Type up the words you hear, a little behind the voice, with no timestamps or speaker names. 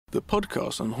The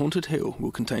podcast on Haunted Hill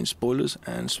will contain spoilers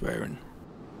and swearing.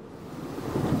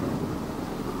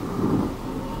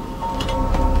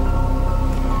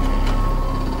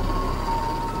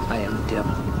 I am the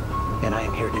devil, and I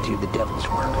am here to do the devil's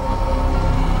work.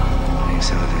 Make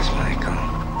some of this, Michael.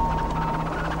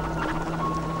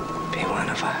 Be one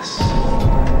of us.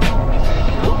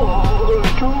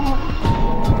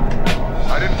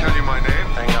 I didn't tell you my name.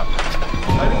 Hang up.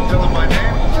 I didn't tell them my name.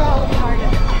 They're all part of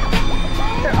it.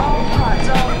 They're all parts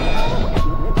of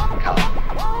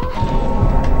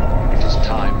It is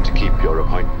time to keep your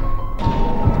appointment.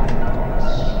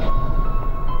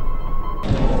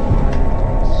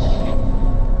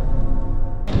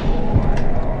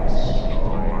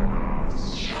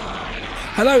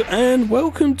 Hello and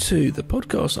welcome to the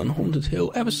podcast on Haunted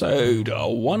Hill, episode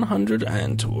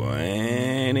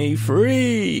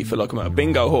 123. Feel like I'm at a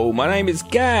bingo hall. My name is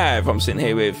Gav. I'm sitting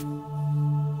here with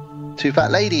Two Fat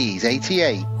Ladies,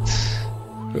 88.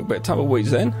 a little bit of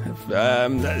tumbleweeds then.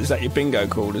 Is that your bingo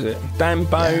called, is it? Dan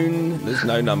Bone. Yeah. There's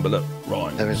no number that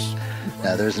rhymes. There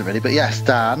isn't really, but yes,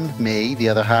 Dan, me, the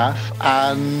other half,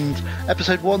 and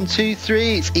episode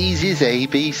 123. It's easy as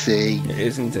ABC. It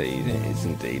is indeed. It is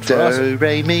indeed. Do,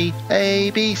 re, mi,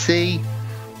 ABC.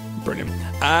 Brilliant.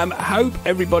 Hope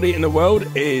everybody in the world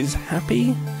is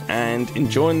happy and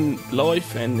enjoying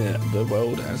life and the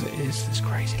world as it is. This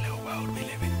crazy little world we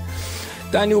live in.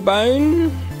 Daniel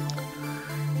Bone.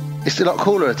 It's a lot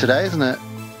cooler today, isn't it?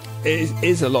 It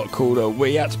is a lot cooler.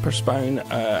 We had to postpone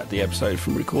the episode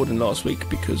from recording last week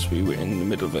because we were in the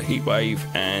middle of a heat wave,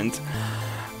 and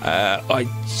I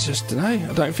just don't know.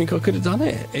 I don't think I could have done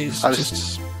it. It's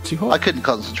just too hot. I couldn't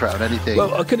concentrate on anything.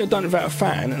 Well, I couldn't have done it without a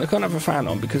fan, and I can't have a fan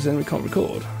on because then we can't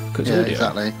record. Yeah, audio.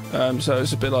 Exactly. So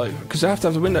it's a bit like, because I have to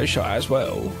have the window shut as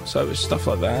well, so it's stuff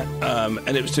like that.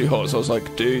 And it was too hot, so I was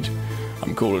like, dude,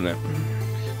 I'm calling it.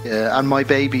 Yeah, and my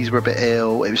babies were a bit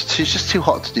ill. It was just too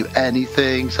hot to do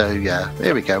anything. So yeah,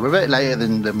 here we go. We're a bit later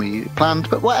than we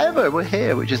planned, but whatever. We're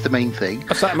here, which is the main thing.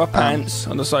 I sat in my pants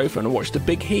on the sofa and I watched The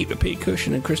Big Heat with Pete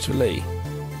Cushing and Christopher Lee.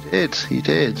 You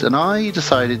did. And I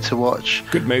decided to watch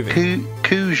good movie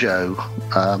Cujo,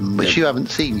 which you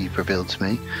haven't seen. You've revealed to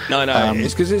me. No,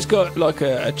 it's because it's got like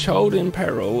a child in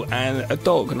peril and a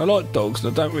dog, and I like dogs,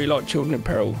 and I don't really like children in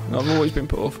peril, and I've always been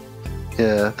put off.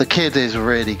 Yeah, the kid is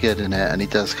really good in it, and he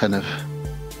does kind of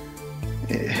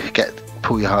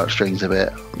pull your heartstrings a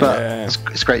bit. But yeah.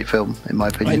 It's a great film, in my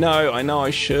opinion. I know. I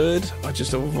should. I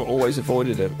just have always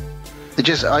avoided it.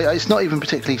 It's not even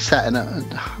particularly set in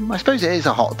I suppose it is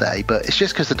a hot day, but it's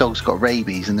just because the dog's got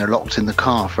rabies and they're locked in the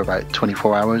car for about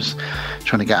 24 hours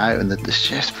trying to get out, and it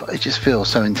just feels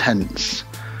so intense.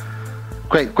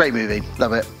 Great movie,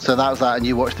 love it. So that was that, and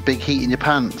you watched The Big Heat in Your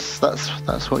Pants. That's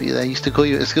what they used to call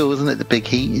you at school, wasn't it? The Big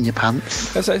Heat in your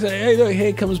pants. That's like, hey, look,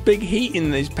 here comes Big Heat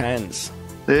in these pants.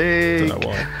 Big. Don't know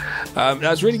why.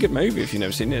 That's a really good movie if you've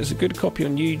never seen it. It's a good copy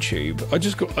on YouTube. I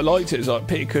liked it. It's like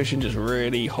Peter Cushing just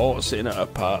really hot, sitting at a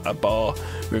bar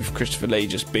with Christopher Lee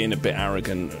just being a bit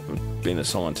arrogant, being a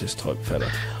scientist type fella.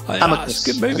 Amicus. It's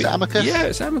a good movie. Is it Amicus? Yeah,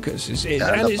 it's Amicus.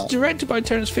 It's directed by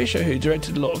Terence Fisher, who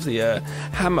directed a lot of the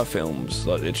Hammer films,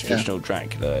 like the traditional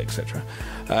Dracula, etc.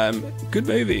 Good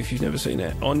movie if you've never seen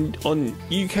it. On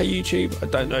UK YouTube, I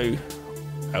don't know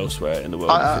elsewhere in the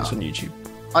world if it's on YouTube.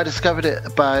 I discovered it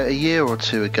about a year or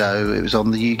two ago. It was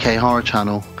on the UK Horror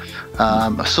Channel.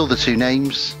 I saw the two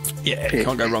names. Yeah, you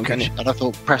can't go wrong, can you? And I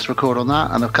thought, press record on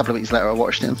that. And a couple of weeks later, I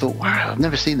watched it and thought, wow, I've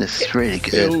never seen this. It's really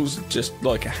good. It feels just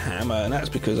like a hammer, and that's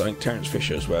because I think Terence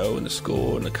Fisher as well, and the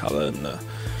score and the colour, and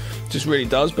just really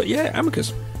does. But yeah,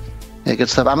 Amicus. Yeah, good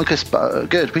stuff. Amicus,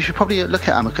 good. We should probably look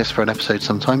at Amicus for an episode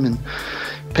sometime and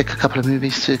pick a couple of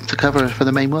movies to cover for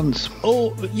the main ones.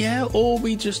 Or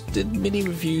we just did mini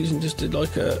reviews and just did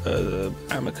like a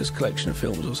Amicus collection of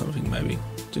films or something, maybe.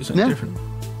 Do something different.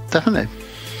 Definitely.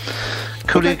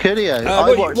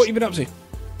 Coolio. What have you been up to?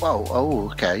 Well,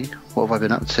 okay. What have I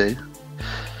been up to?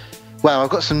 Well, I've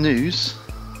got some news.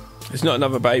 It's not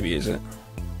another baby, is it?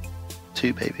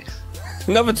 2 babies.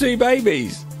 Another 2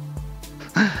 babies?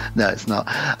 No, it's not.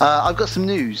 I've got some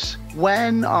news.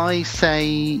 When I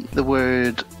say the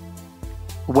word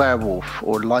werewolf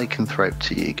or lycanthrope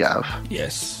to you, Gav.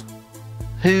 Yes.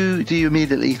 Who do you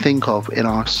immediately think of in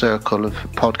our circle of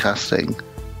podcasting?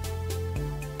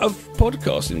 Of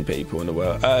podcasting people in the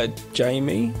world?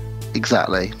 Jamie.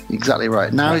 Exactly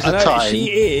right. Now is the time. She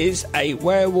is a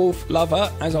werewolf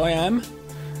lover, as I am.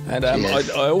 And I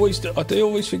do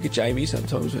always think of Jamie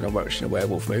sometimes when I'm watching a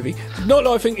werewolf movie. Not that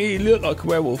I think you look like a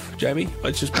werewolf, Jamie.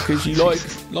 It's just because you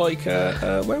like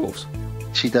werewolves.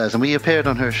 She does, and we appeared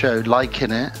on her show,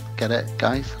 Liking It. Get it,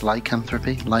 guys?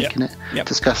 Lycanthropy, Liking It. Yep.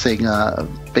 Discussing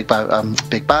Big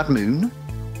Bad Moon.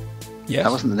 Yes.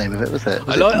 That wasn't the name of it, was it?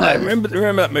 I remember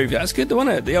that movie. That's good,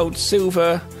 wasn't it? The old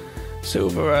silver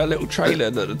little trailer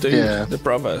that the dude, the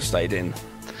brother, stayed in.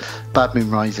 Bad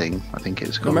Moon Rising, I think it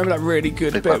was I called. remember that really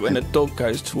good bit when the dog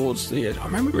goes towards the... I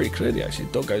remember it really clearly, actually.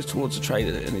 The dog goes towards the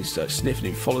trailer and he's sniffing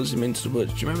and follows him into the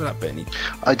woods. Do you remember that bit?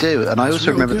 I do, and I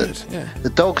also remember that yeah. the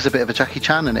dog's a bit of a Jackie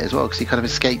Chan in it as well, because he kind of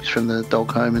escapes from the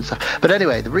dog home and stuff. But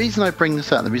anyway, the reason I bring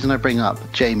this up, the reason I bring up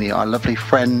Jamie, our lovely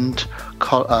friend,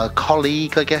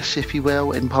 colleague, I guess, if you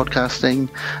will, in podcasting,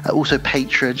 also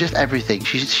patron, just everything.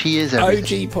 She is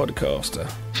everything. OG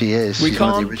podcaster. She is. We She's one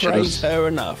of the can't originals. praise her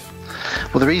enough.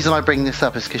 Well, the reason I bring this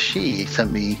up is because she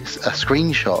sent me a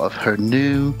screenshot of her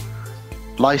new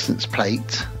license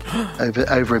plate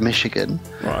over in Michigan,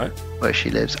 Right. where she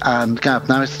lives. And Gab,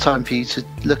 now is the time for you to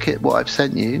look at what I've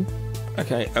sent you.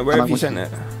 Okay, where have you sent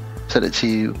it? Sent it to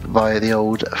you via the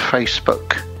old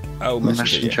Facebook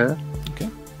Messenger. Okay.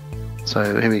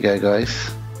 So here we go, guys.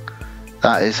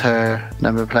 That is her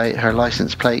number plate, her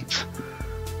license plate,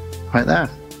 right there.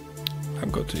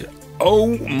 I've got to...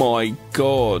 Oh my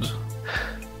god.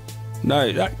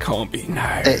 No, that can't be.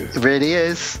 No. It really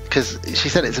is, because she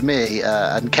sent it to me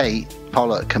and Kate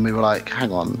Pollock, and we were like,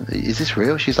 hang on, is this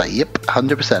real? She's like, yep,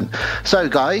 100%. So,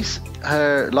 guys,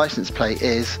 her license plate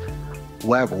is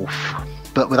werewolf,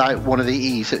 but without one of the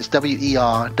E's, so it's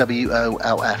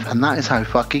WERWOLF, and that is how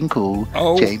fucking cool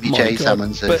Jamie J.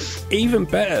 Summons is. But even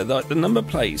better, like the number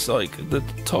plates, like the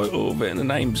title of it and the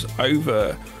name's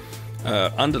over...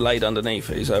 underlaid underneath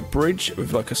it is a bridge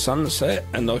with like a sunset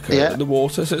and like the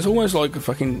water, so it's almost like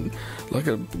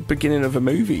a beginning of a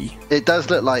movie. It does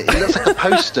look like a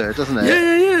poster, doesn't it?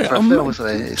 Yeah. For a film or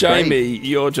something. It's Jamie, great.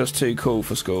 you're just too cool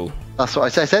for school. That's what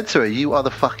I said to her. You are the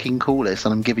fucking coolest,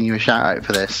 and I'm giving you a shout out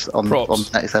for this on the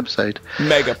next episode.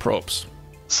 Mega props.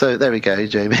 So there we go,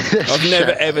 Jamie. I've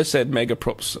never ever said mega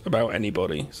props about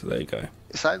anybody, so there you go.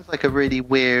 It sounds like a really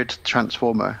weird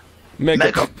transformer.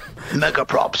 Mega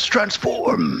props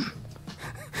transform.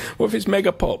 What if it's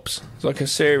Mega Pops? It's like a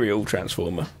cereal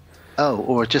transformer. Oh,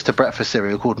 or just a breakfast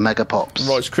cereal called Mega Pops.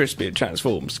 Rice Krispie, it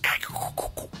transforms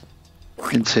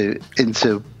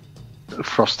into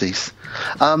Frosties.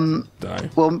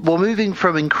 Well, moving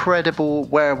from incredible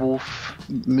werewolf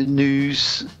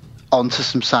news onto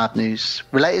some sad news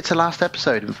related to last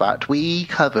episode. In fact, we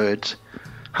covered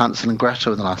Hansel and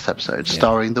Gretel in the last episode,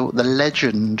 starring the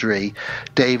legendary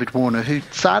David Warner, who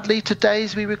sadly today,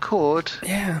 as we record,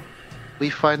 we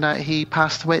find out he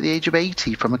passed away at the age of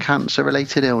 80 from a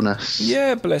cancer-related illness.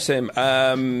 Yeah, bless him.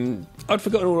 I'd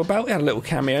forgotten all about it. He had a little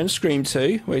cameo in Scream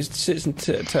 2, where he sits and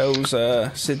tells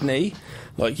Sydney,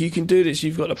 like, you can do this,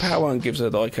 you've got the power, and gives her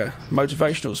like a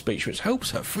motivational speech which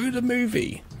helps her through the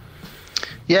movie.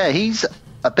 Yeah, he's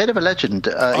a bit of a legend.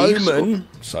 Omen,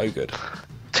 so good.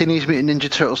 Teenage Mutant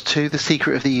Ninja Turtles 2, The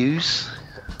Secret of the Ooze.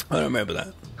 I don't remember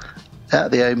that.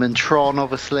 The Omen, Tron,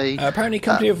 obviously. Apparently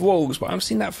Company of Wolves, but I haven't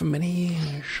seen that for many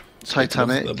years.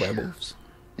 Titanic. The werewolves.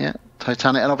 Yeah,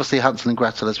 Titanic. And obviously Hansel and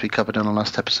Gretel, as we covered on our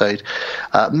last episode.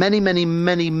 Many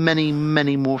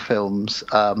more films.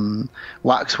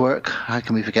 Waxwork. How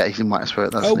can we forget he's in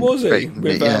Waxwork? That's was he?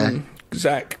 With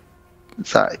Zach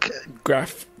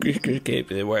Graff,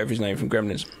 whatever his name from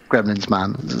Gremlins. Gremlins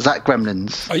man. Zach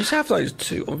Gremlins. I used to have those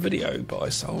two on video, but I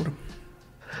sold them.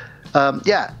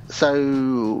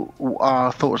 So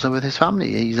our thoughts are with his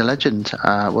family. He's a legend,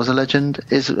 was a legend,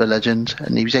 is a legend,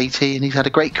 and he was 80 and he's had a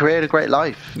great career and a great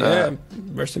life. Yeah,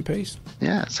 rest in peace.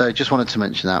 Yeah, so just wanted to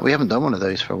mention that. We haven't done one of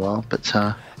those for a while, but...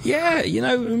 yeah,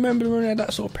 remember when we had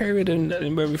that sort of period and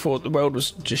when we thought the world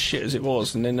was just shit as it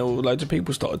was, and then loads of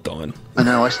people started dying. I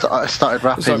know, I started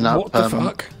wrapping up... What the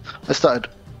fuck? I started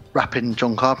wrapping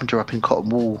John Carpenter up in cotton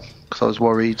wool, because I was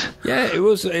worried. Yeah, it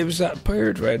was that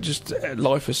period where just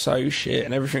life was so shit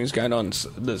and everything's going on.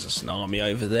 There's a tsunami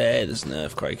over there, there's an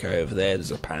earthquake over there,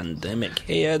 there's a pandemic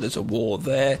here, there's a war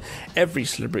there. Every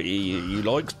celebrity you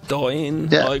like's dying.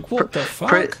 Yeah. Like, what the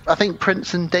fuck? I think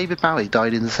Prince and David Bowie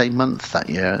died in the same month that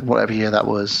year, whatever year that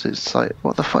was. It's like,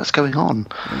 what the fuck's going on?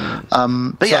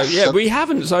 But we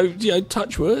haven't. So,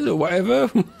 touch wood or whatever.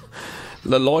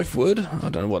 The life wood. I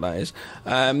don't know what that is.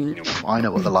 I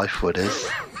know what the life wood is.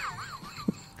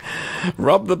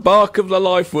 Rub the bark of the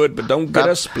life wood, but don't get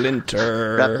a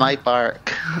splinter. Rub my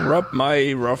bark. Rub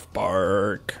my rough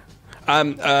bark.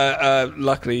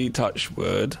 Luckily, touch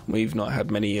wood, we've not had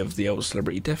many of the old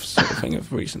celebrity deaths sort of thing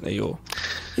of recently, or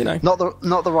not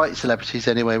the right celebrities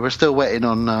anyway. We're still waiting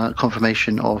on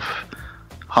confirmation of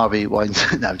Harvey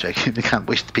Weinstein. No, I'm joking. We can't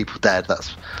wish the people dead.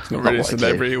 That's not really a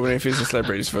celebrity. Well, if it's a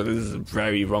celebrity, it's for this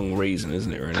very wrong reason,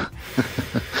 isn't it? Really.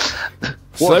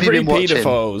 Celebrity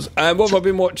paedophiles. What have I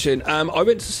been watching? I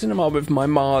went to cinema with my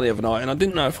ma the other night, and I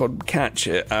didn't know if I'd catch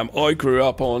it. I grew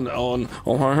up on I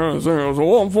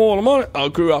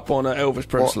grew up on Elvis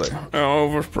Presley.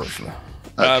 Elvis Presley.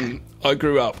 Okay. I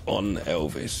grew up on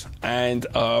Elvis, and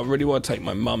I really want to take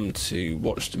my mum to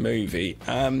watch the movie.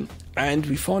 And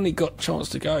we finally got a chance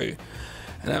to go, and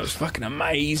that was fucking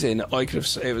amazing.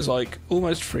 It was like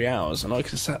almost 3 hours, and I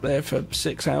could have sat there for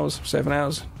 6 hours, 7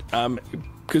 hours.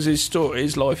 Because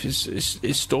his life,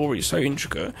 his story is so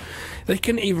intricate, they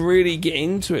couldn't even really get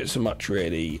into it so much.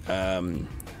 Really,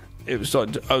 it was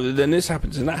like, oh, then this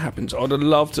happens and that happens. I'd have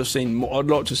loved to have seen more. I'd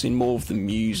like to have seen more of the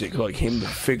music, like him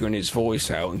figuring his voice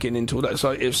out and getting into all that.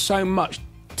 So it was so much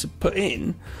to put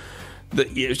in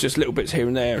that it was just little bits here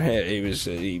and there and here.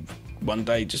 He one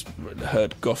day just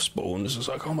heard gospel and was just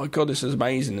like, oh my god, this is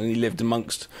amazing. And he lived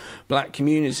amongst black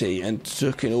community and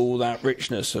took in all that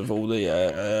richness of all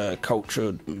the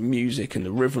culture, music and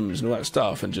the rhythms and all that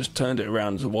stuff, and just turned it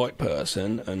around as a white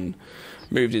person and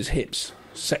moved his hips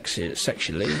sexually.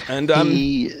 And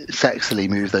he sexily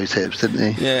moved those hips,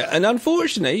 didn't he? Yeah, and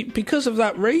unfortunately, because of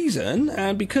that reason,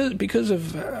 and because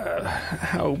of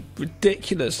how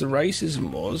ridiculous the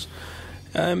racism was,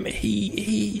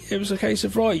 it was a case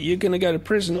of, right, you're going to go to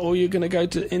prison, or you're going to go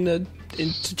into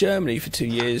Germany for 2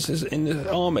 years in the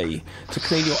army to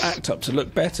clean your act up to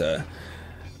look better,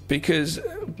 because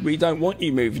we don't want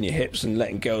you moving your hips and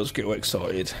letting girls get all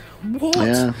excited. What?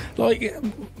 Yeah. Like,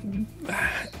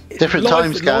 different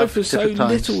times, Gav. Life was so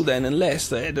little then, and less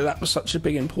that was such a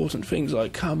big important thing. It's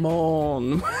like, come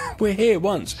on, we're here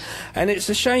once. And it's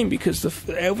a shame, because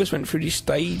Elvis went through these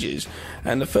stages,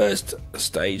 and the first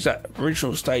stage, that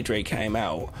original stage where he came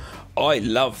out, I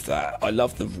love that. I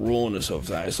love the rawness of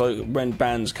that. It's like when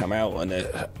bands come out and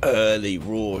they're early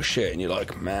raw shit, and you're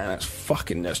like, man,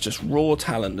 that's just raw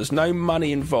talent. There's no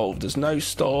money involved. There's no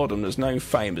stardom. There's no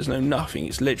fame. There's no nothing.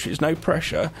 It's literally, there's no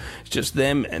pressure. It's just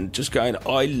them and just going,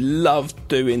 I love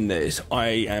doing this. I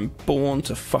am born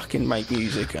to fucking make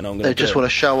music, and I'm going to. They just want to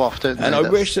show off, don't they? And I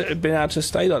wish that it had been able to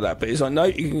stay like that. But it's like, no,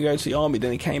 you can go to the army.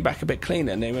 Then he came back a bit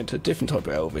cleaner, and they went to a different type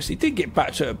of Elvis. He did get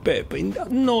back to it a bit,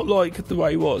 but not like the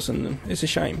way he was. And it's a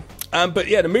shame. But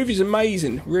yeah, the movie's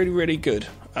amazing. Really, really good.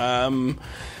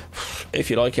 If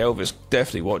you like Elvis,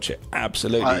 definitely watch it.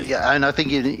 Absolutely. Yeah, and I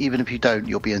think even if you don't,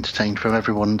 you'll be entertained from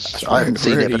everyone's. I haven't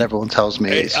seen it, but everyone tells me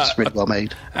it's just really well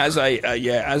made. As a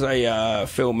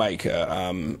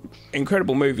filmmaker,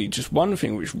 incredible movie. Just one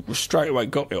thing which straight away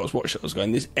got me. I was watching it. I was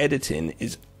going, this editing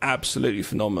is absolutely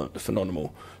phenomenal.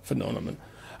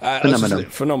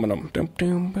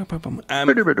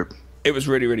 It was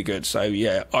really, really good. So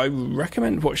yeah, I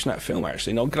recommend watching that film,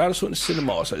 actually. And I'm glad I saw it in the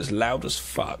cinema, so it's loud as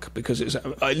fuck, because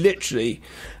I literally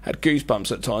had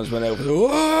goosebumps at times when Elvis,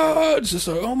 oh, it's just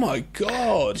like, oh my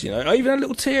god, you know. I even had a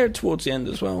little tear towards the end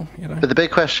as well, you know. But the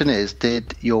big question is,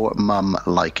 did your mum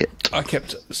like it? I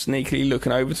kept sneakily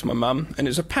looking over to my mum, and it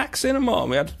was a packed cinema.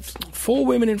 We had 4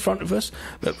 women in front of us,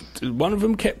 but one of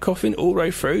them kept coughing all the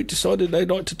way through, decided they'd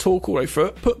like to talk all the way through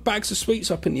it, put bags of sweets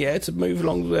up in the air to move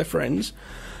along with their friends.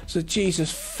 So,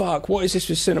 Jesus fuck, what is this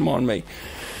with cinema on me?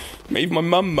 Even my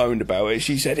mum moaned about it.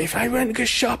 She said, if I went to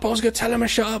shut up, I was going to tell him to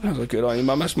shut up. I was like, good on you,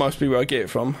 mum, that must be where I get it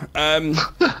from.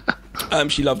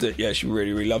 She loved it. Yeah, she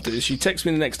really, really loved it. She texted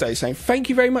me the next day saying, thank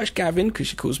you very much, Gavin, because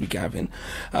she calls me Gavin,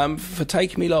 for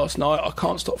taking me last night. I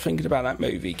can't stop thinking about that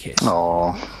movie, Kiss.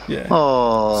 Oh, yeah.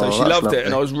 Oh, so she loved it,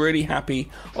 and I was really happy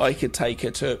I could take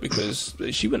her to it, because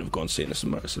she wouldn't have gone to see it in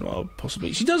a cinema,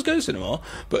 possibly. She does go to cinema,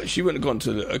 but she wouldn't have gone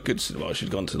to a good cinema.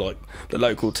 She'd gone to like the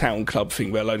local town club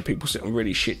thing where a load of people sit on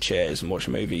really shit chairs and watch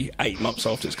a movie 8 months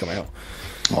after it's come out.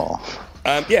 Oh,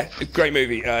 yeah, great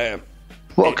movie.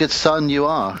 What a good son you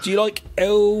are. Do you like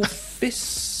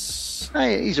Elvis?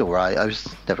 Hey, he's all right.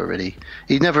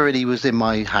 He never really was in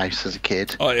my house as a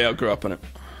kid. Oh yeah, I grew up on it.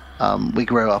 We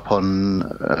grew up on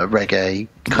reggae,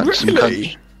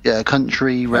 really?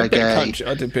 Country reggae.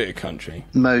 I did a bit of country,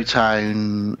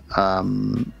 Motown,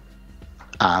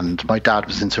 and my dad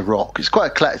was into rock. It's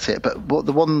quite eclectic, but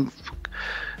the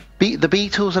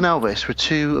Beatles and Elvis were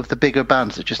 2 of the bigger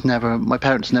bands that my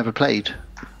parents never played.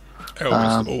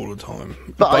 Elvis all the time.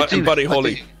 But Buddy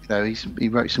Holly. he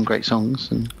wrote some great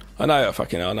songs. And I know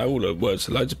all the words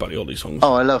to loads of Buddy Holly songs.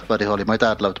 Oh, I love Buddy Holly. My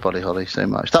dad loved Buddy Holly so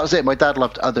much. That was it. My dad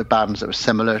loved other bands that were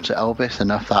similar to Elvis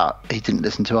enough that he didn't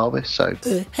listen to Elvis. So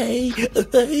hey,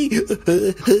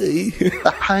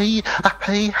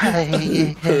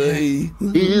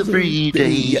 every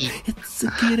day.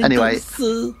 Anyway,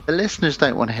 the listeners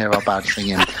don't want to hear our bad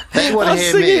singing. They want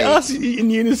to hear us in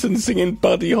unison singing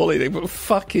Buddy Holly. They go,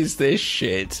 fuck is this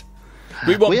shit?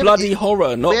 We want bloody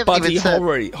horror, not Buddy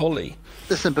Holly.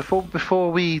 Listen,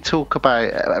 before we talk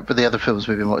about the other films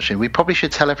we've been watching, we probably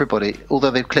should tell everybody, although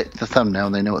they've clicked the thumbnail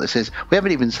and they know what this is, we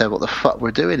haven't even said what the fuck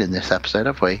we're doing in this episode,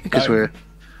 have we? Because we're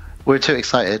too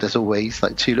excited, as always,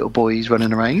 like two little boys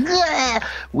running around. Yeah!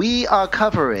 We are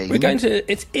covering... We're going to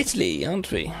Italy,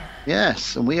 aren't we?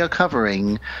 Yes, and we are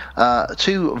covering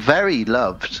two very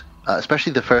loved...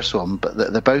 especially the first one, but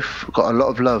they're both got a lot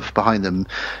of love behind them.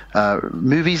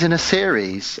 Movies in a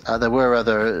series. There were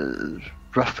other,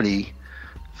 roughly,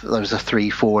 there was a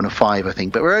 3, 4, and a 5, I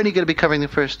think. But we're only going to be covering the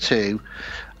first two.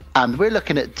 And we're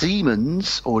looking at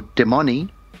Demons, or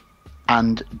Demoni,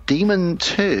 and Demons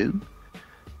 2,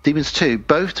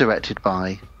 both directed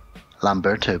by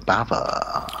Lamberto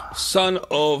Bava, son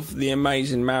of the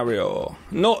amazing Mario,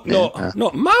 not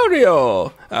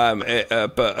Mario,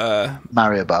 but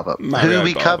Mario Bava, who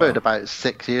we covered about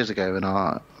 6 years ago in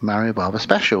our Mario Bava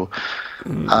special.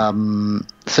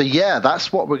 So yeah,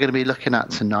 that's what we're going to be looking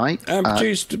at tonight. And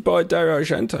produced by Dario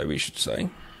Argento, we should say.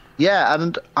 Yeah,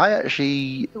 and I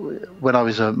actually, when I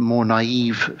was a more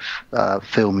naive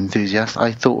film enthusiast,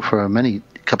 I thought for a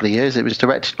couple of years it was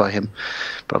directed by him,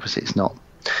 but obviously it's not.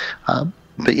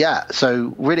 But yeah,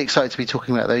 so really excited to be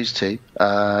talking about those two.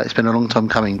 It's been a long time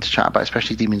coming to chat about,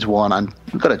 especially Demons 1, and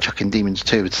we've got to chuck in Demons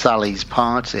 2 with Sally's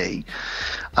Party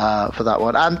for that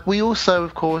one. And we also,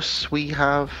 of course, we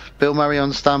have Bill Murray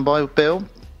on standby. Bill,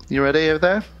 you ready over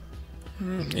there?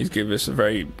 He's given us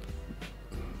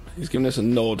a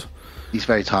nod. He's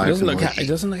very tired. He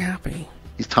doesn't look happy.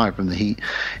 He's tired from the heat.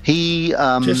 He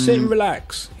just sit and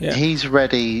relax. Yeah. He's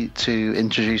ready to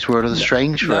introduce World of the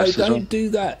Strange for us. No, don't do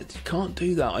that. You can't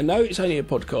do that. I know it's only a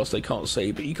podcast they can't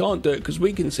see, but you can't do it because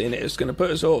we can see it. It's going to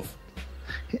put us off.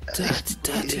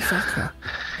 Dirty fucker.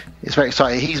 It's very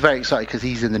exciting. He's very excited because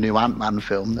he's in the new Ant-Man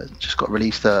film that just got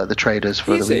released. The trailers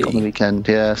for on the weekend.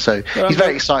 Yeah, so he's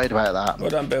very excited about that. Well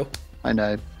done, Bill. I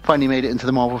know. Finally made it into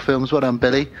the Marvel films. Well done,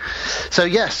 Billy. So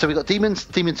yes, so we got Demons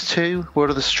 2,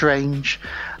 World of the Strange,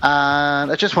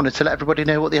 and I just wanted to let everybody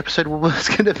know what the episode was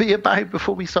going to be about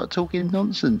before we start talking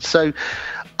nonsense. So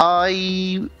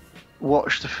I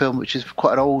watched a film which is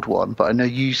quite an old one, but I know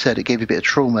you said it gave you a bit of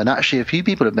trauma, and actually a few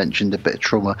people have mentioned a bit of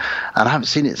trauma, and I haven't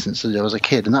seen it since I was a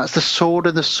kid, and that's The Sword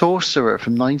and the Sorcerer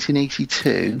from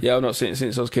 1982. Yeah, I've not seen it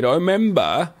since I was a kid. I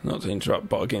remember, not to interrupt,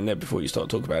 but again there before you start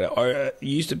talking about it, I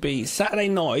used to be Saturday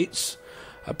nights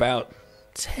about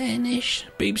 10ish,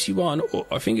 BBC One, or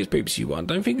I think it's BBC One,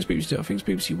 don't think it's BBC Two, I think it's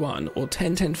BBC One, or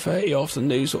 10:30 after the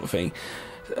news sort of thing.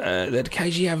 They'd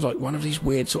occasionally have like one of these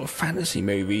weird sort of fantasy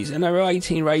movies, and they were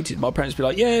 18 rated. My parents would be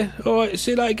like, yeah, alright,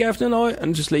 see you later, Gav, tonight,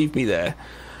 and just leave me there.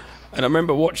 And I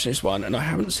remember watching this one, and I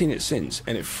haven't seen it since,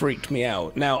 and it freaked me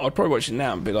out. Now, I'd probably watch it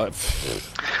now and be like...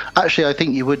 Actually, I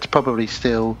think you would probably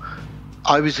still...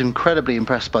 I was incredibly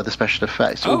impressed by the special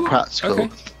effects, all practical.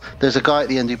 Okay. There's a guy at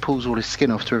the end who pulls all his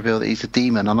skin off to reveal that he's a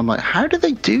demon, and I'm like, how did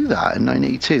they do that in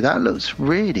 1982? That looks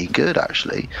really good,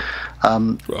 actually.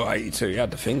 Well, 82, you had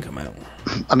to think them out.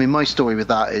 I mean, my story with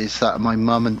that is that my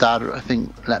mum and dad, I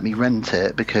think, let me rent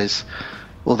it because,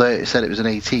 although it said it was an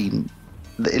 18,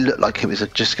 it looked like it was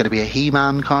just going to be a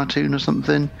He-Man cartoon or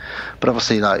something. But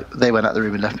obviously, like, they went out the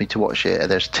room and left me to watch it.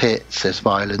 And there's tits, there's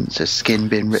violence, there's skin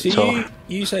being ripped off.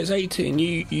 You say it's 18,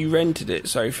 you rented it.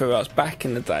 So for us back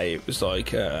in the day, it was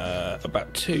like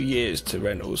about 2 years to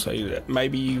rental. So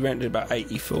maybe you rented about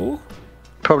 84?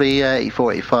 Probably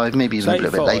 84, 85, maybe even a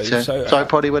little bit later. So I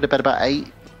probably would have been about 8,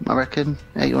 I reckon,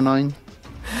 8 or 9.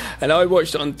 And I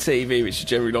watched it on TV, which is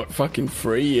generally like fucking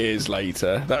 3 years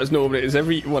later. That was normally, it's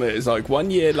every one. It's like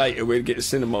 1 year later we'd get a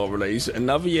cinema release,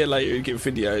 another year later we'd get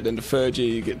video, then the third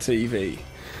year you get TV.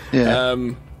 Yeah.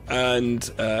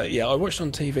 Yeah, I watched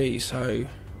on TV, so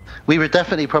we were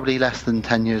definitely probably less than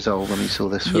 10 years old when we saw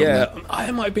this film. Yeah, I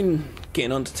might have been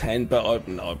getting on to 10, but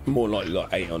I'm more likely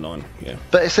like 8 or 9. Yeah.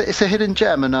 But it's a hidden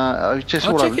gem, and I'll check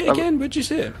it again. Where'd you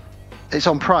see it? It's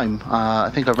on Prime. I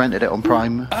think I rented it on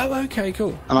Prime. Oh, okay,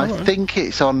 cool. And I think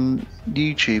it's on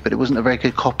YouTube, but it wasn't a very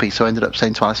good copy, so I ended up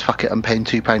saying to Alice, fuck it, I'm paying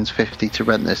 £2.50 to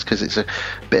rent this, because it's a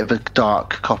bit of a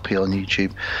dark copy on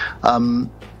YouTube.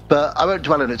 But I won't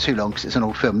dwell on it too long, because it's an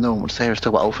old film. No one wants to hear us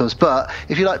talk about old films. But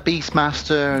if you like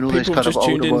Beastmaster and all those kind of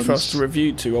older ones... People just tuned in for us to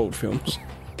review 2 old films.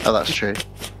 Oh, that's true.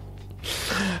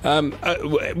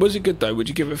 Was it good though? Would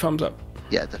you give it a thumbs up?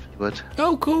 Yeah, definitely would.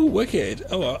 Oh, cool, wicked.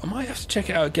 Oh, well, I might have to check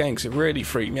it out again because it really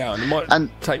freaked me out, and it might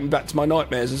take me back to my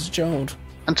nightmares as a child.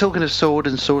 And talking of sword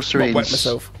and sorcery, Might wet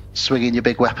myself. Swinging your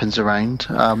big weapons around.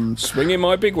 Swinging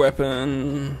my big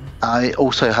weapon. I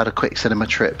also had a quick cinema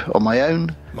trip on my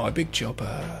own. My Big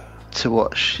Chopper. To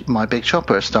watch My Big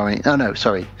Chopper, starring... Oh, no,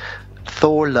 sorry.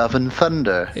 Thor, Love and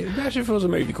Thunder. Imagine if there was a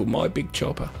movie called My Big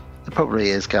Chopper. It probably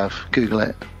is, Gav. Google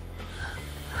it.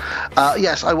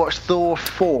 Yes, I watched Thor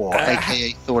 4,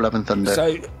 a.k.a. Thor, Love and Thunder.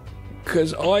 So,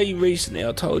 because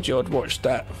I told you I'd watched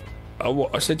that.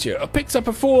 I said to you, I picked up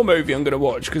a Thor movie I'm going to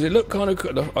watch because it looked kind of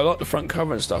good. I like the front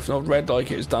cover and stuff, and I've read like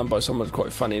it was done by someone who's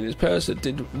quite funny, and this person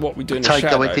did What We Do in the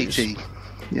Shadows. Waititi.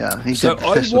 Yeah, he so did.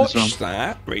 I watched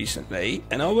that recently,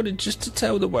 and I wanted just to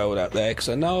tell the world out there, because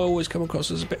I know I always come across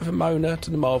as a bit of a moaner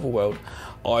to the Marvel world.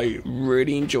 I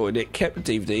really enjoyed it, kept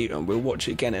the DVD, and we'll watch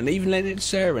it again. And even lent it to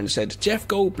Sarah and said, Jeff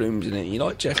Goldblum's in it. You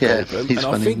like Jeff Goldblum? And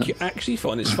I think you actually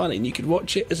find it's funny, and you could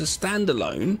watch it as a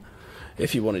standalone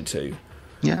if you wanted to.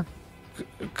 Yeah.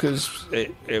 Because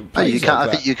it you can. I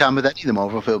think you can with any of the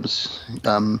Marvel films.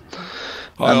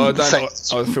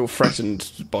 I feel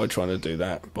threatened by trying to do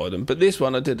that by them, but this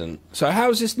one I didn't. So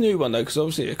how's this new one though? Because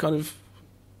obviously it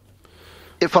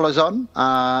follows on,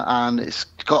 and it's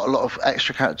got a lot of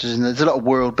extra characters in there. There's a lot of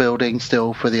world building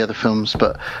still for the other films,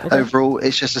 but overall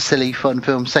it's just a silly, fun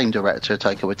film. Same director,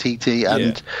 Taika Waititi,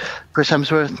 and Chris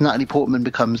Hemsworth. Natalie Portman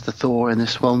becomes the Thor in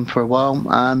this one for a while,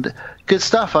 and good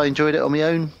stuff. I enjoyed it on my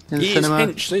own in the cinema. He is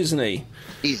pinched, isn't he?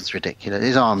 He's ridiculous.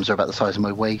 His arms are about the size of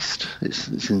my waist.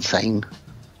 It's insane.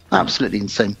 Absolutely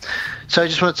insane. So I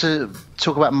just wanted to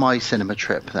talk about my cinema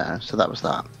trip there. So that was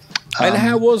that. And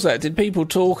how was that? Did people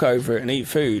talk over it and eat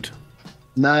food?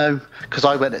 No, because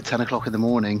I went at 10 o'clock in the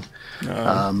morning,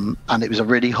 and it was a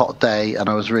really hot day, and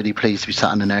I was really pleased to be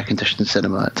sat in an air-conditioned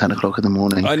cinema at 10 o'clock in the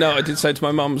morning. I know, I did say to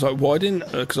my mum, I was like, why didn't...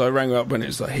 Because I rang her up when it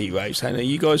was like heat wave, saying, are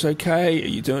you guys okay? Are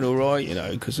you doing all right? You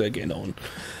know, because they're getting on.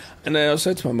 And then I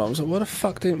said to my mum, I was like, what the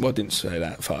fuck didn't... Well, I didn't say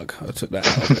that, fuck. I took that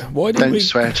out. Why didn't Don't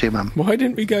swear to your mum. Why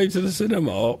didn't we go to the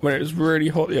cinema when it was really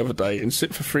hot the other day and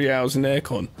sit for 3 hours in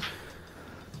aircon?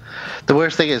 The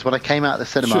worst thing is, when I came out of the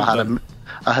cinema,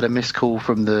 I had a missed call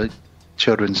from the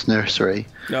children's nursery.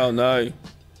 Oh, no.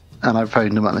 And I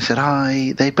phoned them up and I said,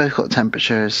 hi, they both got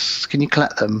temperatures. Can you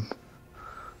collect them?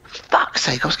 Fuck's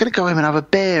sake, I was going to go home and have a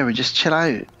beer and just chill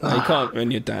out. No, you can't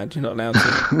when you're dad. You're not allowed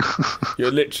to.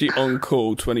 You're literally on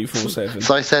call 24/7.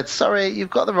 So I said, sorry,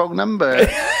 you've got the wrong number.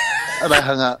 And I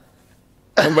hung up.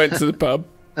 And went to the pub.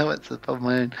 I went to the pub on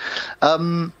my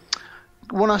own.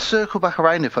 Want to circle back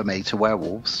around, if I may, to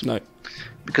werewolves? No.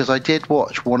 Because I did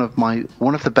watch one of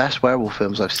the best werewolf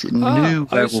films I've seen. New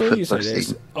werewolf films I've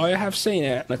seen. I have seen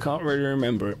it, and I can't really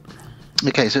remember it.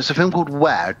 Okay, so it's a film called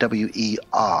Where,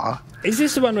 W-E-R. Is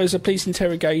this the one where there's a police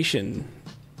interrogation?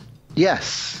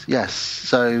 Yes.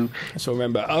 So that's what I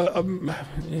remember. I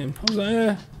was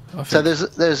like, so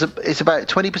it's about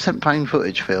 20% found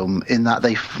footage film in that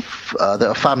that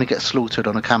a family gets slaughtered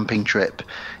on a camping trip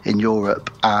in Europe,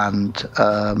 and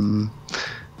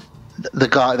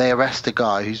they arrest a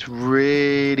guy who's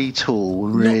really tall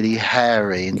and really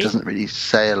hairy and doesn't really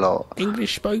say a lot.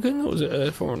 English spoken, or was it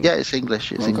a foreign? Yeah, it's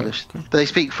English. It's English, but they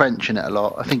speak French in it a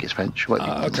lot. I think it's French.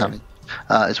 Italian.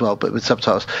 As well, but with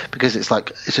subtitles, because it's a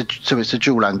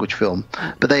dual language film.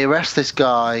 But they arrest this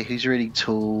guy who's really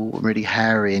tall, really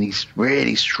hairy, and he's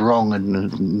really strong and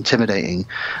intimidating.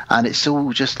 And it's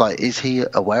all just like, is he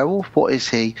a werewolf? What is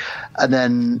he? And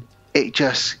then it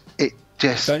just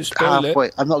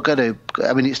halfway. I'm not going to.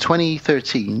 I mean, it's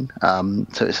 2013, so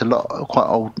it's quite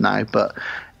old now. But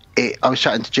I was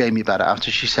chatting to Jamie about it after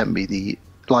she sent me the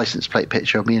license plate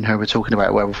picture. Me and her were talking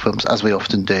about werewolf films, as we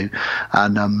often do,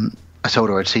 and I told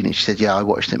her I'd seen it. She said, yeah, I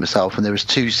watched it myself, and there was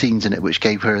 2 scenes in it which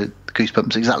gave her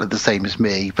goosebumps, exactly the same as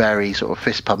me, very sort of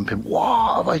fist pumping.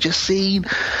 What have I just seen?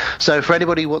 So for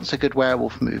anybody who wants a good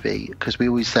werewolf movie, because we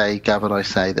always say, Gav and I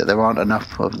say, that there aren't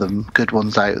enough of them, good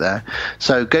ones out there,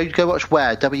 so go watch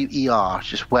Where, W-E-R,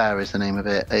 just Where is the name of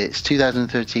it. It's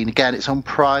 2013. Again, it's on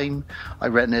Prime. I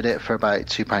rented it for about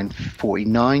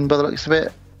 £2.49 by the looks of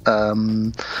it.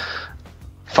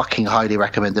 Fucking highly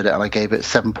recommended it, and I gave it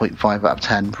 7.5 out of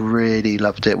 10. Really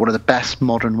loved it. One of the best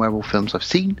modern werewolf films I've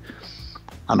seen,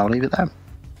 and I'll leave it there.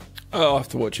 I'll have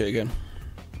to watch it again.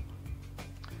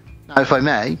 Now, if I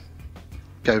may,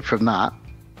 go from that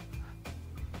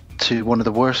to one of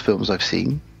the worst films I've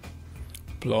seen.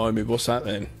 Blimey, what's that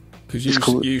then? Because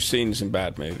you've seen some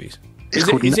bad movies. Is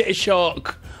it a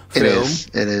shark film?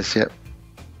 It is, yep.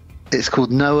 It's called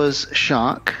Noah's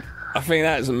Shark. I think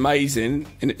that is amazing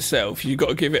in itself. You've got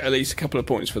to give it at least a couple of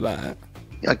points for that.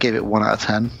 I gave it 1 out of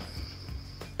 10.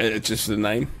 Just the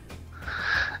name.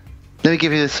 Let me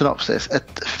give you the synopsis. A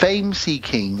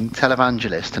fame-seeking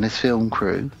televangelist and his film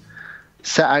crew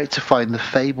set out to find the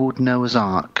fabled Noah's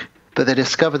Ark, but they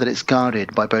discover that it's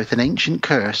guarded by both an ancient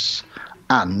curse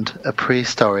and a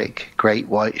prehistoric great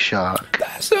white shark.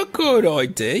 That's a good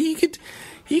idea.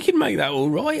 You could make that all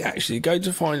right. Actually, go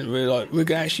to find. We're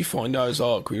gonna actually find Noah's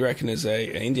Ark. We reckon there's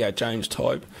a Indiana Jones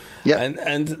type. Yeah.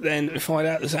 And then find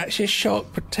out there's actually a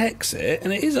shark protects it,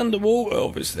 and it is underwater.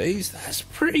 Obviously, that's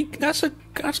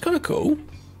kind of cool.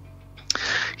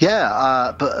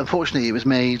 Yeah, but unfortunately, it was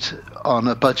made on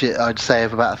a budget, I'd say,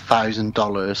 of about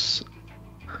 $1,000.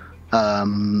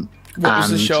 What was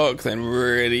the shark then?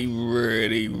 Really,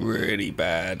 really, really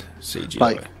bad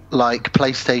CGI. Like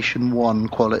PlayStation 1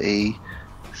 quality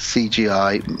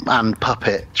CGI and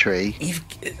puppetry.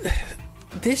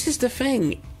 This is the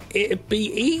thing. It'd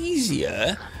be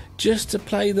easier just to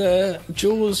play the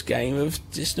Jaws game of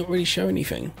just not really show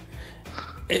anything.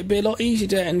 It'd be a lot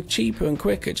easier and cheaper and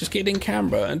quicker. Just get it in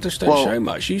camera and just don't show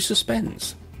much. Use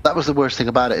suspense. That was the worst thing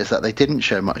about it, is that they didn't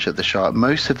show much of the shark.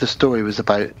 Most of the story was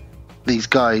about these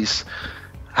guys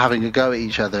having a go at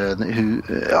each other, and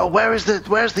where's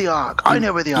the ark? I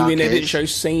know where the ark is. You mean they didn't show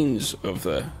scenes of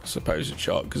the supposed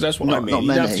shark? Because that's what I mean. You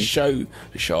don't have to show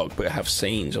the shark, but have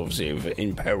scenes, obviously, of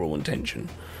in peril and tension,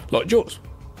 like Jaws.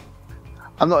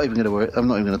 I'm not even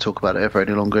going to talk about it ever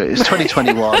any longer. It's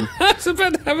 2021. I was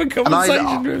about to have a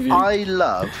conversation with you. I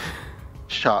love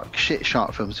shark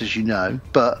films, as you know,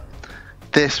 but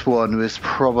this one was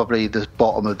probably the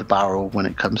bottom of the barrel when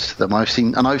it comes to them. I've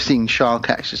seen Shark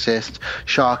Exorcist,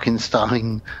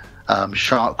 Sharkenstein,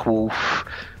 Shark Wolf.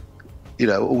 You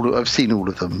know, I've seen all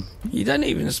of them. You don't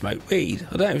even smoke weed.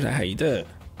 I don't even know how you do it.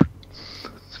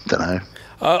 Don't know.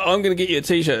 I'm going to get you a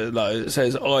T-shirt though that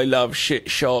says "I love shit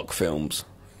shark films."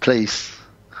 Please.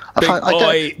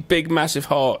 Big massive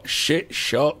heart. Shit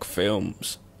shark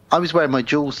films. I was wearing my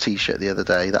Jules T-shirt the other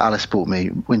day that Alice bought me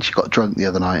when she got drunk the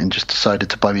other night and just decided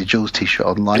to buy me a Jules T-shirt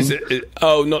online.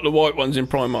 Not the white ones in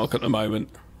Primark at the moment?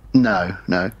 No.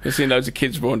 I've seen loads of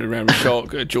kids wandering around with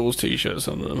shark Jules T-shirts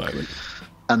on at the moment.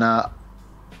 And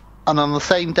on the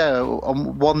same day,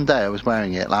 on one day I was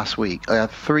wearing it last week, I had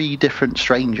 3 different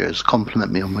strangers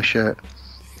compliment me on my shirt.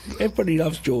 Everybody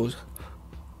loves Jaws.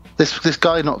 This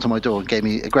guy knocked on my door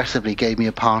and aggressively gave me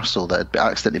a parcel that had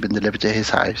accidentally been delivered to his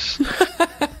house.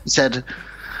 He said,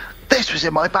 "This was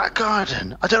in my back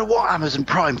garden. I don't know what Amazon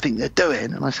Prime think they're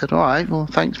doing." And I said, "All right, well,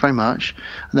 thanks very much."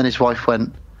 And then his wife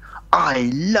went, "I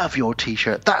love your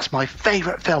T-shirt. That's my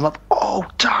favourite film of all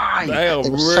time." They are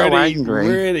so angry.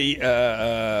 Really,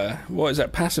 what is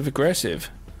that, passive-aggressive?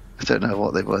 I don't know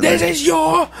what they were. "This is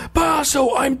your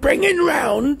parcel I'm bringing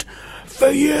round for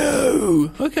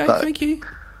you." Okay, thank you.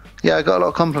 Yeah, I got a lot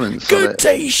of compliments. Good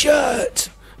T-shirt.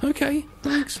 Okay,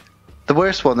 thanks. The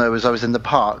worst one, though, was I was in the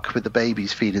park with the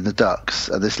babies feeding the ducks,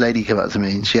 and this lady came up to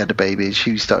me, and she had a baby, and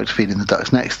she started feeding the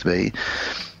ducks next to me,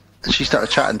 and she started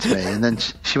chatting to me, and then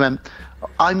she went,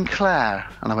 "I'm Claire,"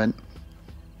 and I went,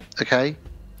 "Okay."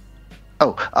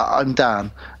 "Oh, I'm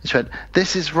Dan." And she went,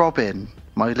 "This is Robin,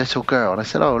 my little girl." And I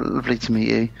said, "Oh, lovely to meet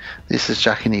you. This is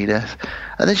Jack and Edith."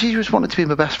 And then she just wanted to be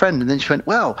my best friend. And then she went,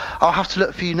 "Well, I'll have to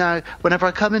look for you now whenever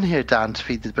I come in here, Dan, to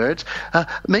feed the birds.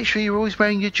 Make sure you're always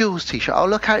wearing your Jules T-shirt. I'll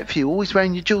look out for you, always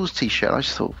wearing your Jules T-shirt." And I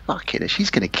just thought, fuck it, she's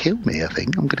going to kill me, I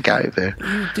think. I'm going to get out of here.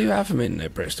 You do have them in there,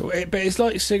 Bristol. But it's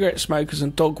like cigarette smokers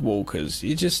and dog walkers.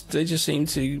 They just seem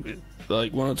to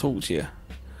want to talk to you.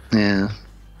 Yeah.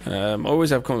 I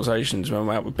always have conversations when I'm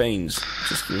out with Beans,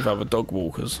 just with other dog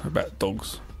walkers, about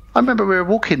dogs. I remember we were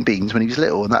walking Beans when he was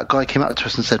little, and that guy came up to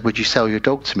us and said, "Would you sell your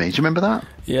dog to me?" Do you remember that?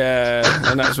 Yeah,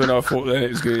 and that's when I thought that it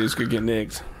was good get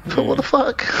nicked. But what the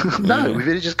fuck? No, we've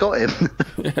really just got him.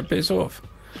 Yeah, piss off.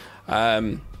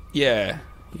 Yeah.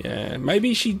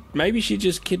 Maybe she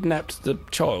just kidnapped the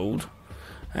child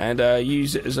and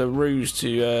used it as a ruse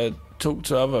to talk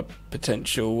to other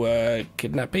potential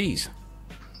kidnappees.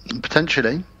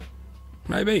 Potentially.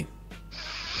 Maybe.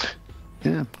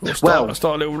 Yeah. I'll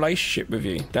start a little relationship with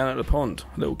you down at the pond.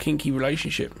 A little kinky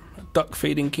relationship. A duck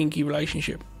feeding kinky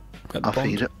relationship. I'll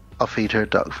feed her a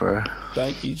duck for her.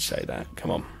 Don't you say that. Come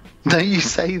on. Don't you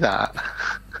say that.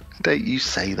 Don't you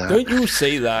say that. Don't you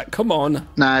say that. Come on.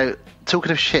 Now,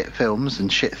 talking of shit films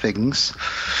and shit things,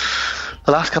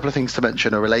 the last couple of things to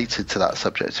mention are related to that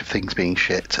subject of things being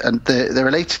shit. And they're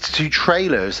related to 2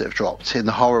 trailers that have dropped in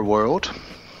the horror world.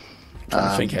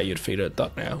 I think how you'd feed a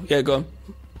duck now. Yeah, go on.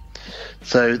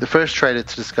 So the first trailer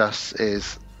to discuss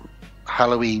is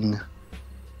Halloween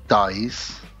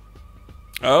Dies.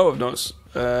 Oh, I've not.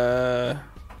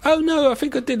 Oh no, I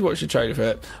think I did watch the trailer for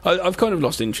it. I've kind of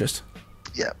lost interest.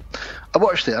 Yeah, I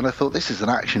watched it and I thought, this is an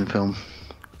action film.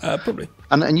 Probably.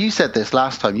 And you said this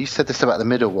last time. You said this about the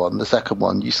middle one, the second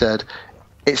one. You said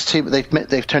it's too.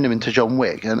 They've turned him into John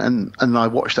Wick, and I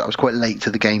watched it. I was quite late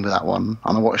to the game with that one,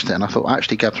 and I watched it, and I thought,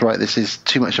 actually, Gab's right. This is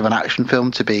too much of an action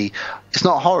film to be. It's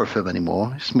not a horror film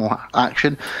anymore. It's more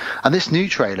action. And this new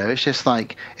trailer, it's just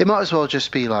like it might as well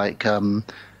just be like.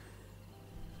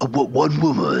 One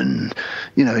woman,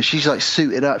 she's like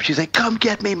suited up. She's like, "Come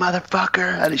get me,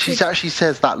 motherfucker!" And she actually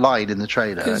says that line in the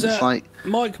trailer. And it's like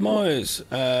Mike Myers,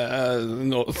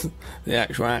 not the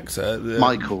actual actor,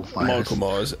 Michael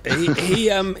Myers.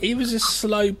 He was a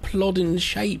slow, plodding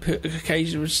shape who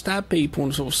occasionally would stab people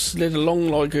and sort of slid along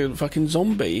like a fucking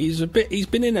zombie. He's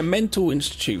been in a mental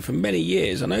institute for many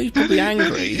years. I know he's probably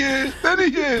angry,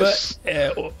 many years.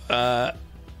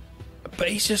 But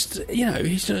he's just,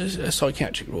 he's a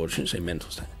psychiatric ward. I shouldn't say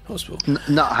mental state. Hospital.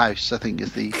 Nut House, I think,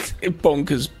 is the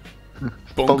bonkers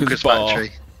bar.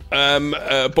 Factory.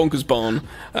 Bonkers barn.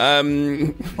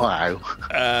 Wow.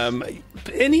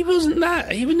 And he wasn't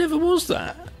that. He never was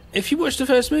that. If you watch the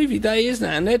first movie, he isn't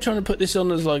that, and they're trying to put this on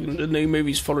as like the new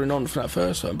movies following on from that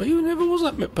first one. But he never was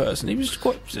that person. He was just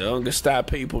quite. I'm going to stab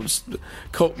people,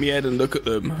 cock my head and look at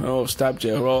them. Oh, I've stabbed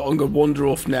you. Or I'm going to wander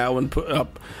off now and put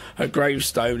up a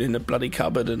gravestone in the bloody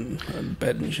cupboard and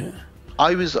bed and shit.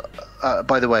 I was,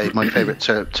 by the way, my favourite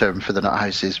term for the Nut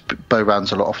House is Bo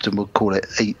Ranzler often will call it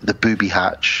the booby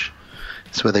hatch.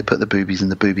 It's where they put the boobies in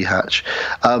the booby hatch.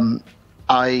 When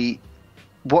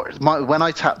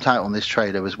I tapped out on this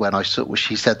trailer was when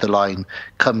she said the line,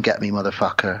 "Come get me,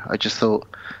 motherfucker." I just thought,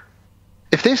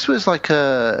 if this was like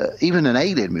even an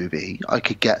Alien movie, I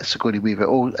could get Sigourney Weaver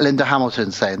or Linda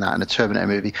Hamilton saying that in a Terminator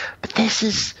movie. But this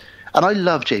is, and I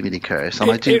love Jamie Lee Curtis,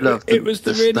 and I do love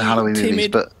the Halloween movies,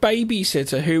 but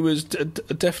babysitter who was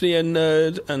definitely a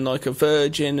nerd and like a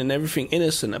virgin and everything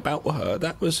innocent about her.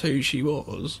 That was who she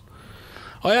was.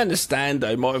 I understand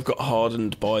they might have got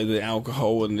hardened by the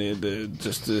alcohol and the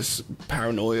just this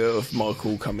paranoia of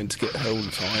Michael coming to get her all the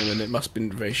time, and it must have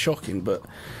been very shocking. But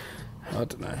I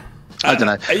don't know. I don't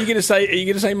know. Are you going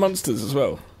to say Monsters as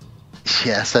well?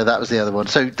 Yeah, so that was the other one.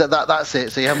 So that's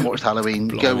it. So you haven't watched Halloween.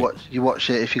 Blimey. You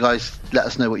watch it. If you guys let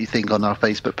us know what you think on our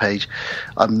Facebook page.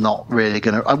 I'm not really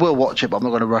going to... I will watch it, but I'm not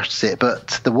going to rush to see it.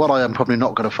 But the one I am probably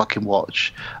not going to fucking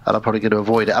watch, and I'm probably going to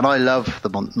avoid it. And I love the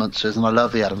Munsters, and I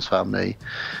love the Addams Family.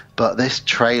 But this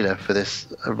trailer for this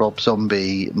Rob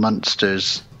Zombie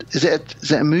Munsters... Is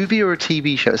it a movie or a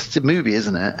TV show? It's a movie,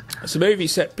 isn't it? It's a movie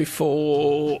set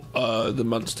before the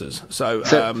Munsters. So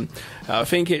I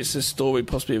think it's a story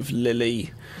possibly of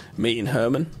Lily meeting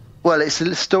Herman. Well, it's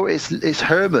a story. It's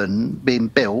Herman being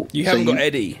built. You haven't got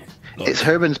Eddie. It's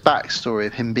Herman's backstory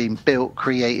of him being built,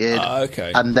 created,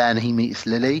 okay. And then he meets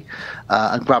Lily,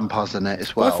 and Grandpa's in it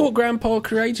as well. I thought Grandpa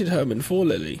created Herman for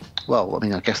Lily. Well, I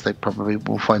mean, I guess they probably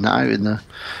will find that out in the...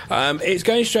 It's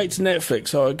going straight to Netflix,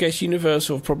 so I guess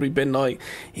Universal have probably been like,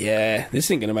 yeah,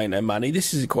 this ain't going to make no money.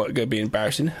 This is quite going to be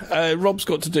embarrassing. Rob's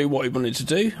got to do what he wanted to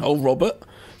do. Old Robert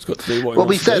has got to do what he wants to do. Well,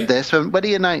 we said this when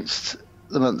he announced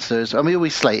the Munsters, and we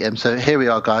always slate him, so here we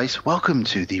are, guys. Welcome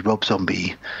to the Rob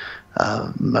Zombie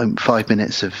 5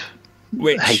 minutes of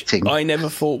hating. I never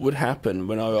thought would happen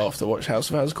when after I watched House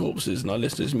of House Corpses and I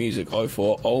listened to his music. I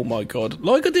thought, oh my god,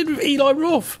 like I did with Eli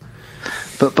Roth.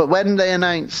 But when they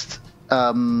announced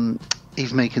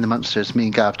he's making the Munsters, me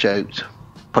and Gav joked,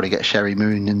 probably get Sherry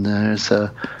Moon in there as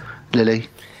Lily.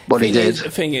 The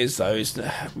thing is, though,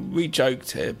 we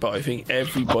joked it, but I think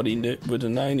everybody would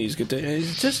have known he's going to do it.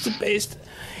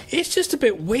 It's just a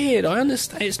bit weird. I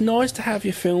understand. It's nice to have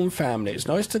your film family. It's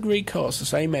nice to recast the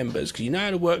same members because you know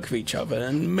how to work with each other.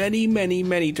 And many, many,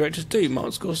 many directors do.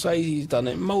 Martin Scorsese's done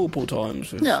it multiple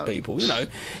times with people.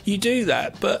 You do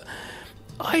that, but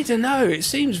I don't know. It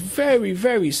seems very,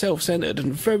 very self-centered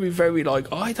and very, very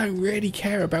like, I don't really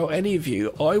care about any of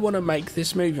you. I want to make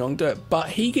this movie. I'm do it. But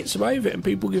he gets away with it and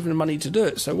people give him the money to do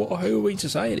it. So who are we to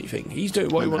say anything? He's doing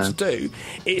what he wants to do.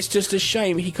 It's just a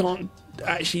shame he can't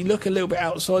actually look a little bit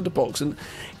outside the box, and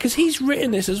because he's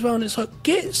written this as well, and it's like,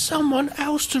 get someone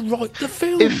else to write the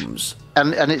films.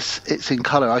 And it's in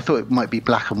colour. I thought it might be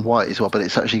black and white as well, but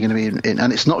it's actually going to be in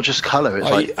and it's not just colour.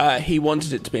 It's he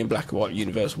wanted it to be in black and white.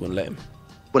 Universal wouldn't let him.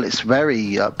 Well, it's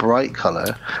very bright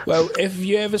colour. Well, have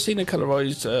you ever seen a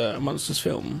colourised Monsters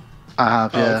film? I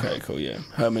have, yeah. Okay, cool, yeah.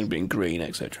 Herman being green,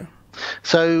 etc.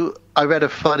 So I read a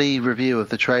funny review of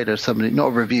the trailer. Somebody, not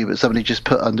a review, but somebody just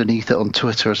put underneath it on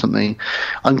Twitter or something.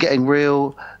 I'm getting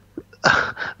real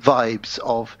vibes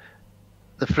of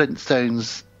the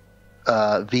Flintstones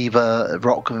Viva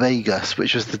Rock Vegas,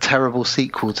 which was the terrible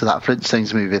sequel to that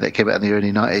Flintstones movie that came out in the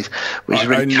early 90s, which is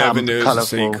really camp,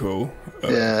 colourful. Sequel.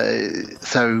 Yeah,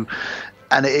 so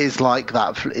And it is like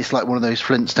that. It's like one of those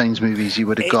Flintstones movies you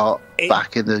would have got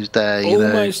back in those days. It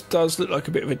almost does look like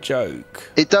a bit of a joke.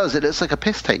 It does. It looks like a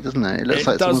piss take, doesn't it? It looks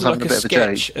like someone's having a bit of a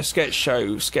joke. A sketch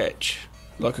show sketch.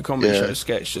 Like a comedy show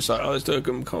sketch. Just like, let's do a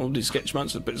comedy sketch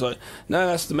monster. But it's like, no,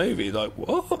 that's the movie. Like,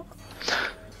 what?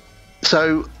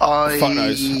 So fuck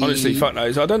knows. Honestly, fuck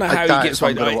knows. I don't know how he gets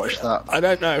away. I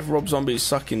don't know if Rob Zombie's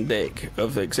sucking dick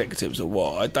of the executives or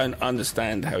what. I don't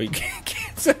understand how he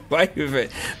gets away with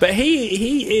it. But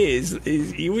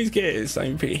he always gets the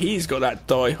same thing. He's got that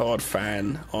die-hard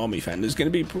fan, army fan. There's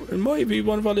going to be, it might be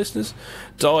one of our listeners,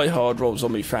 die-hard Rob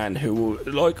Zombie fan who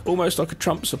will, almost like a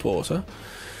Trump supporter,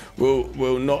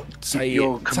 will not say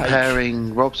you're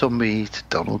comparing Rob Zombie to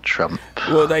Donald Trump.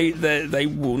 Well, they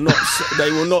will not they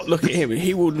will not look at him.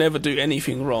 He will never do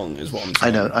anything wrong, is what I'm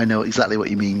saying. I know exactly what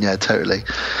you mean. Yeah, totally.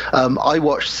 I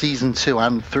watched season 2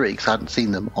 and 3 because I hadn't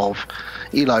seen them of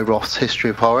Eli Roth's History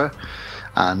of Horror,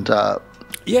 and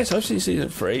yes, I've seen season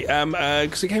 3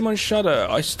 because it came on Shudder.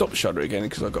 I stopped Shudder again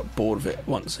because I got bored of it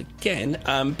once again.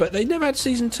 But they never had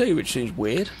season 2, which seems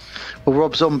weird. Well,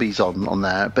 Rob Zombie's on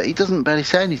there, but he doesn't barely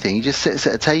say anything. He just sits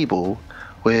at a table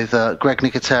with Greg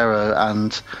Nicotero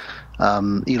and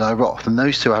Eli Roth, and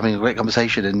those two are having a great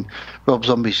conversation, and Rob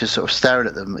Zombie's just sort of staring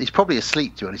at them. He's probably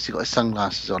asleep, to be honest. He's got his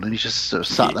sunglasses on, and he's just sort of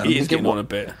sat there. He's getting on a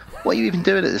bit. What are you even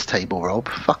doing at this table, Rob?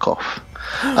 Fuck off.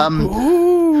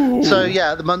 So,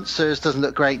 yeah, The Munsters doesn't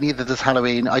look great, neither does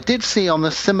Halloween. I did see, on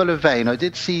the similar vein, I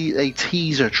did see a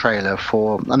teaser trailer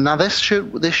for... And now this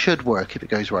should work if it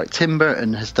goes right. Tim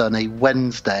Burton has done a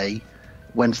Wednesday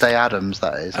Addams,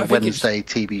 that is, a Wednesday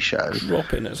TV show.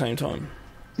 Dropping at the same time.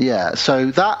 Yeah, so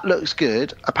that looks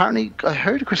good. Apparently, I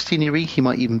heard Christina Ricci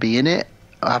might even be in it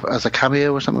as a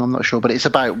cameo or something. I'm not sure, but it's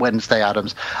about Wednesday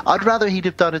Addams. I'd rather he'd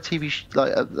have done a TV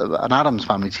an Addams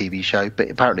Family TV show, but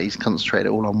apparently he's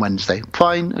concentrated all on Wednesday.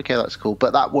 Fine, okay, that's cool,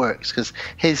 but that works because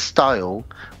his style.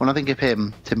 When I think of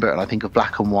him, Tim Burton, I think of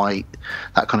black and white,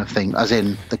 that kind of thing, as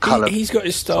in the colour. He's got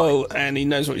his style and he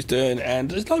knows what he's doing,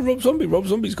 and it's like Rob Zombie. Rob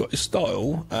Zombie's got his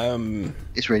style.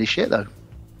 It's really shit though.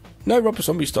 No, Rob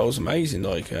Zombie's style is amazing.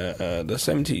 Like the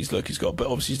 70s look he's got, but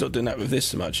obviously he's not doing that with this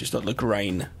so much. It's not the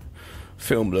grain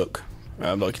film look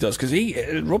like he does,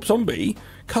 because Rob Zombie,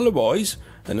 colour-wise,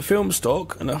 and the film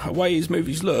stock, and the way his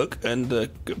movies look, and the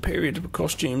period of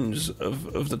costumes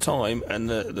of the time, and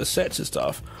the sets and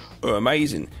stuff are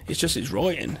amazing. It's just his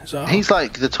writing. So he's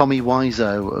like the Tommy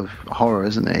Wiseau of horror,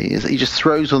 isn't he? He just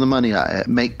throws all the money at it,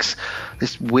 makes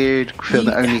this weird film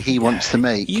that only he wants to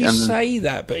make. You say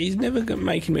that, but he's never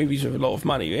making movies with a lot of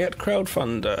money. He had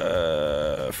crowdfund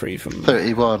free from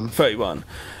 31.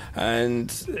 And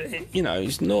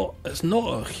there's not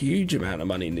a huge amount of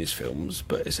money in his films,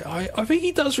 but I think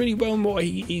he does really well in what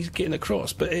he's getting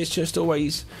across. But it's just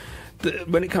always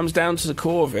when it comes down to the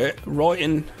core of it,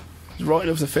 writing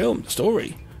of the film, the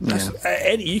story.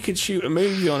 You could shoot a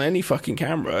movie on any fucking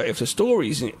camera. If the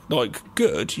story's like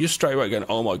good, you're straight away going,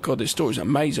 "Oh my god, this story's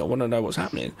amazing! I want to know what's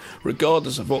happening,"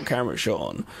 regardless of what camera it's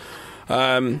shot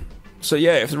on. So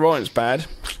yeah, if the writing's bad,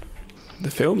 the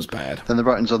film's bad. Then the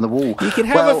writing's on the wall. You can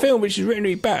have a film which is written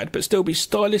really bad, but still be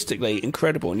stylistically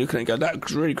incredible, and you can go,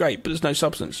 "That's really great," but there's no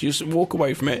substance. You just walk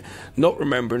away from it, not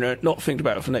remembering it, not thinking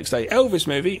about it for the next day. Elvis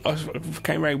movie, I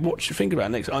came around, watched, think about it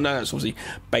next. I know that's obviously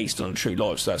based on a true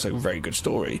life, so that's a very good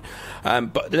story.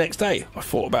 But the next day, I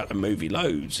thought about the movie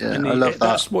loads. Yeah, and I love that.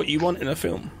 That's what you want in a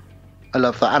film. I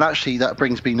love that, and actually, that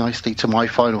brings me nicely to my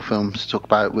final film to talk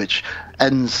about, which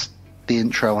ends the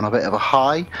intro on a bit of a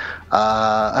high.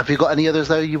 Have you got any others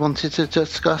though you wanted to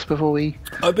discuss before we...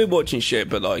 I've been watching shit,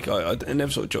 but like I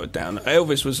never sort of jotted down.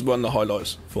 Elvis was one of the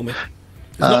highlights for me.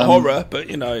 It's not horror, but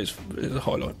it's a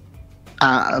highlight.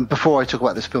 Before I talk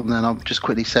about this film then, I'll just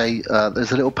quickly say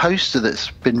there's a little poster that's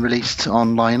been released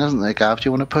online, hasn't there, Gav? Do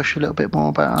you want to push a little bit more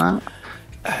about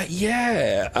that?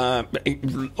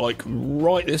 Like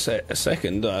right this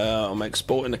second, I'm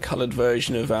exporting a coloured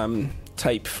version of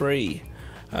Tape 3.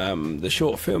 The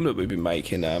short film that we've been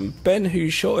making. Ben, who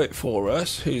shot it for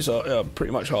us, who's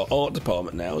pretty much our art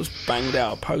department now, has banged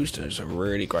out a poster. It's a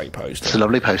really great poster. It's a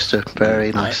lovely poster,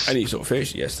 very nice. And he sort of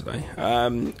finished it yesterday.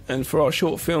 And for our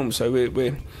short film, so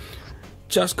we're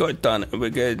just got it done, and we're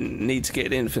going to need to get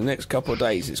it in for the next couple of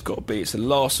days. It's the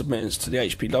last submittance to the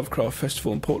H.P. Lovecraft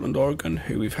Festival in Portland, Oregon,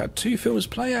 who we've had 2 films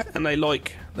play at, and they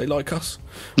like us.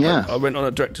 Yeah. I went on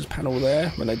a director's panel there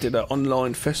when they did an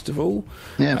online festival.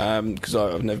 Yeah. Because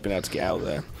I've never been able to get out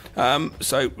there.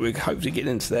 So we're hopefully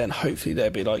getting into there, and hopefully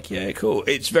they'll be like, yeah, cool.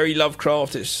 It's very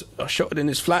Lovecraft. I shot it in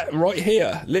this flat right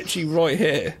here, literally right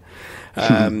here.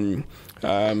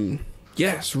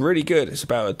 Yeah, it's really good. It's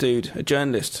about a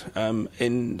journalist, in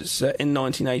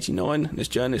 1989. This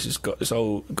journalist has got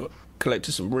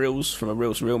collected some reels from a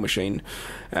reel-to-reel machine,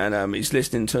 and he's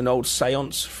listening to an old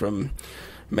seance from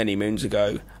many moons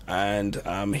ago, and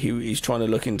he's trying to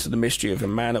look into the mystery of a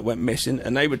man that went missing,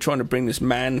 and they were trying to bring this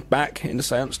man back in the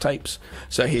seance tapes,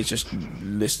 so he's just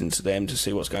listening to them to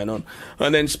see what's going on,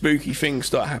 and then spooky things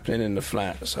start happening in the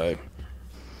flat. So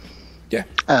yeah.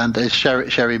 And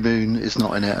Sherry Moon is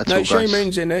not in it at all. No, Sherry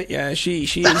Moon's in it. Yeah, she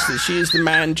is the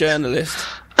man journalist.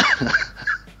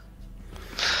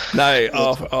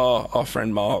 No, our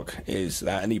friend Mark is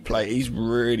that, and he's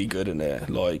really good in it.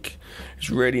 Like, it's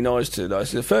really nice to. Like,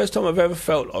 it's the first time I've ever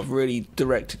felt I've really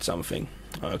directed something.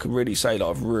 I could really say that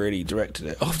I've really directed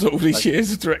it after all these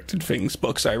years of directed things.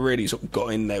 Because I really sort of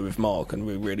got in there with Mark, and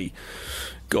we really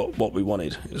got what we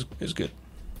wanted. It was good.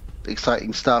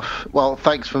 Exciting stuff. Well,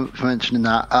 thanks for mentioning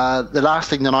that. The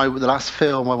last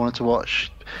film I wanted to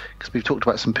watch, because we've talked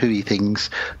about some pooey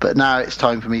things, but now it's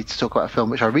time for me to talk about a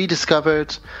film which I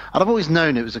rediscovered, and I've always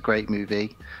known it was a great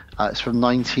movie. It's from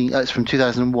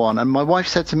 2001, and my wife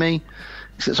said to me,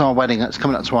 it's our wedding, it's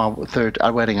coming up to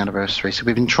our wedding anniversary, so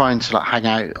we've been trying to like hang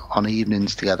out on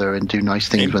evenings together and do nice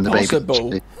things when the baby.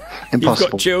 Impossible.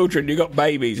 You've got children, you've got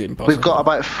babies. Impossible. We've got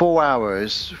about 4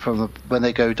 hours from when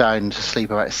they go down to sleep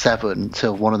about 7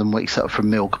 till one of them wakes up from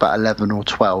milk about 11 or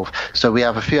 12. So we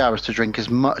have a few hours to drink as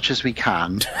much as we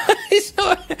can. It's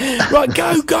not right.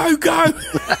 Go.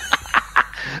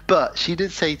 But she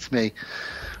did say to me,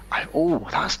 "Oh,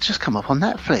 that's just come up on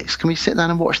Netflix. Can we sit down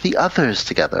and watch The Others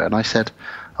together?" And I said,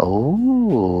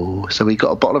 "Oh." So we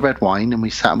got a bottle of red wine and we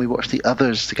sat and we watched The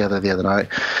Others together the other night.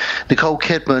 Nicole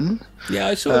Kidman. Yeah,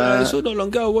 I saw not long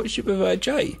ago. I watched it with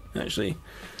Jay, actually.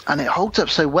 And it holds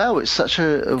up so well. It's such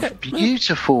a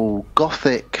beautiful,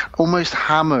 gothic, almost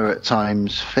Hammer at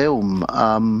times film.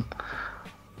 And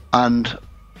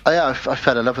I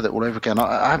fell in love with it all over again.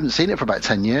 I haven't seen it for about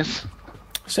 10 years.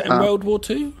 Set in World War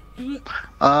II? Is it?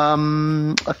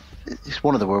 It's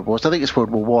one of the World Wars. I think it's World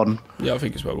War One. Yeah, I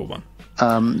think it's World War One.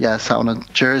 Yeah, set on a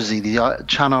Jersey, the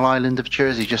Channel Island of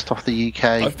Jersey, just off the UK.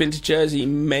 I've been to Jersey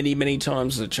many, many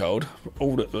times as a child.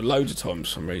 Loads of times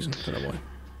for some reason. I don't know why.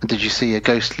 Did you see a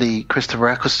ghostly Christopher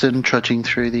Eccleston trudging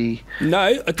through the? No,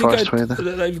 I think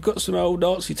they've got some old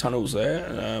Nazi tunnels there.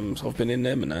 So I've been in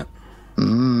them and that.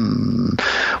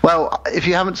 Well, if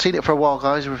you haven't seen it for a while,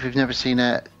 guys, or if you've never seen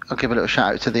it, I'll give a little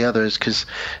shout out to The Others, because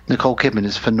Nicole Kidman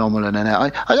is phenomenal in it. I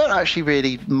don't actually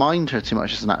really mind her too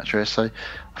much as an actress. I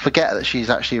forget that she's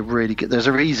actually a really good. There's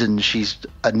a reason she's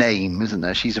a name, isn't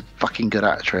there? She's a fucking good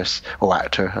actress, or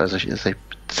actor, as they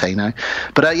say now.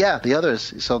 But yeah, The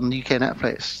Others. It's on UK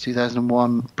Netflix,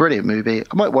 2001. Brilliant movie.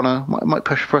 I might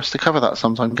push for us to cover that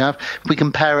sometime, Gav. If we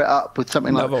can pair it up with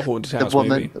something like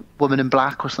The Woman in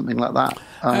Black or something like that.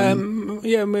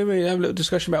 Yeah, maybe have a little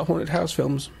discussion about haunted house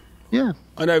films. Yeah,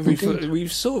 I know we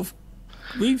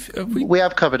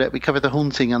have covered it. We covered The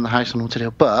Haunting and The House on Haunted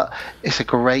Hill, but it's a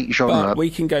great genre. But we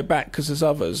can go back because there's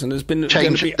others, and there's been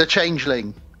The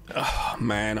Changeling. Oh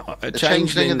man, The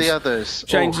Changeling and The Others.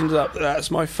 Changeling's up.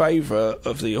 That's my favourite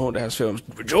of the haunted house films.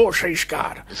 George C.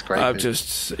 Scott. It's great.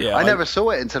 I never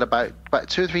saw it until about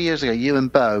 2 or 3 years ago. You and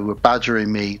Bo were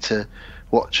badgering me to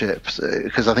watch it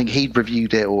because I think he'd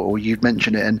reviewed it or you'd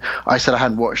mentioned it, and I said I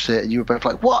hadn't watched it, and you were both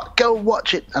like, "What? Go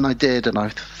watch it!" And I did, and I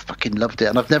fucking loved it.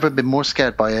 And I've never been more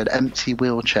scared by an empty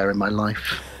wheelchair in my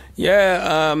life.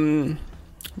 Yeah,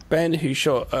 Ben, who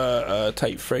shot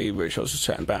Tape 3, which I was just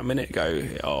chatting about a minute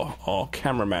ago, our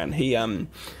cameraman, he hadn't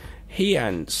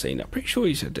seen it. I'm pretty sure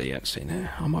he said that he hadn't seen it.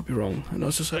 I might be wrong. And I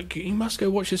was just like, you must go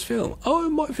watch this film. Oh,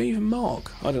 it might be even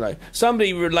Mark. I don't know.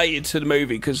 Somebody related to the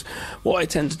movie, because what I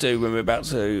tend to do when we're about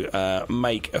to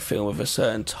make a film of a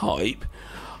certain type,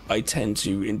 I tend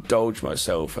to indulge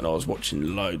myself, and I was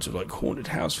watching loads of like haunted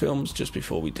house films just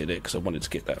before we did it, because I wanted to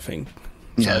get that thing.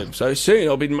 Yeah. So soon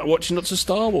I'll be watching lots of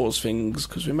Star Wars things,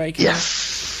 because we're making our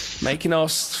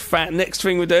next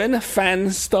thing we're doing, a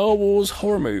fan Star Wars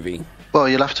horror movie. Well,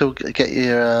 you'll have to get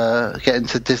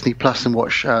into Disney Plus and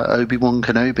watch Obi-Wan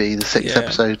Kenobi, the 6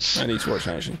 episodes. I need to watch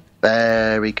that, actually.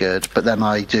 Very good. But then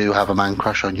I do have a man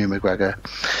crush on Hugh McGregor.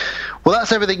 Well,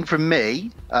 that's everything from me.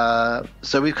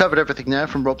 So we've covered everything now,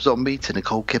 from Rob Zombie to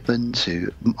Nicole Kidman to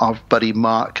our buddy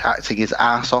Mark acting his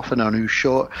ass off in our new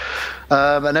short,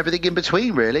 and everything in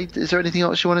between, really. Is there anything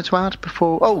else you wanted to add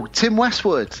before? Oh, Tim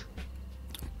Westwood.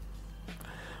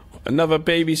 Another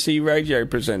BBC radio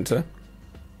presenter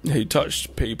who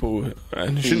touched people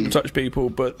and shouldn't have touched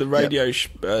people, but the radio,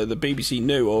 the BBC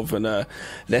knew of and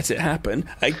let it happen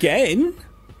again.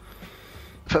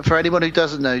 for anyone who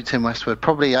doesn't know Tim Westwood,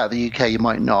 probably out of the UK you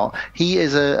might not. He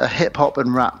is a hip hop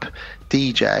and rap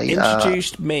DJ.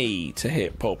 Introduced me to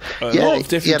hip hop. A lot of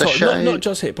different types, not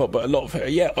just hip hop, but a lot of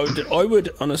I would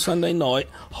on a Sunday night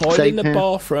hide in the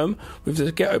bathroom with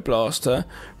the ghetto blaster,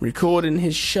 recording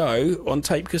his show on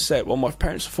tape cassette while my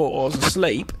parents thought I was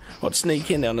asleep. I'd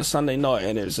sneak in there on a Sunday night,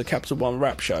 and it was a Capital One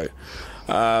rap show.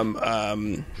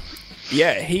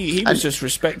 Yeah, he was just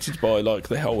respected by like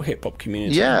the whole hip hop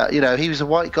community. Yeah, you know, he was a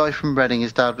white guy from Reading.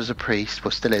 His dad was a priest,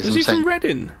 well, still is. Was he from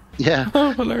Reading? Yeah.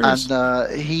 Oh, hilarious.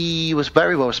 And he was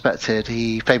very well respected.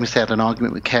 He famously had an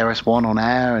argument with KRS-One on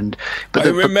air. I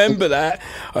remember that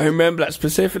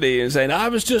specifically, and saying, I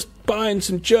was just buying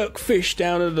some jerk fish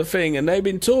down at the thing, and they've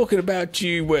been talking about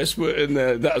you, Westwood, and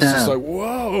that was just like,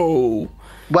 whoa.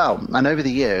 Well, and over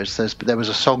the years, there was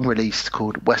a song released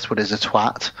called Westwood is a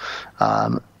Twat.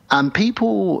 And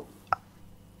people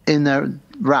in their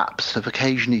raps have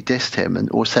occasionally dissed him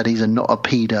or said he's not a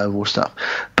pedo or stuff.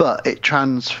 But it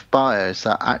transpires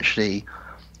that actually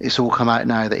it's all come out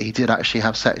now that he did actually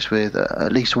have sex with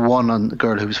at least one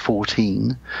girl who was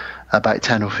 14 about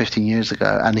 10 or 15 years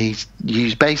ago. And he's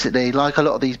used basically, like a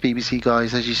lot of these BBC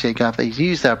guys, as you say, Gav, he's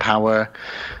used their power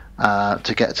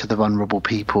to get to the vulnerable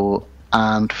people.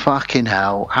 And fucking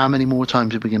hell, how many more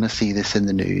times are we going to see this in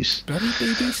the news? Bloody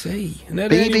BBC. And they're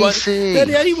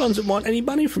the only ones that want any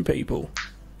money from people.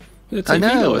 The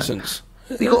TV licence.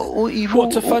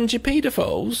 To fund your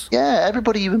paedophiles? Yeah,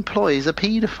 everybody you employ is a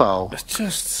paedophile.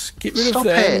 Just get rid of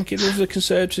them, get rid of the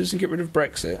Conservatives, and get rid of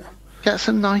Brexit. Get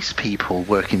some nice people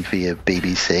working for your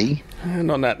BBC. And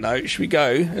on that note, should we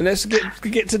go? And let's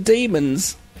get to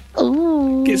demons.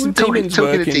 Ooh, get some demons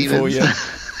working for you.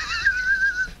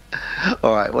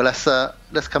 All right, well,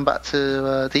 let's come back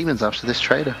to Demons after this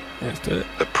trailer. Let's do it.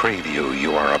 The preview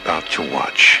you are about to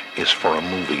watch is for a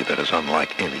movie that is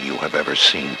unlike any you have ever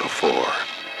seen before.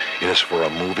 It is for a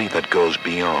movie that goes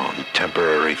beyond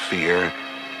temporary fear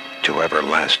to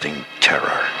everlasting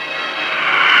terror.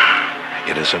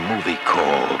 It is a movie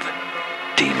called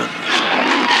Demons.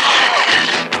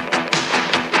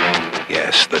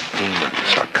 Yes, the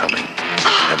demons are coming,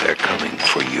 and they're coming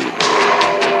for you.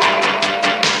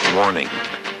 Warning,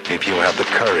 if you have the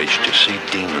courage to see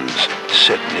demons,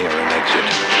 sit near an exit.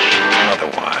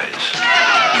 Otherwise,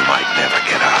 you might never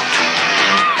get out.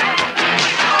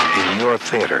 In your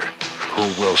theater, who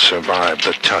will survive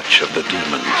the touch of the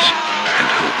demons and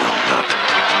who will not?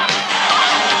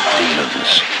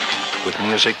 Demons, with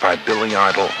music by Billy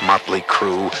Idol, Motley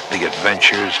Crue, The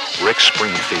Adventures, Rick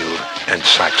Springfield, and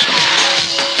Saxon.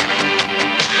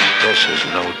 This is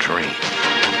no dream.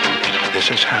 This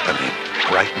is happening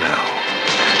right now.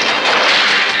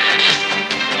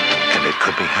 And it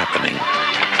could be happening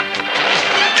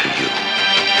to you.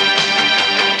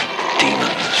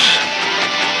 Demons.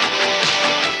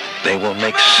 They will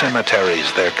make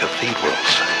cemeteries their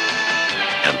cathedrals,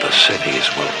 and the cities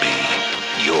will be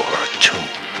your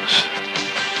tombs.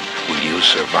 Will you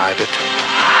survive it?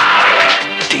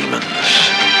 Demons.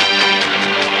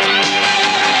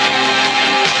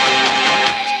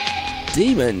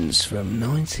 Demons from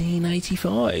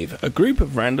 1985. A group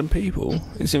of random people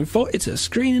is invited to a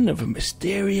screening of a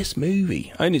mysterious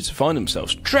movie, only to find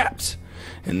themselves trapped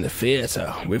in the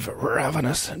theatre with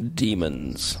ravenous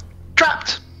demons.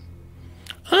 Trapped!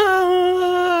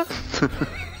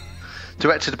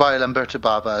 Directed by Lamberto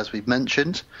Bava, as we've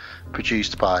mentioned.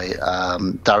 Produced by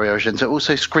Dario Argento.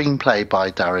 Also screenplay by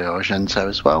Dario Argento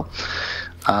as well.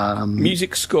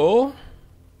 Music score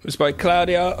was by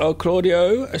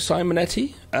Claudio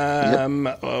Simonetti,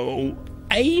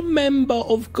 a member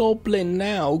of Goblin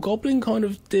now. Goblin kind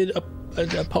of did a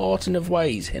parting of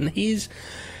ways, and he's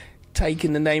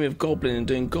taking the name of Goblin and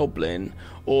doing Goblin,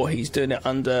 or he's doing it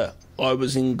under I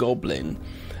Was in Goblin.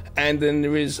 And then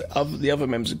there is the other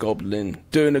members of Goblin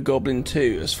doing a Goblin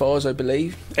too, as far as I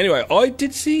believe. Anyway, I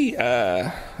did see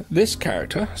this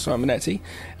character, Simonetti.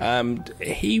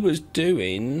 He was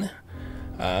doing...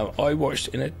 I watched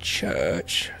in a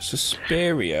church,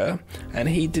 Suspiria, and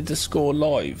he did the score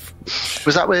live.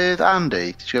 Was that with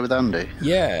Andy? Did you go with Andy?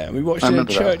 Yeah, we watched in a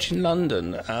church in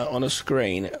London on a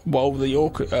screen while the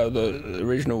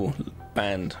original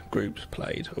band groups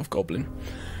played of Goblin.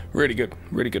 Really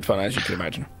good fun, as you can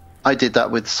imagine. I did that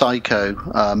with Psycho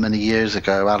many years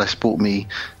ago. Alice bought me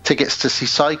tickets to see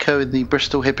Psycho in the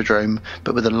Bristol Hippodrome,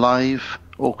 but with a live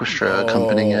orchestra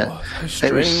accompanying it.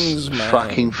 It was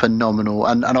fucking phenomenal.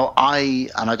 And I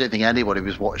don't think anybody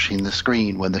was watching the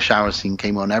screen when the shower scene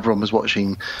came on. Everyone was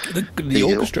watching the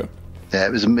orchestra. Yeah,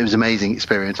 it was an amazing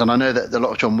experience. And I know that a lot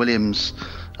of John Williams,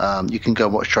 you can go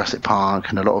and watch Jurassic Park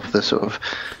and a lot of the sort of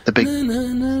the big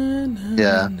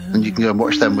Yeah, and you can go and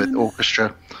watch them with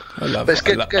orchestra. I love But it's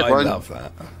that. good, I love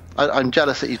that. I'm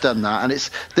jealous that you've done that, and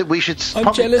it's that we should.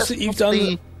 I'm jealous that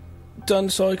you've done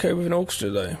Psycho with an orchestra,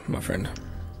 though, my friend.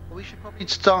 We should probably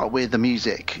start with the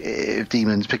music of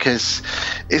Demons, because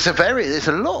there's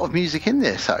a lot of music in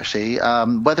this actually.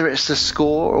 Whether it's the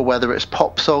score or whether it's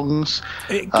pop songs,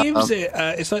 it gives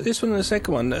it's like this one and the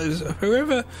second one.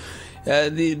 Whoever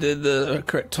the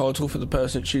correct title for the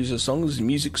person that chooses the songs is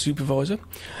music supervisor.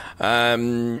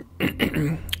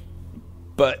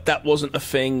 But that wasn't a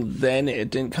thing then. It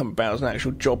didn't come about as an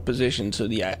actual job position until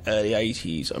the early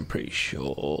 80s, I'm pretty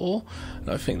sure. And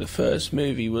I think the first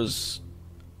movie was...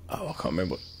 I can't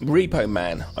remember. Repo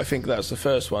Man. I think that's the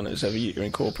first one that's ever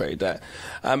incorporated that.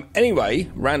 Anyway,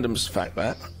 random's fact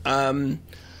that. I'm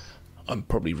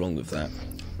probably wrong with that.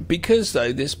 Because,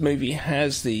 though, this movie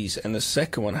has these, and the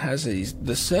second one has these,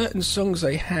 the certain songs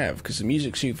they have, because the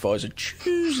music supervisor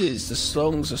chooses the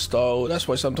songs, the style. That's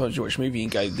why sometimes you watch a movie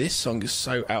and go, this song is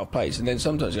so out of place. And then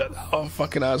sometimes you go, oh,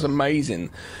 fucking hell, that's amazing.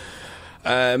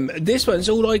 This one's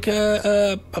all like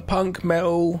a punk,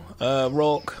 metal,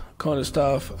 rock kind of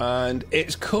stuff, and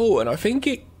it's cool. And I think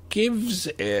it gives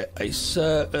it a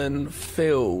certain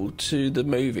feel to the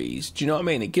movies. Do you know what I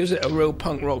mean? It gives it a real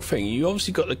punk rock thing. You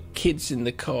obviously got the kids in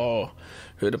the car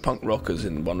who are the punk rockers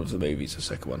in one of the movies, the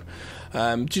second one.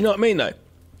 Do you know what I mean, though?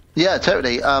 Yeah,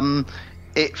 totally.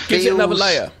 It feels... Gives it another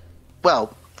layer.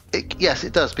 Well, yes,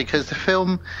 it does, because the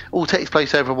film all takes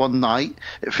place over one night.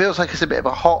 It feels like it's a bit of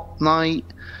a hot night.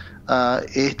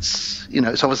 It's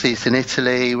obviously it's in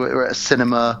Italy. We're at a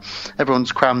cinema.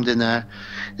 Everyone's crammed in there.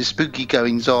 There's spooky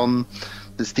goings on.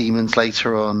 There's demons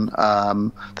later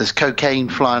on. There's cocaine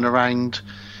flying around,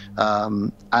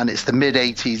 and it's the mid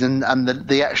 80s. And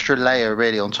the extra layer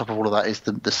really on top of all of that is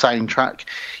the soundtrack.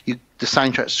 The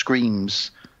soundtrack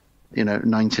screams,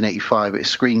 1985. It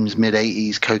screams mid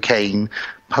 80s cocaine,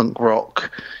 punk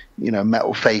rock,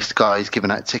 metal faced guys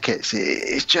giving out tickets.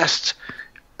 It's just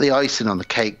the icing on the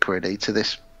cake, really, to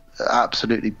this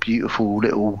absolutely beautiful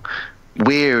little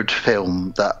weird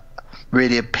film that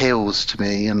really appeals to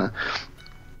me. And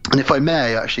if I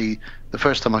may, actually, the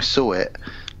first time I saw it,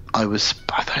 I was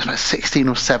about 16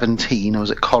 or 17. I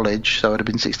was at college, so I'd have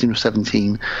been 16 or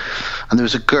 17. And there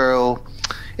was a girl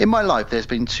in my life. There's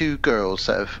been two girls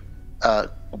that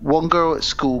have. One girl at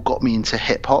school got me into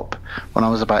hip hop when I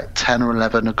was about 10 or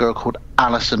 11. A girl called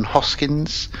Alison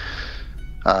Hoskins.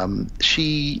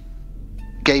 She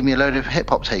gave me a load of hip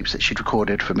hop tapes that she'd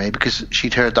recorded for me because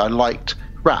she'd heard that I liked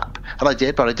rap, and I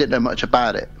did, but I didn't know much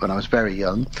about it when I was very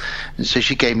young. And so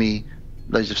she gave me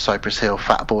loads of Cypress Hill,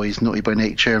 Fat Boys, Naughty by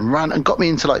Nature, and got me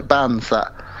into like bands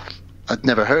that I'd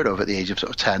never heard of at the age of sort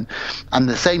of 10. And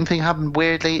the same thing happened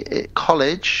weirdly at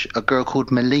college. A girl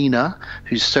called Melina,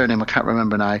 whose surname I can't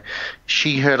remember now,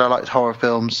 she heard I liked horror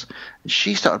films.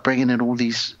 She started bringing in all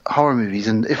these horror movies,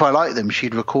 and if I liked them,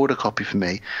 she'd record a copy for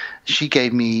me. She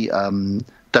gave me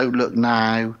Don't Look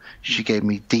Now. She gave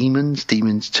me Demons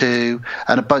 2,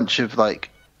 and a bunch of I'd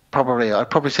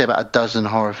probably say about a dozen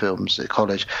horror films at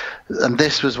college. And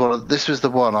this was the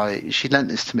one she lent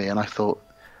this to me, and I thought,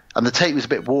 and the tape was a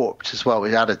bit warped as well,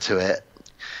 which added to it,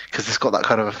 because it's got that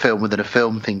kind of a film within a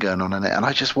film thing going on in it. And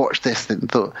I just watched this and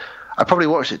thought, I probably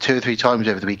watched it 2 or 3 times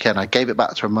over the weekend. I gave it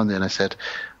back to her Monday and I said,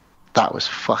 that was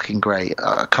fucking great.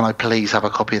 Can I please have a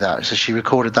copy of that? So she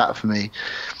recorded that for me.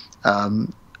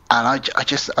 And I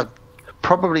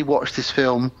probably watched this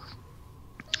film,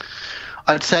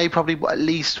 I'd say probably at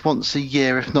least once a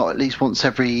year, if not at least once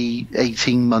every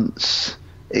 18 months.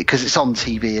 Because it's on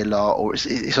TV a lot, or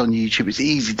it's on YouTube. It's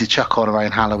easy to chuck on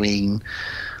around Halloween,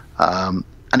 and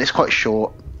it's quite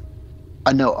short.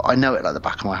 I know it like the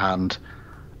back of my hand.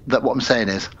 That what I'm saying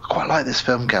is, I quite like this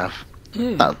film, Gav.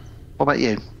 What about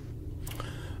you?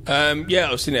 Yeah,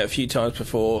 I've seen it a few times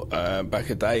before, back in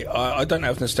the day. I don't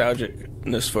have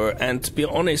nostalgicness for it, and to be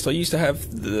honest, I used to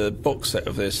have the box set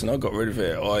of this, and I got rid of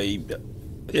it.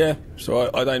 So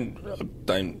I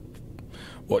don't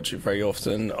watch it very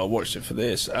often. I watched it for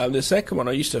this. The second one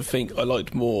I used to think I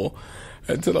liked more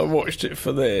until I watched it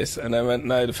for this, and I went,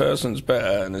 no, the first one's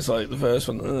better, and it's like the first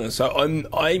one. So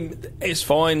it's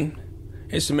fine.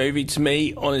 It's a movie. To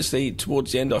me, honestly,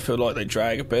 towards the end, I feel like they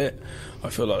drag a bit. I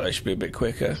feel like they should be a bit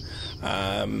quicker.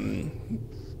 Yeah,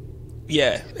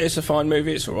 it's a fine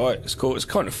movie. It's all right. It's cool. It's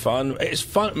kind of fun. It's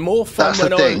fun. More fun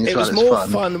it was more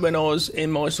fun when I was in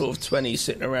my sort of 20s,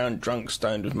 sitting around drunk,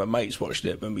 stoned with my mates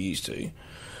watching it when we used to.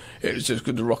 It was just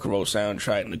good, the rock and roll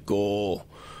soundtrack and the gore.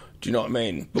 Do you know what I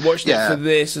mean? But watching it for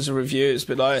this as a review, it's a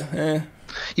bit like,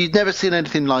 You'd never seen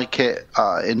anything like it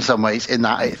in some ways, in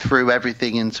that it threw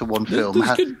everything into one film.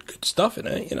 There's good stuff in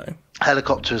it, you know.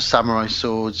 Helicopters, samurai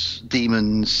swords,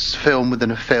 demons, film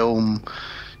within a film,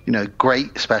 you know,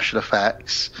 great special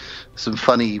effects, some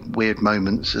funny, weird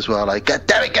moments as well, like, God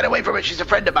damn it, get away from her, she's a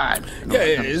friend of mine.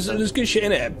 There's good shit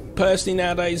in it. Personally,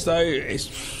 nowadays, though,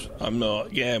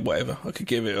 whatever. I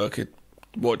could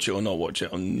watch it or not watch it.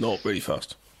 I'm not really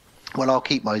fussed. Well, I'll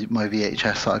keep my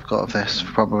VHS that I've got of this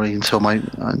probably until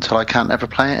I can't ever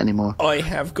play it anymore. I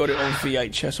have got it on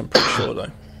VHS, I'm pretty sure,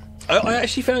 though. I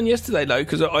actually found yesterday, though,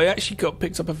 because I actually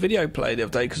picked up a video player the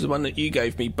other day, because the one that you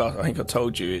gave me, but I think I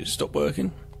told you, it stopped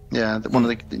working. Yeah, did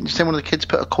you say one of the kids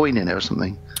put a coin in it or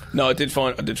something? No, I did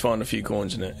find a few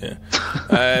coins in it, yeah.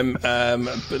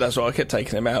 But that's why I kept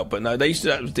taking them out. But no, they used to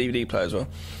do that with DVD player as well.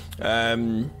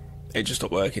 It just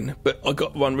stopped working. But I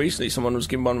got one recently. Someone was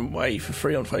giving one away for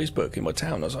free on Facebook in my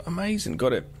town. I was like, amazing,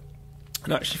 got it.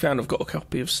 And I actually found I've got a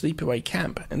copy of Sleepaway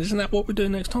Camp. And isn't that what we're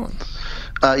doing next time?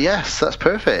 Yes, that's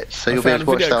perfect. So you'll be able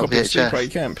to watch that on VHS. Sleepaway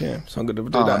Camp, yeah. So I'm going to do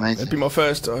that. Amazing. It'll be my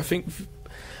first, I think.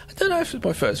 I don't know if it's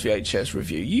my first VHS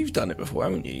review. You've done it before,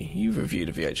 haven't you? You've reviewed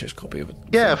a VHS copy of it.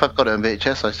 Yeah, if I've got it on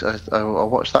VHS, I'll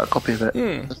watch that copy of it.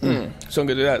 So I'm going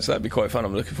to do that, so that'd be quite fun.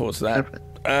 I'm looking forward to that.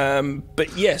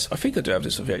 But yes, I think I do have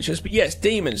this on VHS. But yes,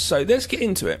 Demons. So let's get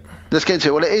into it.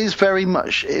 Well, it is very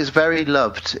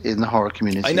loved in the horror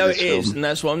community. I know it is, and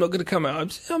that's why I'm not going to come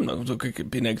out. I'm not going to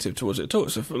be negative towards it at all.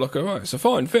 So, like, alright, it's a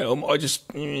fine film. I just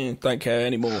don't care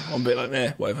anymore. I'm a bit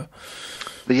like, whatever.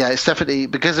 But yeah, it's definitely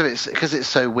because it's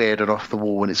so weird and off the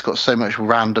wall, and it's got so much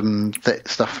random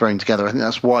stuff thrown together. I think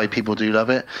that's why people do love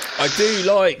it. I do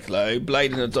like, though,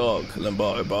 Blade in the Dark,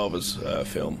 Lombardo Barber's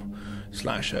film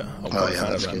slasher. I'm quite a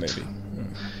fan of that movie.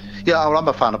 Yeah, well, I'm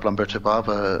a fan of Lombardo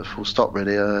Barber. Full stop,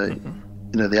 really. You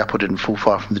know, the apple didn't fall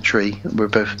far from the tree. We're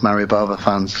both Mario Barber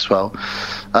fans as well.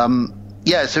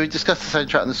 Yeah, so we discussed the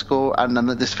soundtrack and the score, and then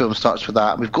this film starts with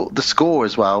that. We've got the score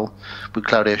as well, with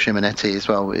Claudio Simonetti as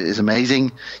well. It is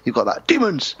amazing. You've got that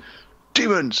demons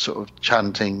sort of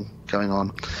chanting going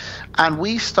on. And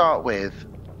we start with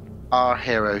our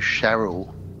hero,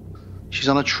 Cheryl. She's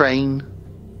on a train.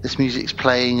 This music's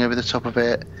playing over the top of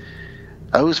it.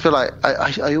 I always feel like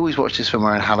I always watch this film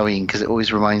around Halloween, because it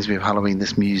always reminds me of Halloween,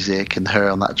 this music and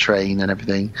her on that train and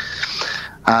everything.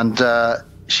 And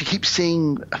she keeps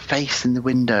seeing a face in the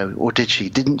window, or did she?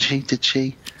 Didn't she? Did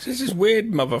she? This is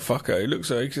weird motherfucker. He looks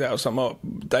like he's out of some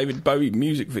David Bowie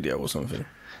music video or something.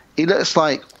 He looks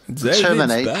like the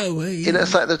Terminator. Bowie. He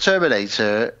looks like the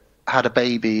Terminator had a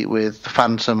baby with the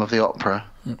Phantom of the Opera.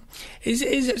 Is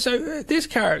it so? This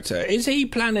character, is he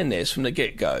planning this from the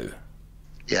get-go?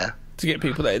 Yeah. To get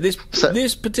people there. This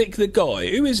particular guy,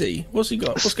 who is he? What's he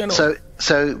got? What's going on?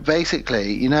 So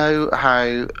basically, you know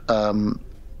how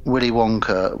Willy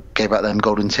Wonka gave out them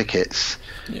golden tickets.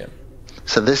 Yeah.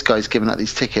 So this guy's giving out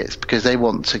these tickets because they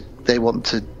want to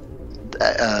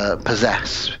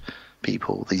possess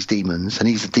people, these demons, and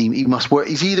he's a demon. He must work.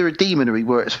 He's either a demon or he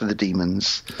works for the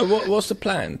demons. What's the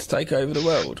plan to take over the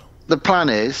world? The plan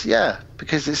is,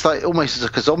 because it's like almost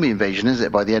like a zombie invasion, isn't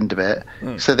it? By the end of it,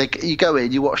 so you go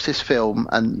in, you watch this film,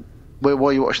 and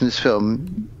while you're watching this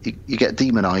film, you get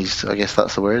demonized. I guess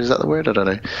that's the word. Is that the word? I don't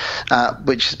know.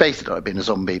 Which is basically like being a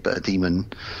zombie, but a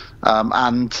demon.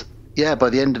 And yeah, by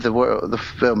the end of the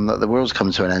film, the world's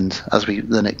come to an end.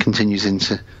 Then it continues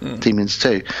into Demons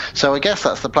 2. So I guess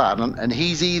that's the plan. And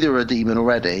he's either a demon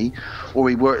already, or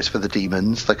he works for the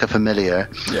demons, like a familiar.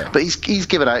 Yeah. But he's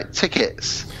giving out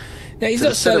tickets. Now he's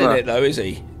not selling it though, is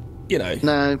he? You know.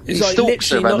 No, he stalks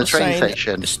her around the train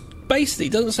station. Basically,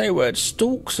 doesn't say a word,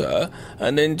 stalks her,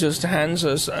 and then just hands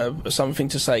us something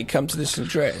to say, come to this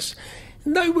address.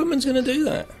 No woman's going to do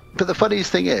that. But the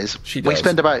funniest thing is, we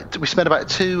spend about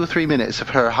 2 or 3 minutes of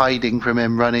her hiding from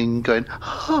him, running, going,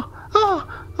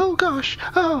 oh gosh,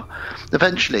 oh.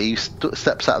 Eventually, he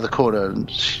steps out of the corner and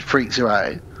she freaks her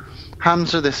out,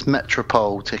 hands her this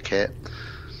Metropole ticket,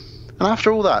 and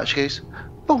after all that, she goes,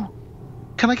 oh,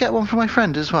 can I get one for my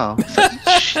friend as well? You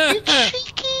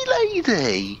cheeky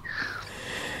lady.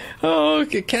 Oh,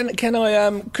 can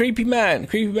I, creepy man,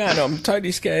 I'm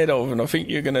totally scared of, and I think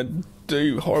you're going to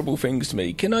do horrible things to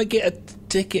me. Can I get a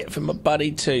ticket for my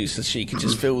buddy too, so she can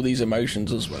just feel these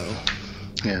emotions as well?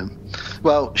 Yeah.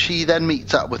 Well, she then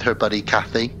meets up with her buddy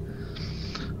Kathy.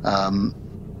 And,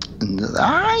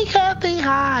 hi, Kathy,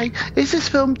 hi. Is this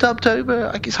film dubbed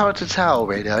over? Like, it's hard to tell,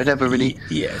 really. I never really...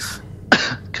 Yes.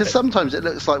 because sometimes it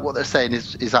looks like what they're saying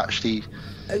is actually.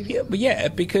 Yeah,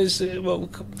 because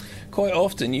quite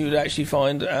often you would actually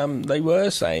find they were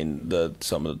saying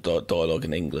some of the dialogue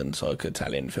in England, so like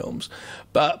Italian films,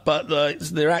 but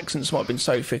their accents might have been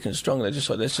so thick and strong. They're just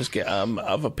like, let's just get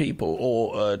other people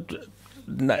or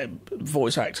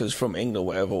voice actors from England,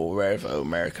 whatever, or wherever,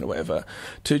 American or whatever,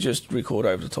 to just record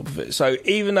over the top of it. So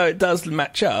even though it does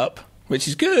match up, which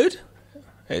is good,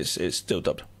 it's still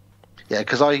dubbed. Yeah,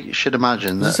 because I should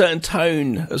imagine that there's a certain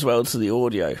tone as well to the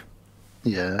audio.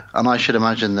 Yeah, and I should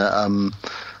imagine that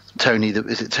Tony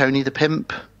the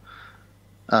Pimp?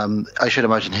 I should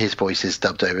imagine his voice is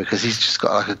dubbed over because he's just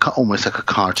got almost like a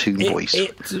cartoon voice.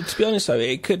 To be honest, though,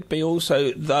 it could be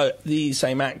also the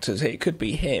same actors. It could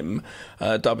be him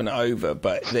dubbing it over,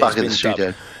 but back in the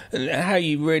studio. And how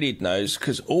you really know is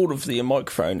because all of the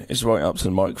microphone is right up to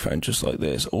the microphone, just like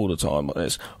this, all the time like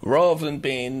this, rather than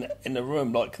being in the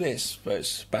room like this, but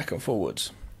it's back and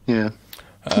forwards. Yeah.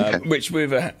 Okay. Which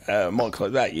with a mic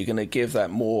like that, you're going to give that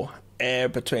more air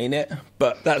between it,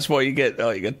 but that's why you get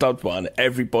dubbed one.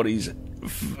 Everybody's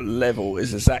level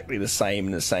is exactly the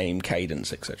same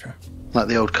cadence, etc. Like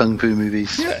the old kung fu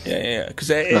movies. Yeah. Because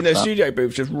they're in a studio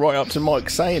booth, just right up to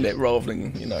Mike saying it rather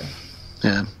than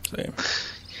Yeah. So.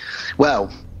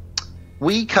 Well,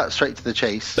 we cut straight to the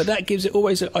chase. But that gives it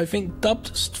always. I think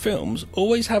dubbed films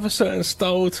always have a certain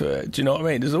style to it. Do you know what I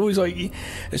mean? There's always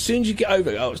as soon as you get over,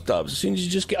 it's dubbed. As soon as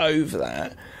you just get over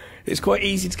that, it's quite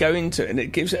easy to go into it, and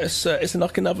it gives it it's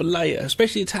like another layer,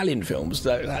 especially Italian films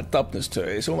that dubbedness to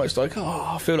it. It's almost like,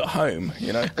 I feel at home,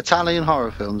 Italian horror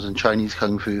films and Chinese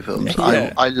kung fu films.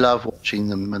 Yeah. I love watching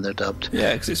them when they're dubbed.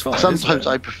 Yeah, because it's fun. Sometimes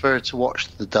I prefer to watch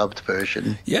the dubbed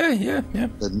version. Yeah.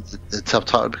 Than the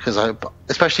subtitle, because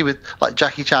especially with like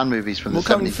Jackie Chan movies from the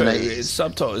 70s and 80s. It's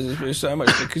subtitles is so much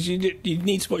because you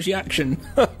need to watch the action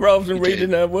rather than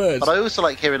reading their words. But I also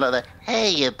like hearing like that,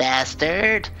 "Hey, you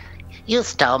bastard! You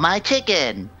stole my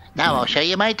chicken. Now I'll show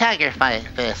you my tiger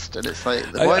fist." And it's like,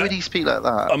 why would he speak like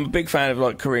that? I'm a big fan of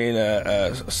like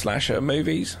Korean slasher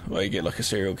movies where you get like a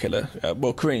serial killer.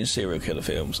 Korean serial killer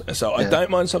films. So I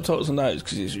don't mind subtitles on those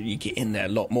because you get in there a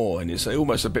lot more, and it's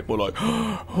almost a bit more like,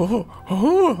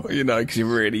 because you're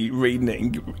really reading it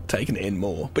and taking it in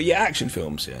more. But yeah, action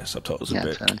films, subtitles are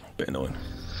a bit annoying.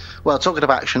 Well, talking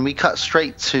of action, we cut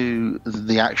straight to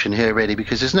the action here, really,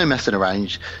 because there's no messing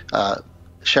around.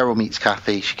 Cheryl meets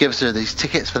Kathy. She gives her these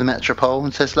tickets for the Metropole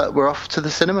and says, "Look, we're off to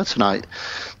the cinema tonight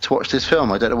to watch this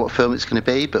film. I don't know what film it's going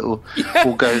to be, but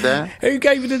we'll go there." Who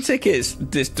gave you the tickets?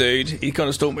 This dude. He kind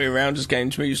of stalked me around, just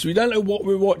going to me. So we don't know what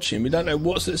we're watching. We don't know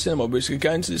what's at the cinema. We're just going to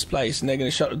go into this place and they're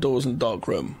going to shut the doors in the dark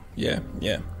room. Yeah.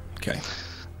 Okay.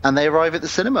 And they arrive at the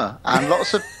cinema, and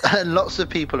lots of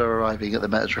people are arriving at the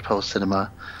Metropole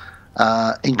cinema,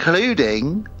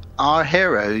 including our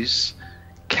heroes,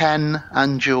 Ken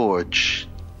and George.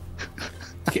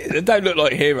 They don't look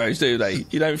like heroes, do they?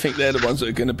 You don't think they're the ones that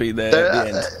are going to be there at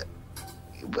the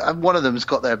end? One of them's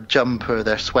got their jumper,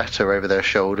 their sweater over their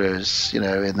shoulders, in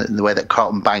the way that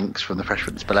Carlton Banks from The Fresh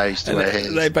Prince of Bel-Air used to wear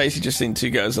his. They basically just seen two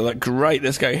girls. They're like, great,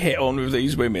 let's go hit on with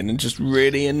these women and just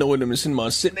really annoy them in the cinema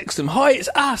and sit next to them. Hi, it's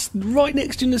us, right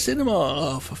next to you in the cinema.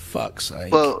 Oh, for fuck's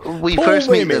sake. Well, we first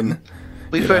meet them.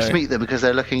 We first meet them because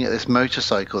they're looking at this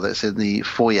motorcycle that's in the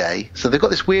foyer. So they've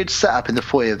got this weird setup in the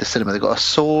foyer of the cinema. They've got a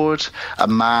sword, a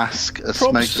mask, a props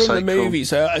motorcycle. From the movie.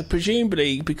 So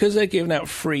presumably, because they're giving out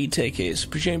free tickets,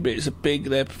 presumably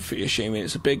they're assuming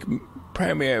it's a big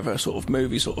premiere of a sort of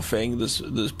movie sort of thing.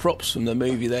 There's props from the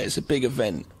movie there. It's a big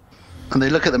event. And they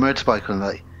look at the motorcycle and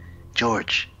they're like,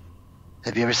 "George,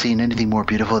 have you ever seen anything more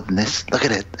beautiful than this? Look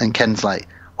at it." And Ken's like,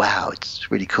 "Wow, it's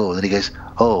really cool." And then he goes,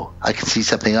 "Oh, I can see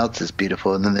something else that's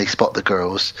beautiful." And then they spot the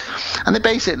girls. And they're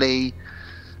basically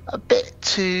a bit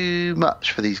too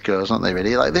much for these girls, aren't they,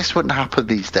 really? Like, this wouldn't happen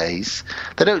these days.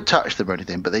 They don't touch them or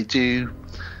anything, but they do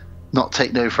not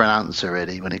take no for an answer,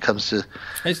 really, when it comes to...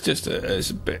 It's just it's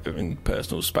a bit of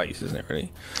personal space, isn't it,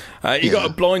 really? You got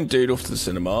a blind dude off to the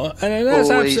cinema, and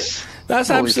that's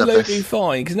absolutely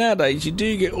fine, because nowadays you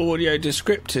do get audio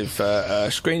descriptive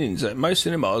screenings at most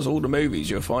cinemas. All the movies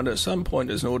you'll find at some point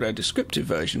there's an audio descriptive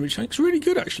version, which I think is really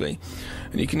good, actually.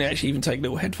 And you can actually even take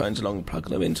little headphones along and plug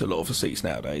them into a lot of the seats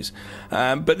nowadays.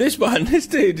 But this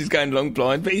dude is going along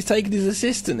blind, but he's taken his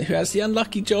assistant, who has the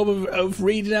unlucky job of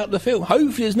reading out the film.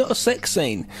 Hopefully it's not a sex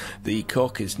scene. The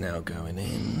cock is now going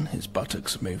in, his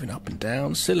buttocks are moving up and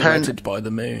down, silhouetted by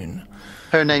the moon.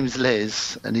 Her name's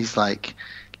Liz, and he's like,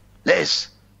 "Liz,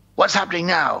 what's happening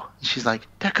now?" And she's like,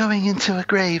 "They're going into a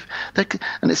grave."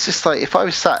 And it's just like, if I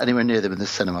was sat anywhere near them in the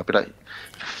cinema, I'd be like,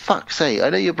 "Fuck's sake,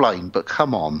 I know you're blind, but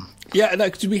come on." Yeah, no,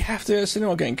 do we have to go to a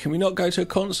cinema again? Can we not go to a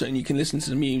concert and you can listen to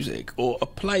the music, or a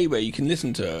play where you can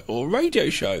listen to it, or a radio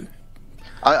show?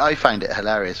 I found it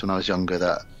hilarious when I was younger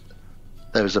that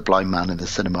there was a blind man in the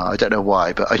cinema. I don't know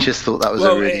why, but I just thought that was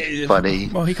a really funny...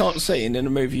 Well, he can't see, and in a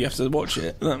movie you have to watch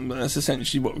it. That's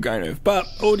essentially what we're going with. But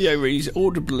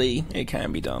audibly, it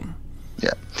can be done.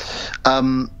 Yeah.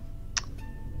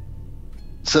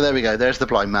 So there we go. There's the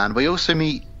blind man. We also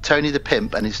meet Tony the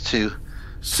pimp and his two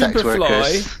sex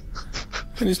workers.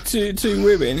 And his two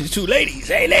women, his two ladies.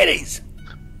 Hey, ladies!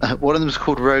 One of them is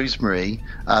called Rosemary.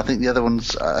 I think the other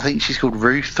one's... I think she's called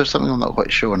Ruth or something. I'm not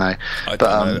quite sure now. I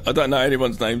don't know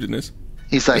anyone's names in this.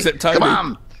 He's like, come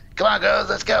on, girls,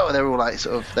 let's go. And they're all like,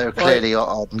 sort of, they're clearly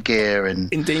on gear.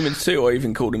 And in Demons 2, I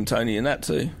even called him Tony in that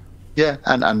too. Yeah,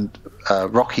 and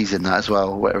Rocky's in that as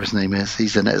well, whatever his name is.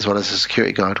 He's in it as well as a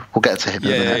security guard. We'll get to him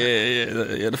in a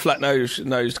minute. Yeah, the flat-nosed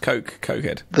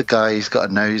cokehead. The guy who's got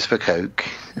a nose for coke.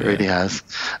 It really has.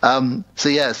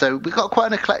 So we've got quite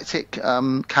an eclectic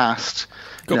cast.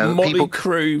 Got Motley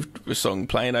Crue song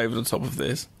playing over the top of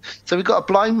this. So we've got a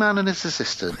blind man and his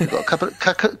assistant. We've got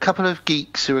a couple of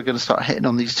geeks who are going to start hitting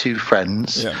on these two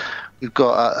friends. Yeah. We've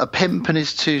got a pimp and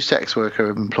his two sex worker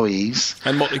employees.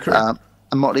 And Motley Crue.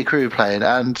 And Motley Crue playing,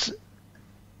 and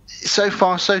so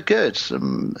far so good.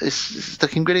 It's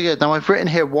looking really good. Now I've written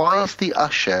here, why is the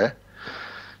usher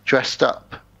dressed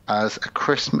up as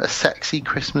a sexy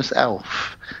Christmas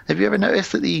elf? Have you ever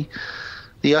noticed that the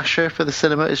usher for the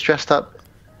cinema is dressed up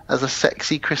as a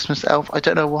sexy Christmas elf? I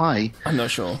don't know why. I'm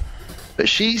not sure. But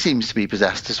she seems to be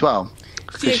possessed as well.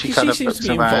 Yeah, she seems to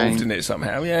be involved in it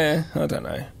somehow. Yeah, I don't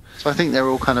know. So I think they're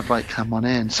all kind of like, come on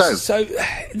in. So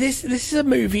this is a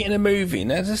movie in a movie.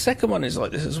 Now the second one is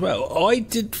like this as well.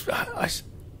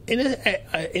 In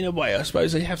a way, I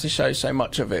suppose they have to show so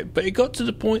much of it. But it got to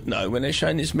the point though when they're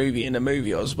showing this movie in a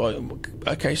movie, I was like,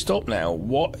 okay, stop now.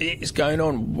 What is going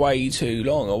on? Way too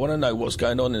long. I want to know what's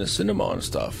going on in the cinema and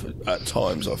stuff. At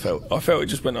times, I felt it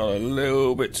just went on a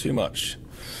little bit too much.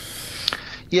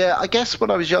 Yeah, I guess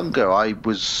when I was younger, I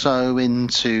was so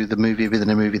into the movie within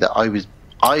a movie that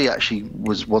I actually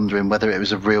was wondering whether it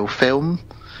was a real film.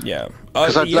 Yeah,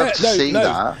 because I'd love to see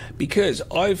that. Because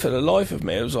for the life of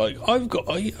me, I was like, I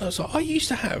used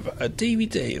to have a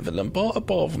DVD of a Lombardo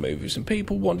Barber movies and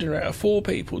people wandering around, 4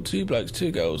 people, 2 blokes,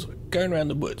 2 girls, going around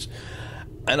the woods.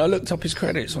 And I looked up his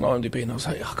credits on IMDb and I was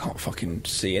like, I can't fucking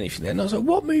see anything there. And I was like,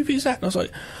 what movie is that? And I was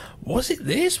like, was it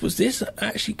this? Was this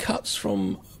actually cuts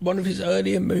from one of his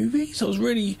earlier movies? I was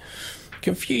really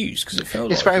confused because it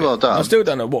felt it's very well done. I still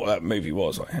don't know what that movie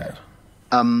was I had.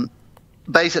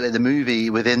 Basically, the movie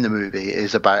within the movie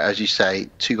is about, as you say,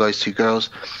 2 guys, 2 girls,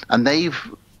 and they've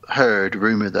heard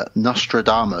rumor that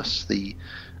Nostradamus, the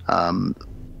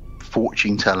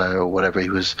fortune teller or whatever he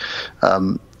was,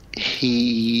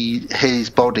 his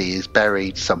body is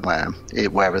buried somewhere,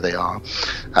 wherever they are,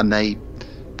 and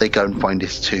they go and find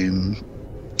his tomb,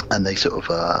 and they sort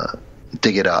of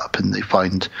dig it up, and they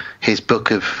find his book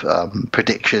of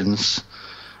predictions,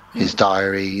 his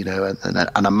diary,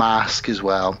 and a mask as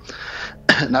well.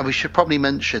 Now we should probably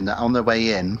mention that on their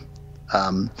way in,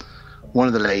 one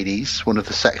of the ladies, one of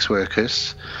the sex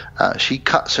workers, she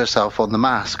cuts herself on the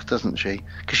mask, doesn't she?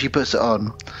 Because she puts it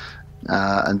on,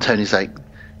 and Tony's like,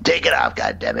 "Take it off,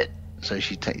 goddammit!" So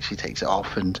she takes it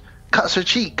off and cuts her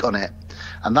cheek on it,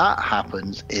 and that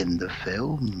happens in the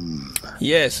film.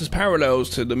 Yes, there's parallels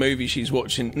to the movie she's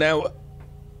watching now.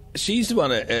 She's the one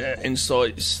that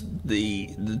incites the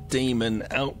demon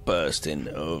outbursting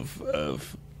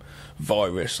of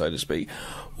virus, so to speak.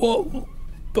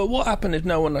 But what happened if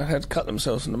no one had cut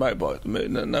themselves on the motorbike?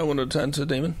 No one had turned to a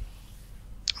demon?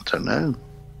 I don't know.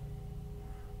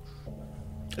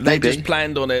 They just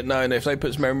planned on it, knowing if they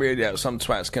put some memory out, some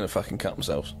twat's going to fucking cut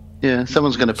themselves. Yeah,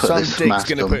 someone's going to put this mask on. Some dick's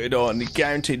going to put it on.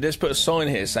 Guaranteed. Let's put a sign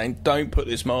here saying, "Don't put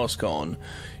this mask on.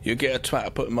 You'll get a twat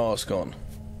to put a mask on."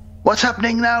 What's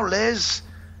happening now, Liz?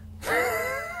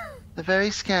 They're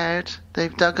very scared.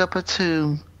 They've dug up a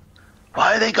tomb.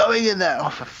 Why are they going in there?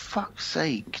 Oh, for fuck's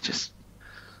sake. Just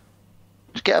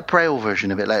get a Braille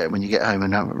version of it later when you get home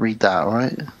and read that, all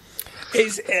right?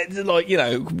 It's like,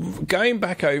 going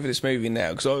back over this movie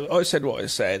now, because I said what I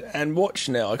said, and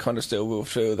watching it, I kind of still will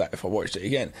feel that if I watched it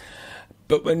again.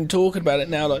 But when talking about it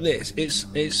now like this,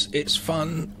 it's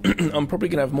fun. I'm probably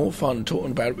going to have more fun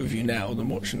talking about it with you now than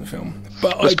watching the film.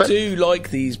 But I do like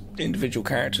these individual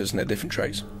characters and their different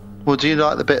traits. Well, do you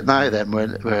like the bit now then where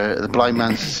the blind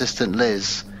man's assistant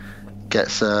Liz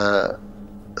gets a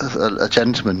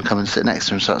gentleman come and sit next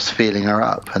to her and starts feeling her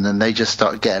up, and then they just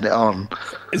start getting it on?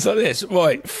 It's like this.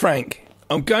 Right, Frank,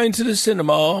 I'm going to the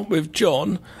cinema with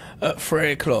John at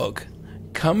 3 o'clock.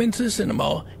 come into the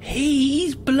cinema,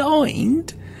 he's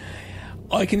blind,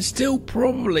 I can still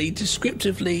probably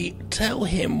descriptively tell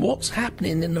him what's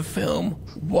happening in the film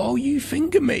while you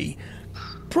finger me.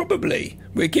 Probably.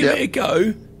 We'll give it a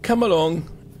go. Come along.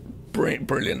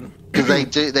 Brilliant.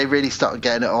 Because they really start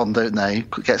getting it on, don't they?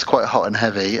 It gets quite hot and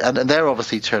heavy, and they're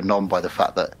obviously turned on by the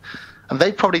fact that, and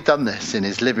they've probably done this in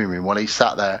his living room while he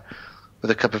sat there with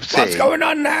a cup of tea. What's going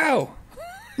on now?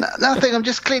 Nothing. I'm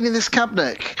just cleaning this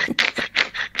cabinet.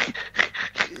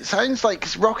 It sounds like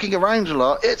it's rocking around a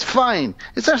lot. It's fine.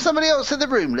 Is there somebody else in the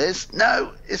room, Liz?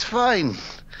 No, it's fine.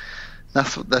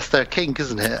 That's their kink,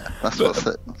 isn't it?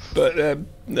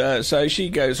 So she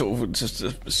goes sort of just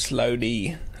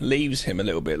slowly leaves him a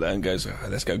little bit there and goes,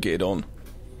 let's go get it on.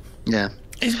 Yeah.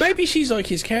 Maybe she's like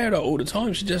his carer all the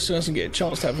time. She just doesn't get a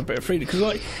chance to have a bit of freedom.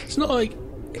 Because it's not like...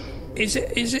 Is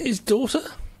it his daughter?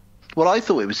 Well, I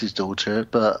thought it was his daughter,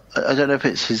 but I don't know if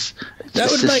it's his that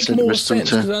would make more sense,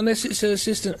 daughter. because unless it's her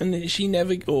assistant and she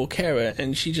never, or carer,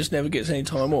 and she just never gets any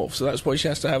time off, so that's why she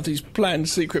has to have these planned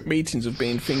secret meetings of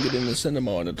being fingered in the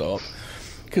cinema in the dark,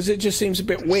 because it just seems a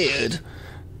bit weird,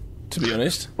 to be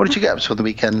honest. What did you get up to on the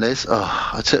weekend, Liz?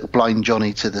 Oh, I took Blind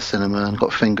Johnny to the cinema and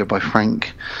got fingered by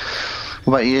Frank.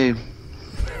 What about you?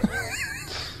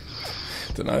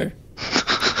 Don't know.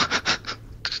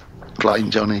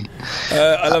 Blind Johnny.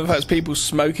 I love how it's people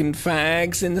smoking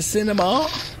fags in the cinema.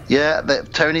 Yeah,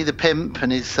 Tony the pimp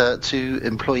and his two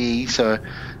employees are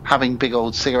having big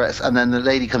old cigarettes, and then the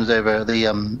lady comes over,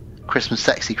 the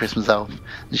sexy Christmas elf,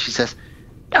 and she says,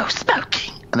 "No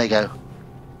smoking," and they go,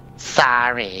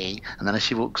 "Sorry," and then as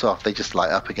she walks off, they just light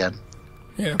up again.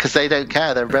 Yeah, because they don't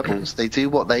care. They're rebels. They do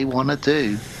what they want to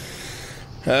do.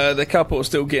 The couple are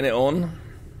still getting it on.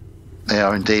 They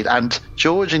are indeed, and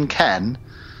George and Ken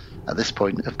at this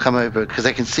point have come over because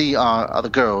they can see our other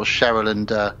girls, Cheryl and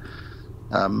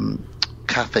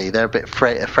Kathy. They're a bit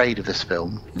afraid of this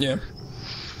film. Yeah.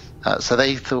 So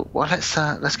they thought, well, let's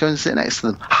go and sit next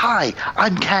to them. Hi,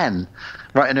 I'm Ken.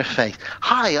 Right in her face.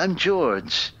 Hi, I'm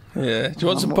George. Yeah. Do you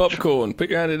want some popcorn?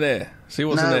 Put your hand in there. See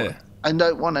what's in there. I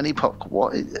don't want any popcorn.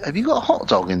 What? Have you got a hot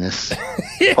dog in this?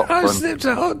 Yeah, popcorn? I slipped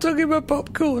a hot dog in my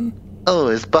popcorn. Oh,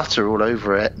 there's butter all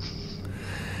over it.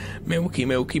 Milky,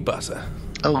 milky butter.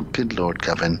 Oh, good Lord,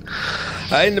 Gavin.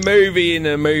 In the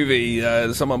movie,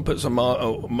 someone puts a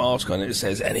mask on it. It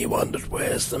says, anyone that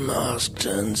wears the mask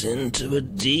turns into a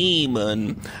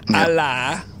demon. Yeah.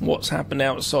 Allah, what's happened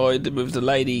outside with the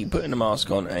lady putting the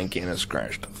mask on and getting a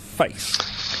scratched face?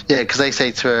 Yeah, because they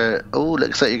say to her, oh,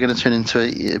 looks like you're going to turn into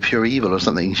a pure evil or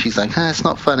something. She's like, it's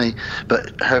not funny.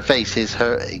 But her face is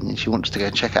hurting, and she wants to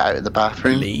go check it out in the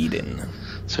bathroom. Bleeding.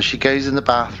 So she goes in the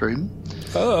bathroom.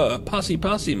 Oh, pussy,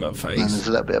 my face. And there's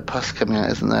a little bit of pus coming out,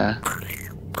 isn't there?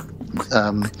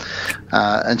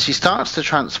 And she starts to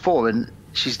transform, and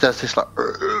she does this like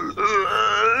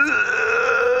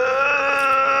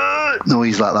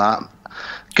noise like that.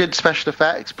 Good special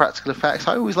effects, practical effects.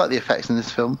 I always like the effects in this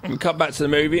film. We cut back to the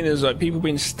movie, and there's like people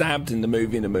being stabbed in the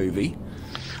movie.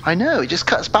 I know, it just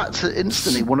cuts back to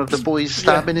instantly one of the boys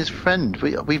stabbing his friend.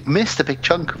 We've missed a big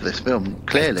chunk of this film,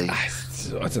 clearly.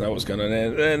 I don't know what's going on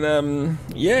there. And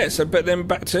but then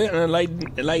back to it, and a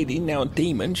lady, now a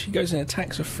demon, she goes and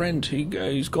attacks a friend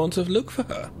who's gone to look for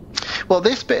her. Well,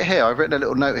 this bit here, I've written a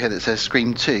little note here that says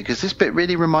Scream 2, because this bit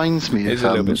really reminds me of... It's a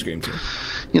little bit Scream 2.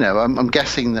 You know, I'm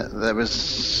guessing that there was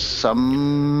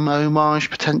some homage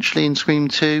potentially in Scream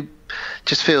 2.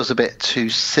 Just feels a bit too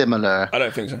similar. I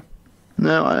don't think so.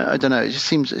 No, I don't know. It just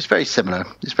seems it's very similar.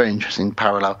 It's very interesting,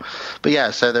 parallel. But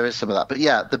yeah, so there is some of that. But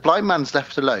yeah, the blind man's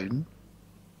left alone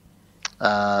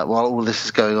while all this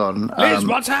is going on. Liz,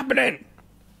 what's happening?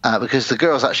 Because the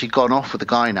girl's actually gone off with the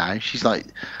guy now. She's like,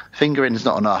 fingering's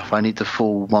not enough. I need the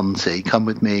full Monty. Come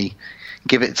with me.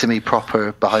 Give it to me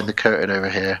proper behind the curtain over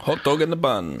here. Hot dog in the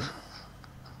bun.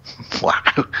 Wow.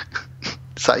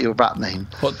 Is that your rap name?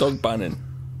 Hot dog bunning.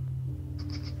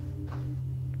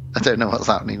 I don't know what's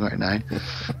happening right now.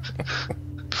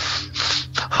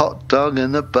 Hot dog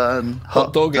in the bun.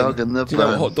 Hot dog in the bun. Do you know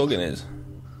what hot dogging is?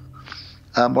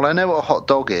 Well, I know what a hot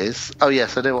dog is. Oh,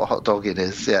 yes, I know what hot dogging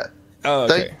is, yeah. Oh,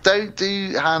 okay. Don't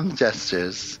do hand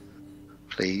gestures,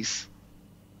 please.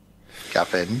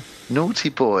 Gavin. Naughty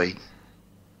boy.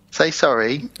 Say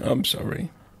sorry. I'm sorry.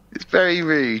 It's very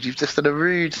rude. You've just done a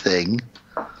rude thing.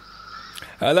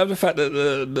 I love the fact that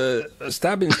the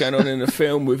stabbing's going on in a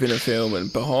film within a film,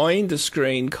 and behind the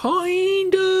screen,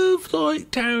 kind of like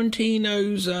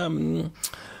Tarantino's the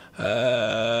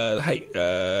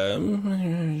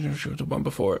one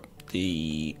before it,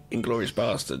 the Inglourious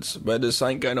Bastards, where there's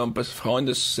something going on behind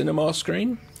the cinema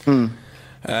screen.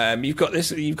 You've got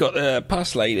the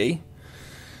pus lady,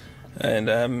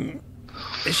 and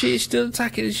Is she still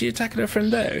attacking? Is she attacking her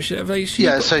friend there? So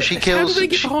she kills. How do they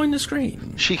get behind the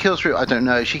screen? She kills Ruth. I don't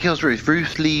know. She kills Ruth.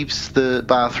 Ruth leaves the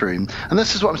bathroom, and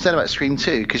this is what I'm saying about Scream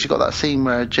 2, because you got that scene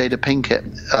where Jada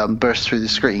Pinkett bursts through the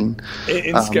screen.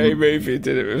 In Scary Movie,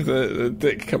 did it with the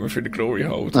dick coming through the glory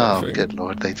hole. Oh, good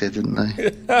lord, they did, didn't they?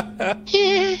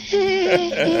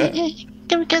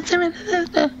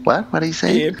 What do you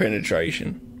say? Ear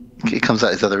penetration. It comes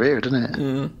out his other ear, doesn't it?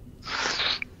 Mm.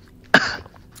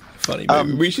 Funny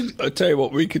movie. We should. I tell you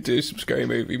what, we could do some Scary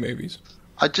Movie movies.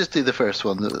 I'd just do the first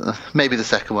one, maybe the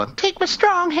second one. Take my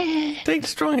strong hand. Take the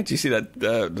strong hand. Do you see that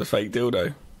the fake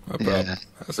dildo?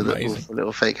 That's amazing. A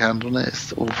little fake hand on it.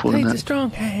 It's awful. Take the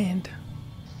strong hand.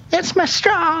 It's my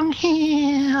strong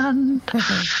hand.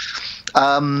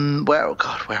 Where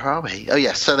are we? Oh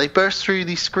yes, so they burst through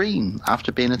the screen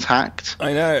after being attacked.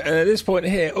 I know, and at this point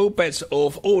here, all bets are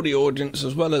off, all the audience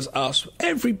as well as us.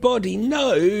 Everybody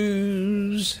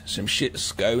knows some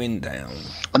shit's going down.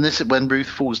 And this is when Ruth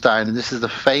falls down, and this is the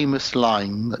famous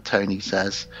line that Tony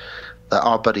says, that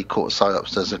our buddy Court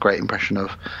Psyops does a great impression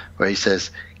of, where he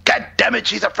says, "God damn it,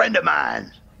 she's a friend of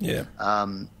mine." Yeah.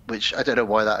 Which I don't know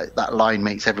why that line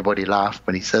makes everybody laugh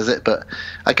when he says it, but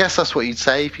I guess that's what you'd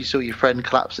say if you saw your friend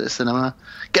collapse at a cinema.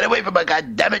 Get away from her,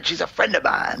 goddammit, she's a friend of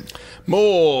mine.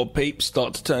 More peeps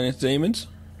start to turn into demons.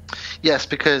 Yes,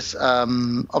 because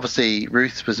obviously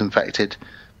Ruth was infected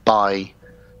by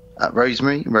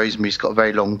Rosemary. Rosemary's got a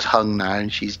very long tongue now,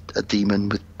 and she's a demon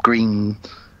with green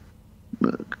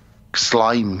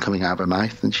slime coming out of her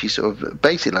mouth, and she's sort of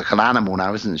basically like an animal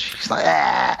now, isn't she? She's like,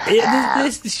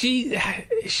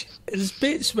 there's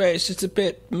bits where it's just a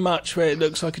bit much, where it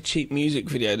looks like a cheap music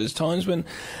video. There's times when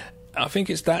I think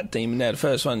it's that demon there, the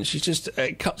first one, she's just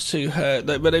it cuts to her,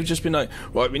 but they've just been like,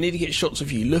 right, we need to get shots of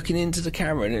you looking into the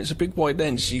camera, and it's a big wide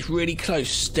lens. She's really close,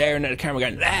 staring at the camera,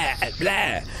 going blah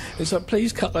blah. It's like,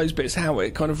 please cut those bits out.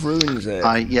 It kind of ruins it.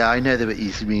 I know that what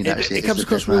you mean. Actually, it comes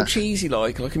across real cheesy,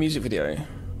 like a music video.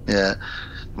 Yeah,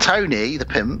 Tony, the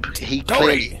pimp, he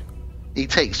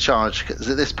takes charge, because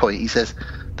at this point he says,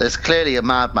 "There's clearly a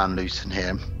madman loose in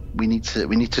here. We need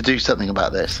to do something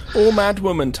about this." Or mad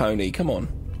woman, Tony, come on.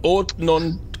 Or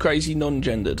non-crazy,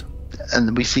 non-gendered.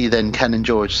 And we see then Ken and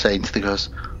George saying to the girls,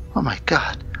 "Oh my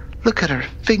God, look at her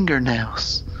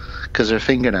fingernails," because her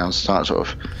fingernails start sort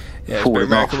of falling off.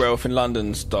 American Werewolf in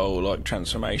London style, like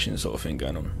transformation sort of thing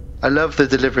going on. I love the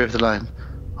delivery of the line.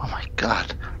 "Oh my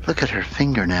God, look at her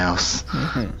fingernails."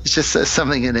 Mm-hmm. It's just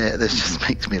something in it that just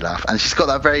makes me laugh. And she's got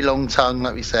that very long tongue,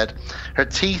 like we said. Her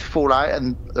teeth fall out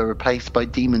and they're replaced by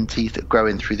demon teeth that grow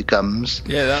in through the gums.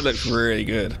 Yeah, that looks really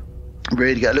good.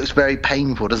 Really good. It looks very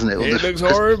painful, doesn't it? It looks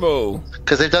horrible.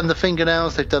 Because they've done the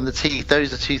fingernails, they've done the teeth.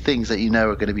 Those are two things that you know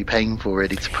are going to be painful,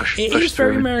 really, to push through. It is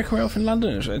very American Werewolf in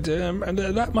London, and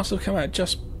that must have come out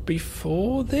just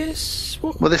before this.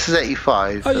 What? Well, this is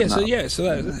 85. Oh yeah, so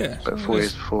that about 4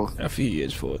 years before. A few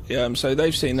years before. So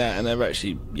they've seen that, and they're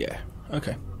actually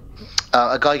okay.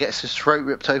 A guy gets his throat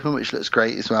ripped open, which looks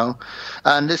great as well.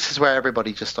 And this is where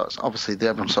everybody just starts. Obviously,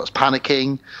 everyone starts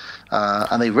panicking,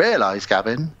 and they realise,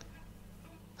 Gavin,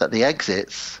 that the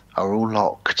exits are all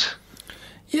locked.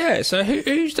 Yeah. So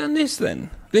who's done this then?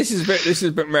 This is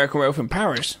American Werewolf in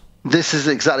Paris. This is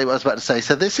exactly what I was about to say.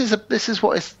 So this is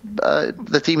what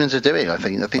the demons are doing. I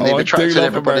think they've attracted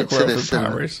everybody to this.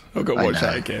 Paris. I've got to watch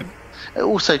that again.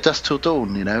 Also, Dusk Till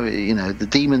Dawn. You know, the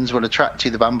demons will attract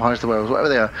you. The vampires, the werewolves, whatever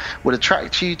they are, will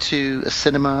attract you to a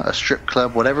cinema, a strip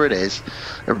club, whatever it is,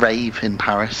 a rave in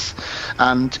Paris,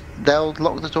 and they'll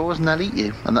lock the doors and they'll eat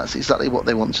you. And that's exactly what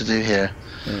they want to do here.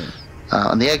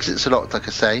 And the exits are locked, like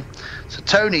I say. So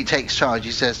Tony takes charge.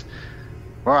 He says,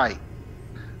 "Right.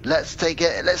 Let's take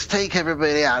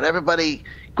everybody out. Everybody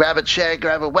grab a chair,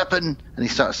 grab a weapon." And he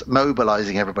starts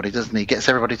mobilizing everybody, doesn't he? Gets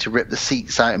everybody to rip the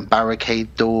seats out and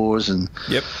barricade doors, and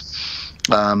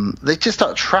they just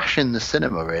start trashing the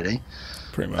cinema, really.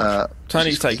 Pretty much.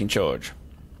 Tony's taking charge.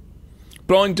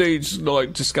 Blind dude's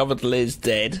discovered Liz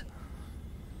dead.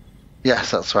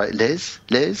 Yes, that's right. Liz,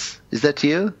 is that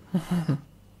you?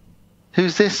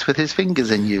 Who's this with his fingers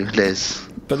in you, Liz?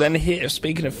 But then here,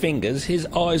 speaking of fingers, his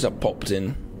eyes are popped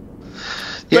in.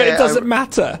 But it doesn't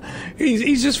matter.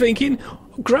 He's just thinking,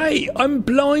 great, I'm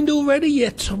blind already, you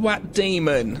twat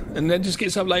demon. And then just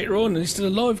gets up later on and he's still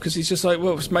alive, because he's just like,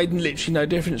 well, it's made literally no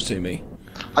difference to me.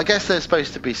 I guess there's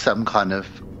supposed to be some kind of,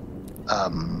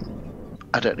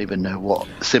 I don't even know what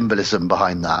symbolism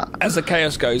behind that. As the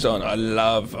chaos goes on, I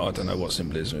don't know what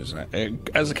symbolism is.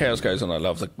 As the chaos goes on, I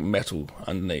love the metal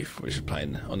underneath, which is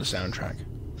playing on the soundtrack.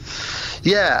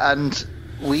 Yeah, and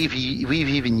we've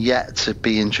even yet to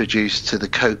be introduced to the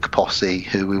Coke posse,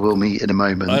 who we will meet in a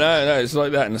moment. I know, it's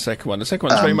like that in the second one. The second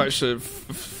one's very much sort of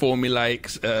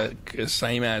formulaic,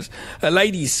 same as a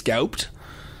lady's scalped.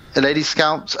 A lady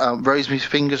scalped. Rosemary's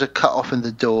fingers are cut off in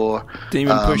the door.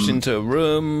 Demon pushed into a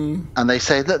room. And they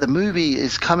say, look, the movie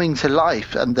is coming to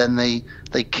life. And then they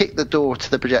kick the door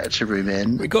to the projector room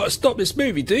in. We got to stop this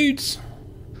movie, dudes.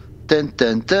 Dun,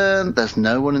 dun, dun. There's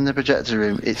no one in the projector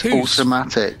room. It's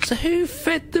automatic. So who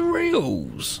fed the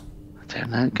reels? I don't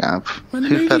know, Gav. When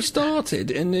the movie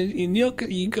started, and you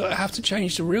have to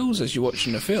change the reels as you're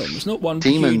watching the film. It's not one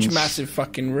huge, massive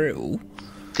fucking reel.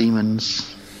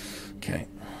 Demons. Okay.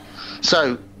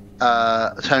 So,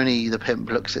 Tony the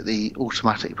pimp looks at the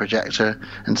automatic projector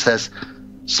and says,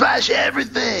 "Smash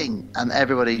everything!" And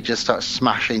everybody just starts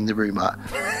smashing the room up.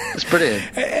 It's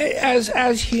brilliant.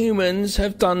 As humans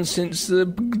have done since the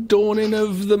dawning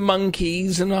of the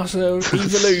monkeys and us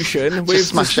evolution,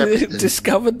 we've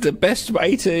discovered the best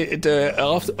way to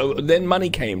then money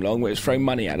came along, we was throwing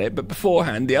money at it, but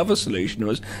beforehand the other solution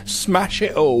was smash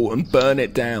it all and burn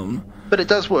it down. But it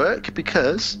does work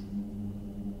because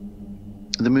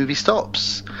the movie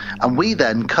stops, and we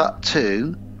then cut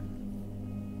to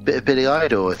a bit of Billy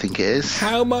Idol, I think it is.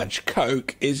 How much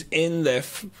Coke is in their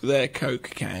Coke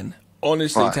can?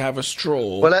 Honestly, right. To have a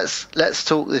straw. Well, let's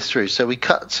talk this through. So we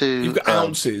cut to you've got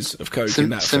ounces of Coke in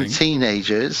that thing. Some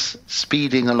teenagers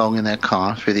speeding along in their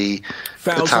car through the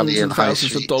Italian high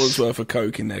streets. Thousands of dollars worth of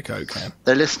Coke in their Coke can.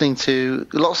 They're listening to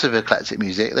lots of eclectic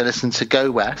music. They're listening to Go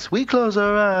West. We close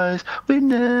our eyes, we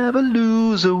never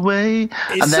lose a way.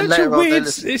 It's and then such a weird.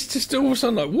 It's just all of a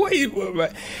sudden like what?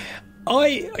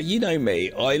 You know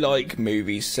me, I like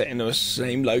movies set in the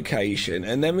same location,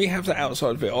 and then we have that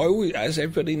outside of it. I always, as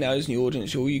everybody knows in the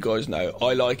audience, all you guys know,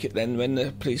 I like it then when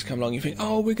the police come along, you think,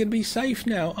 oh, we're going to be safe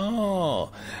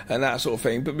now, and that sort of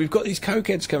thing. But we've got these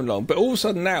cokeheads coming along, but all of a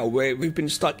sudden now, we've been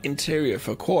stuck interior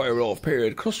for quite a lot of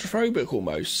period, claustrophobic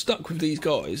almost, stuck with these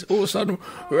guys. All of a sudden,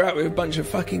 we're out with a bunch of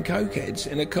fucking cokeheads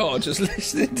in a car just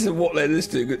listening to what they're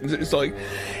listening to. It's like,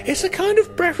 it's a kind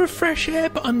of breath of fresh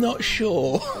air, but I'm not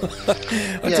sure.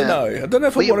 I don't know. I don't know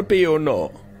if I want to be or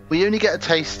not. We only get a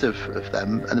taste of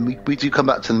them, and then we do come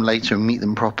back to them later and meet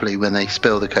them properly when they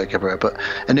spill the Coke everywhere. But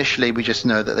initially, we just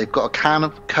know that they've got a can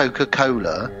of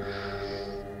Coca-Cola,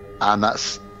 and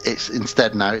it's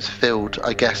instead now it's filled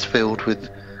with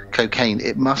cocaine.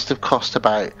 It must have cost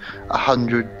about about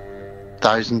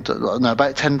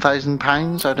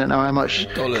 £10,000. I don't know how much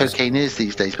cocaine is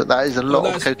these days, but that is a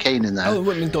lot of cocaine in there. Oh, it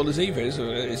wouldn't mean dollars either.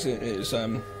 It's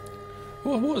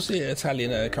what was the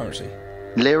Italian currency?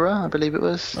 Lira, I believe it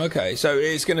was. Okay, so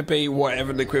it's going to be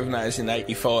whatever the equivalent is in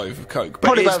 85 of Coke. But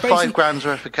probably about 5 grams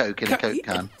worth of Coke in a Coke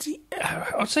can.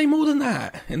 I'd say more than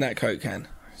that in that Coke can.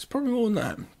 It's probably more than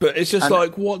that. But it's just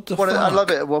like, what the fuck? I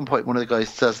love it. At one point, one of the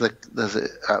guys does it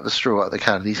out the straw out of the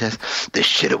can, and he says, "This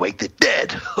shit'll wake the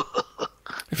dead."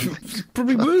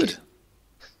 Probably would.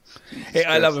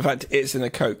 I love the fact it's in a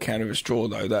Coke can with a straw,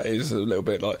 though. That is a little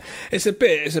bit like it's a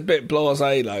bit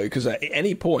blasé, though, because at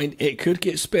any point it could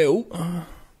get spilled.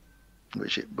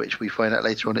 Which we find out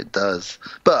later on it does.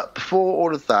 But before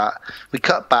all of that, we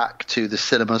cut back to the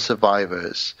cinema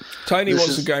survivors. Tony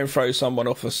wants to go and throw someone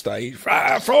off the stage.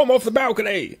 Throw him off the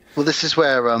balcony! Well, this is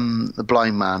where the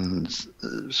blind man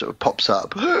sort of pops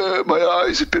up. My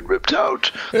eyes have been ripped out.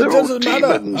 They're all demons. Matter.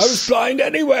 I was blind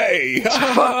anyway.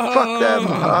 Fuck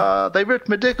them. They ripped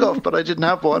my dick off, but I didn't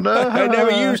have one. I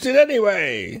never used it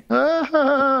anyway.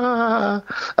 Yeah,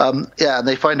 and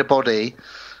they find a body.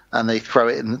 And they throw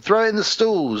it in the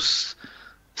stools.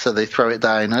 So they throw it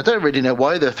down. I don't really know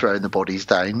why they're throwing the bodies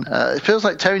down. It feels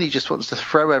like Tony just wants to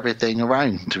throw everything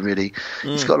around, really.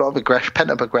 He's got a lot of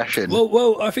pent-up aggression.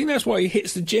 Well, I think that's why he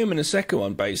hits the gym in the second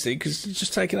one, basically, because he's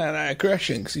just taking out that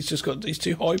aggression, because he's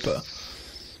too hyper.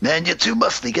 Man, you're too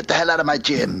muscly. Get the hell out of my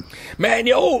gym. Man,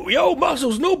 yo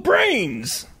muscles, no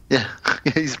brains. Yeah,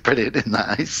 he's brilliant in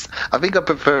that. I think I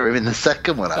prefer him in the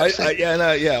second one, actually.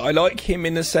 I like him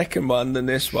in the second one than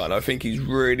this one. I think he's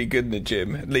really good in the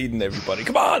gym, leading everybody.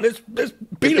 Come on, let's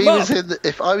beat him up.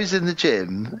 If I was in the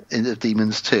gym in the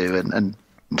Demons 2 and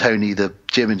Tony, the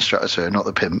gym instructor, not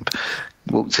the pimp,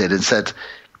 walked in and said,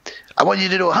 I want you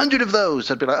to do 100 of those,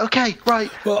 I'd be like, okay,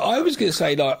 right. Well, I was going to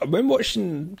say, like, when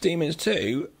watching Demons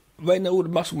 2... when all the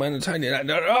muscle men and Tony, I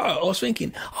was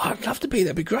thinking, I'd love to be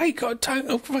there. It'd be great. I'm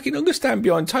going to stand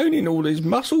behind Tony and all his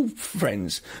muscle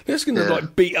friends. They're just going to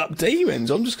beat up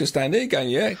demons. I'm just going to stand there going,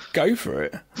 yeah, go for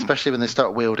it. Especially when they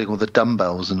start wielding all the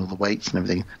dumbbells and all the weights and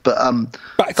everything. But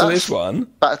back to this one.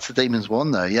 Back to Demons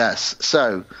 1, though. Yes.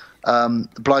 So the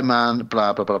blind man,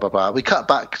 blah blah blah blah blah. We cut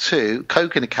back to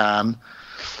Coke in a can.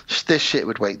 This shit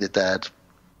would wake the dead.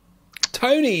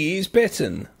 Tony is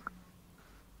bitten.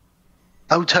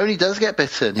 Oh, Tony does get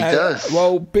bitten. He does.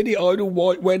 Well, Billy Idol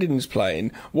White Wedding's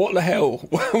playing. What the hell?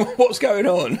 What's going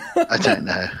on? I don't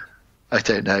know.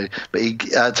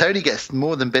 But Tony gets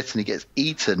more than bitten. He gets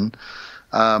eaten.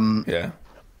 Yeah.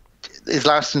 His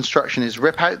last instruction is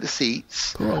rip out the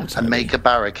seats and make a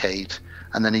barricade.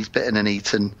 And then he's bitten and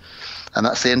eaten. And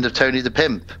that's the end of Tony the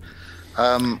Pimp.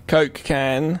 Coke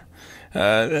can.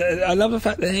 I love the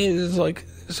fact that there's like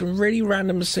some really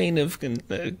random scene of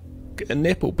a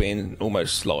nipple being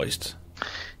almost sliced.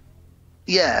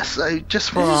 Yeah, so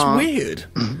just for this our, is weird.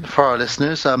 For our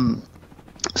listeners,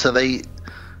 so they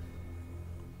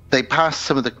pass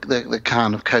some of the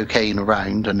can of cocaine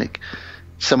around, and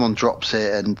someone drops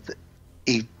it, and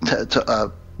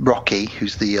Rocky,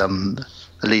 who's the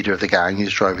leader of the gang,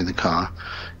 who's driving the car,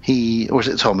 or is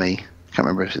it Tommy? I can't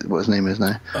remember what his name is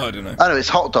now. Oh, I don't know. Oh no, it's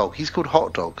Hot Dog. He's called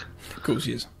Hot Dog. Of course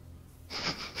he is.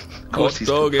 Hot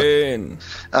Dog in.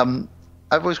 I've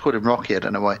always called him Rocky. I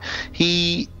don't know why.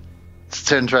 He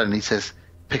turns around and he says,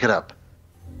 "Pick it up,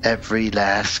 every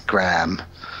last gram,"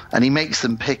 and he makes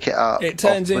them pick it up. It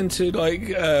turns into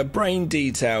like brain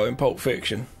detail in Pulp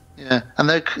Fiction. Yeah, and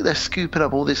they're scooping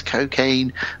up all this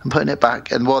cocaine and putting it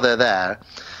back. And while they're there,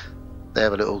 they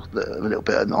have a little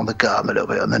bit on the gum, a little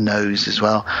bit on the nose as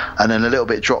well, and then a little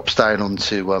bit drops down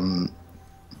onto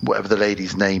whatever the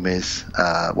lady's name is.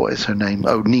 What is her name?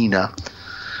 Oh, Nina.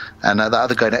 And the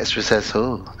other guy next to her says,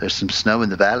 "Oh, there's some snow in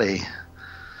the valley."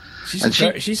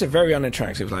 She's a very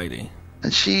unattractive lady.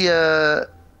 And she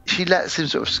lets him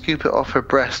sort of scoop it off her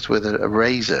breast with a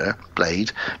razor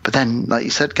blade. But then, like you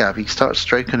said, Gav, he starts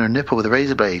stroking her nipple with a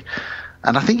razor blade.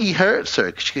 And I think he hurts her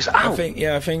because she goes, "Ow!"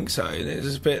 I think so.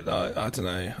 It's a bit like, I don't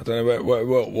know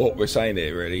what we're saying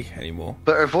here really anymore.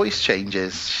 But her voice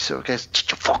changes. She sort of goes,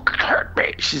 "Did you fucking hurt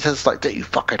me?" She says, like, "Don't you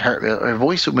fucking hurt me?" Her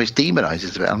voice almost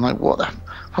demonizes a bit. I'm like,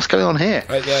 what's going on here?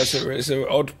 Yeah, it's an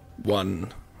odd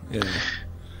one. Yeah.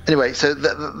 Anyway, so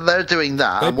they're doing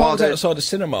that. They parked outside the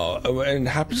cinema, and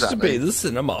happens to be the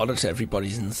cinema that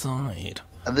everybody's inside.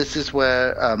 And this is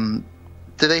where...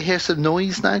 do they hear some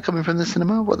noise now coming from the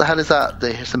cinema? What the hell is that?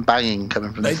 They hear some banging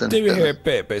coming from the cinema. They do hear a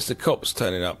bit, but it's the cops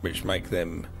turning up which make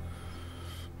them,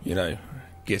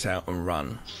 get out and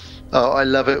run. Oh, I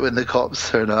love it when the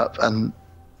cops turn up. And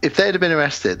if they'd have been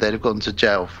arrested, they'd have gone to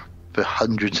jail for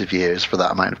hundreds of years for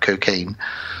that amount of cocaine.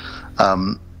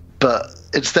 But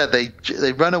instead,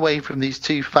 they run away from these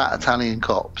two fat Italian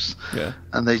cops. Yeah.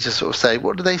 And they just sort of say,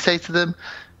 what do they say to them?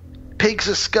 "Pigs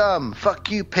are scum.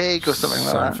 Fuck you, pig," or something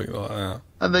like that. Something like that.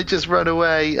 And they just run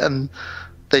away, and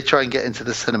they try and get into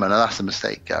the cinema. Now, that's a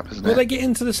mistake, Gab, isn't it? Well, they get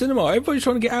into the cinema. Everybody's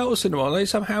trying to get out of the cinema, and they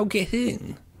somehow get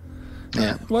in.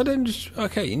 Yeah. Why don't just...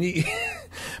 Okay, you need...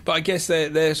 But I guess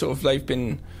they're sort of... They've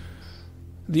been...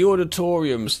 The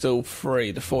auditorium's still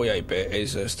free. The foyer bit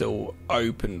is still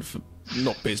open for...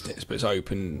 Not business, but it's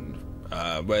open...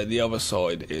 where the other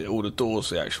side, all the doors,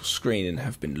 the actual screening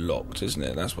have been locked, isn't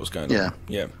it? That's what's going on.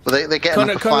 Yeah. Well, they get kind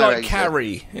of like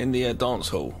Carrie in the dance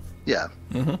hall. Yeah.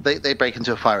 Mm-hmm. They break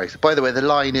into a fire exit. By the way, the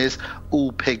line is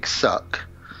 "All pigs suck."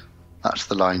 That's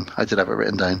the line. I did have it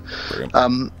written down.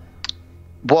 Brilliant.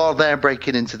 While they're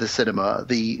breaking into the cinema,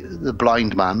 the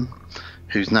blind man,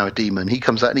 who's now a demon, he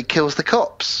comes out and he kills the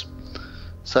cops.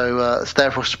 So it's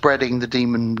therefore spreading the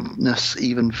demonness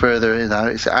even further.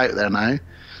 It's out there now.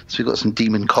 So we've got some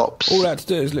demon cops. All I had to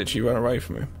do is literally run away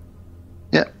from him.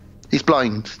 Yeah, he's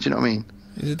blind. Do you know what I mean?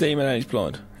 He's a demon and he's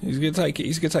blind. He's gonna take it.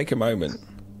 He's gonna take a moment.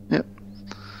 Yep.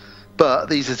 But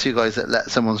these are two guys that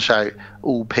let someone shout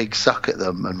 "All pigs suck" at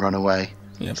them and run away.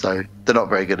 Yep. So they're not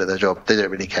very good at their job. They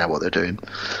don't really care what they're doing.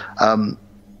 But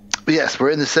yes, we're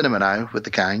in the cinema now with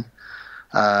the gang,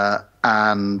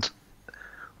 and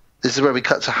this is where we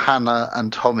cut to Hannah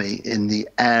and Tommy in the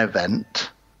air vent.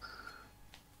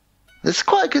 It's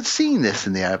quite a good scene, this,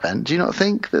 in the air vent. Do you not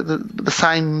think? The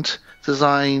sound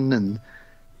design, and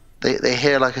they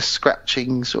hear like a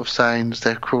scratching sort of sound as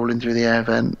they're crawling through the air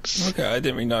vents. Okay, I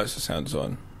didn't really notice the sound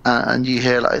design. And you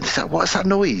hear like, what's that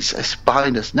noise? It's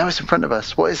behind us. No, it's in front of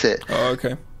us. What is it? Oh,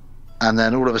 okay. And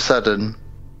then all of a sudden,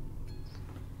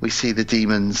 we see the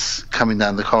demons coming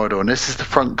down the corridor. And this is the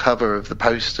front cover of the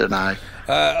poster now.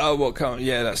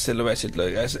 That silhouetted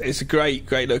look. It's a great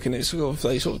look, and it's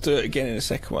they sort of do it again in the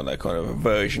second one. That kind of a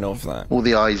version of that. All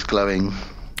the eyes glowing,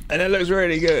 and it looks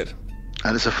really good.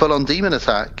 And it's a full-on demon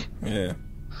attack. Yeah,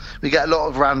 we get a lot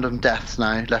of random deaths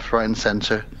now, left, right, and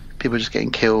centre. People just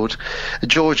getting killed.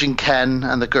 George and Ken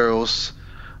and the girls,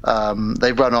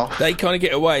 they run off. They kind of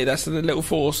get away. That's the little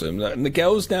foursome. And the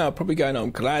girls now are probably going,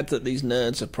 "I'm glad that these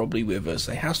nerds are probably with us.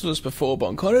 They hassled us before, but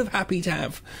I'm kind of happy to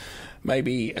have."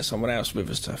 Maybe someone else with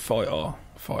us to fight our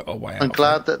fight our way out. I'm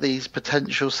glad that these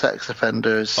potential sex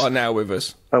offenders are now with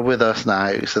us. Are with us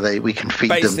now, so we can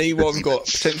feed them. Basically, what we've got,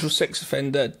 potential sex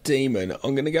offender, demon.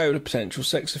 I'm going to go with a potential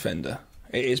sex offender.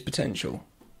 It is potential.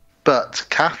 But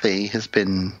Kathy has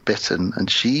been bitten, and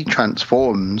she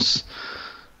transforms.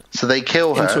 So they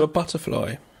kill her into a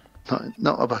butterfly.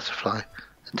 Not a butterfly,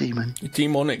 a demon. A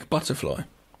demonic butterfly.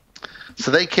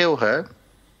 So they kill her.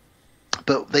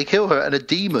 But they kill her, and a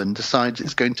demon decides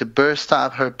it's going to burst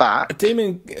out of her back. A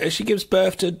demon. She gives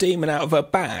birth to a demon out of her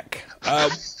back.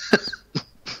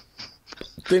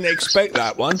 Didn't expect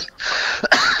that one.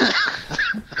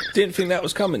 Didn't think that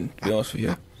was coming, to be honest with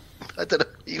you. I don't know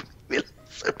what you feel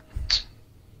so much.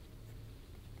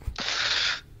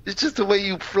 It's just the way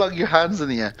you flung your hands in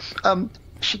the air.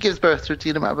 She gives birth to a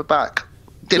demon out of her back.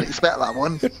 Didn't expect that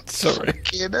one. Sorry.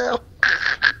 You know.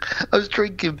 I was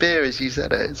drinking beer as you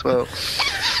said it as well.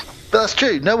 But that's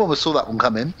true. No one saw that one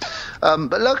coming.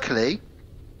 But luckily,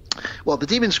 the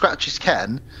demon scratches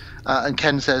Ken, and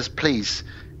Ken says, "Please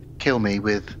kill me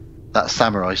with that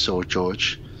samurai sword,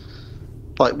 George."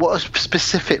 Like, what a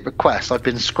specific request. I've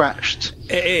been scratched.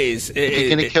 It is. If you're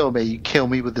going to kill me, you kill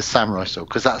me with the samurai sword,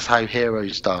 because that's how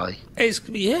heroes die. And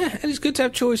it's good to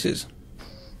have choices.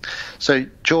 So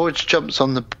George jumps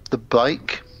on the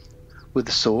bike with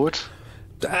the sword.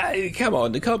 Come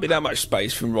on, there can't be that much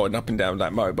space from riding up and down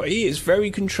that motorbike. He is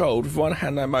very controlled with one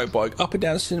hand on that motorbike, up and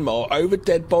down cinema, over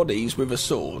dead bodies with a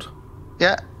sword.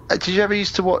 Yeah. Did you ever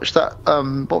used to watch that,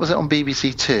 what was it, on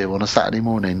BBC Two on a Saturday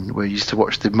morning, where you used to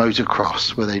watch the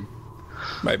motocross, where they...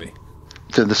 Maybe.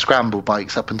 Doing the scramble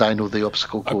bikes up and down all the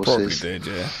obstacle courses. I probably did,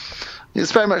 yeah.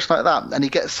 It's very much like that. And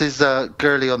he gets his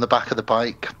girly on the back of the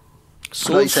bike.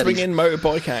 Sword swinging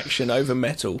motorbike action over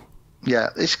metal. Yeah,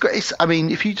 it's great. I mean,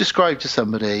 if you describe to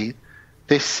somebody,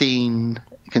 this scene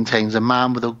contains a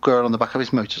man with a girl on the back of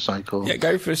his motorcycle. Yeah,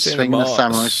 go for a swinging a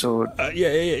samurai sword.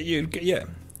 Yeah.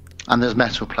 And there's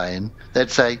metal playing.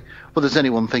 They'd say, "Well, there's only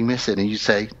one thing missing," and you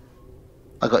say,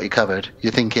 "I got you covered."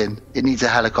 You're thinking it needs a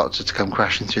helicopter to come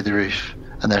crashing through the roof,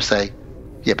 and they'll say,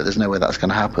 "Yeah, but there's no way that's going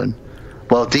to happen."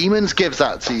 Well, Demons gives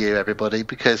that to you, everybody,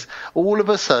 because all of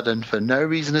a sudden, for no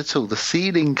reason at all, the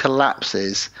ceiling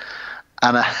collapses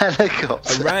and a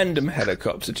helicopter... A random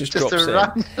helicopter just drops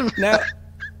in. Now,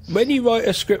 when you write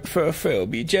a script for a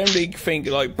film, you generally think,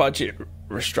 like, budget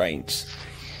restraints.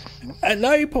 At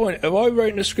no point have I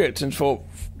written a script and thought,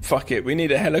 fuck it, we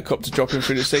need a helicopter dropping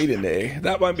through the ceiling here.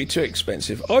 That won't be too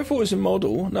expensive. I thought it was a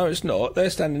model. No, it's not. They're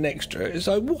standing next to it. It's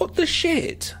like, what the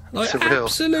shit? Like,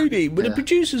 absolutely. But the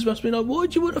producers must be like, why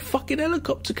do you want a fucking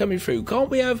helicopter coming through?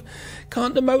 Can't the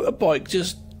motorbike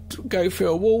just go through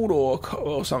a wall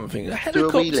or something? A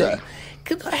helicopter.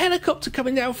 A helicopter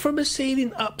coming down from a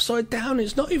ceiling upside down.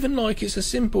 It's not even like it's a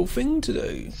simple thing to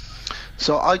do.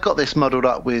 So I got this muddled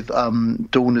up with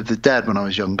Dawn of the Dead when I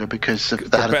was younger because of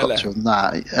the helicopter and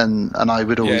that, and I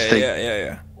would always think,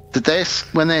 did they,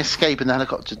 when they escape in the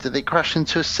helicopter, did they crash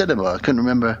into a cinema? I couldn't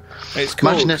remember. It's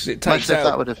cool because it takes out.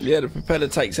 That would have... Yeah, the propeller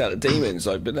takes out the demons,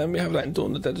 but then we have that in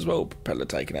Dawn of the Dead as well. Propeller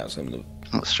taking out some of them.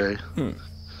 That's true.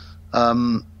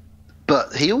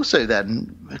 But he also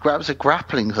then grabs a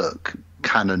grappling hook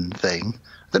cannon thing.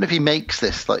 I don't know if he makes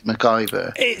this like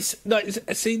MacGyver. It's like,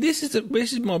 see, this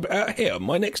is my out here.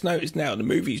 My next note is now the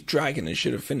movie's dragging and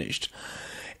should have finished.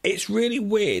 It's really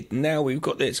weird now we've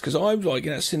got this because I'm like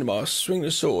in that cinema, I swing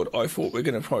the sword. I thought we're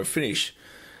going to probably finish,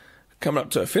 coming up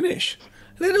to a finish.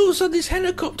 And then all of a sudden this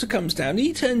helicopter comes down.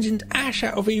 He turns into Ash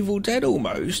out of Evil Dead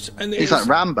almost, and he's like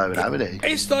Rambo now, isn't he?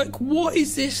 It's like, what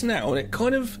is this now? And it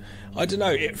kind of, I don't know,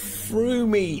 it threw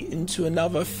me into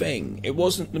another thing. It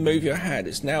wasn't the movie I had.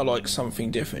 It's now like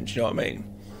something different. Do you know what I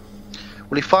mean?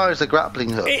 Well, he fires the grappling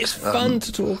hook. It's fun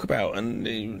to talk about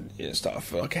and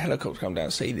stuff, like a helicopter come down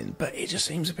the ceiling, but it just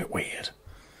seems a bit weird.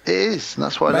 It is, and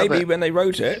that's why I love it. Maybe when they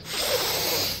wrote it,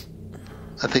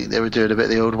 I think they were doing a bit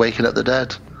of the old Waking Up the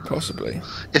Dead. Possibly.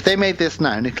 If they made this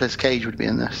now, Nicolas Cage would be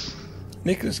in this.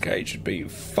 Nicolas Cage would be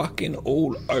fucking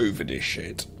all over this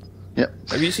shit. Yep.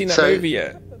 Have you seen that movie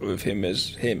yet with him as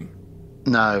him?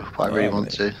 No, but I really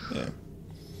want to. Yeah.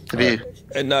 Have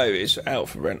you? No, it's out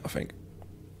for rent, I think.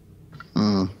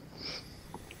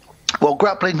 Well,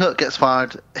 grappling hook gets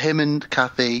fired. Him and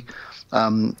Kathy...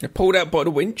 they're pulled out by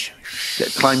the winch. Get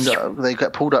climbed up. They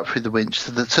get pulled up through the winch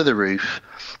to the roof.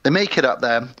 They make it up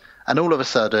there, and all of a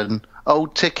sudden,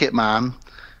 old Ticket Man,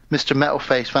 Mr.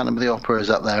 Metalface, Phantom of the Opera, is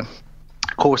up there.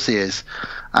 Of course he is,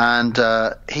 and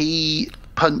he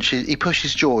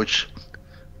pushes George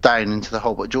down into the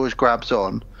hole, but George grabs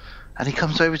on, and he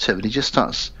comes over to him, and he just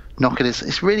starts knocking his.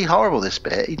 It's really horrible. This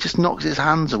bit. He just knocks his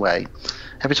hands away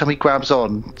every time he grabs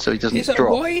on, so he doesn't It's like,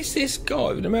 drop. why is this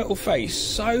guy with a metal face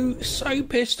so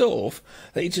pissed off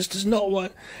that he just does not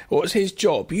want? What's his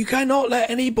job? You cannot let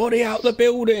anybody out the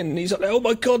building. And he's like, oh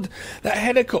my god, that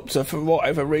helicopter for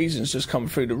whatever reason's just come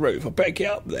through the roof. I better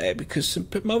get up there because some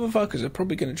motherfuckers are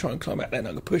probably going to try and climb out there and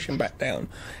I'm going to push him back down.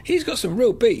 He's got some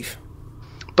real beef.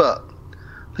 But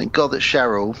thank God that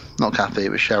Cheryl, not Kathy,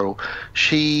 it was Cheryl.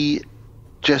 She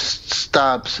just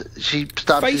stabs. She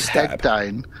stabs his head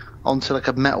down onto like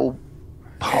a metal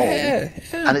pole,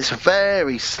 and it's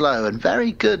very slow and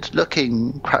very good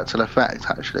looking practical effect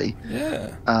actually.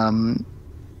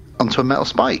 Onto a metal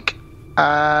spike,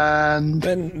 and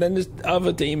then there's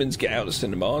other demons get out of the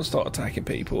cinema and start attacking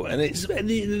people, and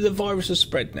the virus has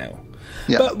spread now.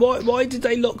 But why did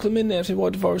they lock them in there? So why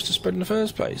did the virus has spread in the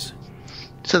first place?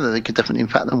 So that they could definitely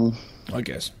infect them all, I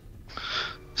guess.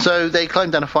 So they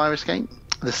climb down a fire escape.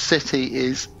 The city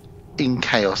is in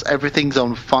chaos. Everything's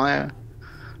on fire.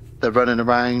 They're running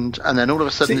around, and then all of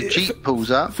a sudden the Jeep pulls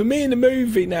up. For me in the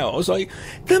movie now, I was like,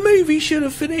 the movie should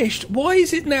have finished. Why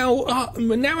is it now?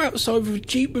 We're now outside with a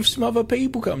Jeep with some other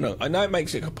people coming up. I know it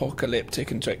makes it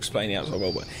apocalyptic and to explain the outside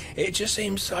world, but it just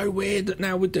seems so weird that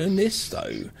now we're doing this,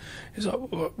 though. It's like,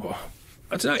 what?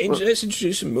 I don't know, let's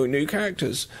introduce some more new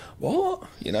characters. What?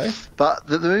 You know? But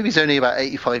the movie's only about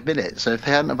 85 minutes, so if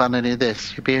they hadn't have done any of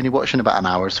this, you'd be only watching about an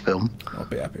hour's film. I'll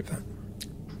be happy with that.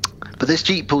 But this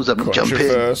Jeep pulls up and jump in.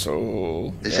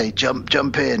 They say,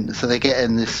 jump in. So they get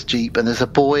in this Jeep, and there's a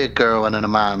boy, a girl, and a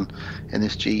man in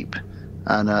this Jeep.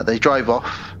 And they drive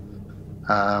off.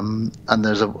 And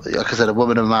there's, like I said, a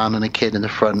woman, a man, and a kid in the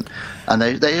front. And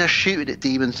they are shooting at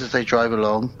demons as they drive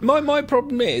along. My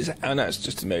problem is, and that's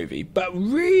just a movie, but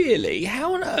really,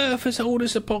 how on earth has all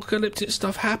this apocalyptic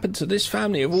stuff happened to this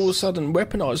family of all of a sudden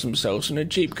weaponised themselves in a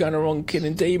Jeep going around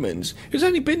killing demons? It's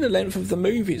only been the length of the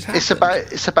movie it's happened.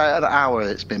 It's about an hour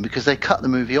it's been, because they cut the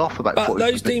movie off about 40 minutes.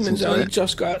 But those demons only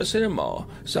just got out of cinema.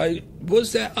 So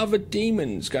was there other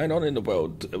demons going on in the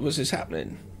world? Was this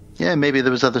happening? Yeah, maybe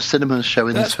there was other cinemas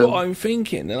showing this film. That's what I'm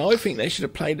thinking, and I think they should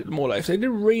have played it more. Like, if they did a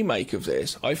remake of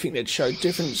this, I think they'd show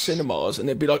different cinemas, and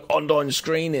they'd be like online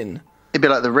screening. It'd be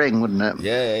like The Ring, wouldn't it?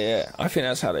 Yeah. I think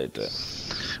that's how they'd do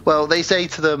it. Well, they say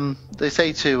to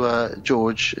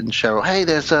George and Cheryl, hey,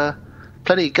 there's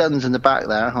plenty of guns in the back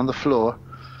there on the floor.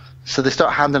 So they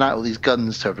start handing out all these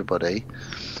guns to everybody.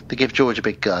 They give George a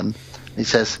big gun. He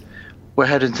says, we're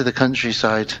heading to the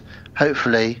countryside.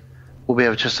 Hopefully we'll be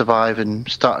able to survive and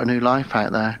start a new life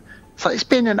out there. It's like, it's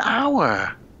been an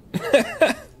hour.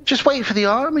 Just wait for the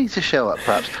army to show up,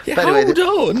 perhaps. Yeah, but anyway,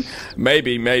 hold on.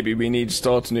 Maybe we need to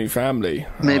start a new family.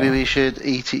 Maybe we should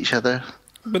eat each other.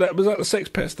 But was that the Sex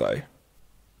Pest, though?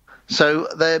 So,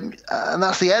 and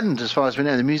that's the end, as far as we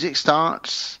know. The music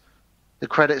starts, the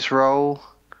credits roll,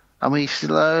 and we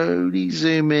slowly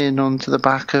zoom in onto the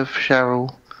back of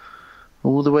Cheryl,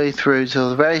 all the way through till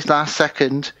the very last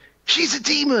second. She's a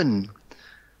demon!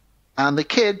 And the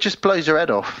kid just blows her head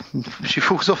off. She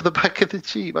falls off the back of the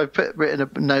Jeep. I've written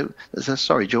a note that says,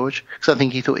 sorry, George, because I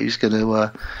think he thought he was going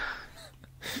to...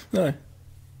 No.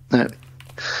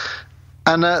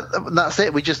 And that's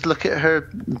it. We just look at her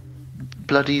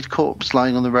bloodied corpse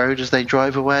lying on the road as they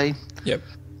drive away. Yep.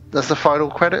 That's the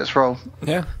final credits roll.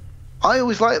 Yeah. I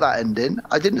always like that ending.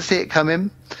 I didn't see it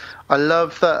coming. I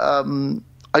love that...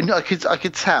 I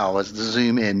could tell as the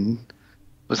zoom in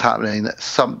was happening that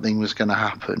something was going to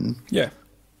happen. Yeah.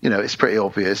 You know, it's pretty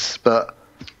obvious, but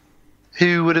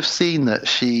who would have seen that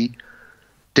she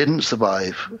didn't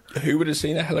survive? Who would have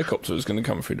seen a helicopter was going to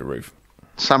come through the roof?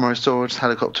 Samurai swords,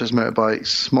 helicopters,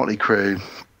 motorbikes, motley crew,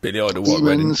 Billy Idol,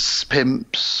 demons,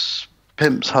 pimps,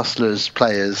 hustlers,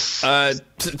 players.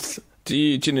 Do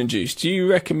you gin and juice? Do you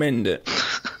recommend it?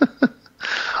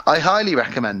 I highly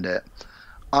recommend it.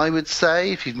 I would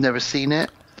say if you've never seen it.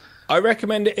 I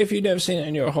recommend it if you've never seen it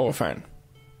and you're a horror fan.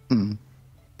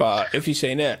 But if you've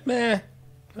seen it,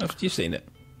 you've seen it.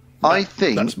 I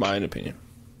think that's my own opinion.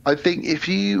 I think if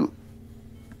you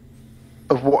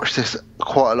have watched this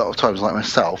quite a lot of times, like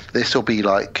myself, this will be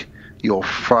like your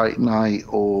Fright Night,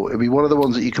 or it'll be one of the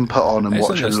ones that you can put on and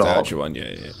watch a lot. One,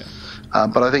 yeah.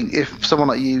 But I think if someone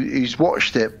like you who's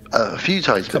watched it a few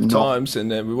times, a couple times,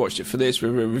 and then we watched it for this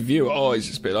with a review at eyes,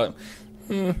 it's a bit like.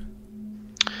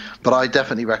 But I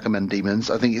definitely recommend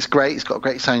Demons. I think it's great. It's got a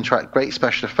great soundtrack, great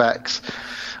special effects.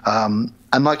 And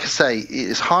like I say,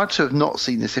 it's hard to have not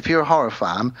seen this. If you're a horror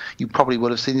fan, you probably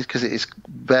would have seen this because it is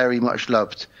very much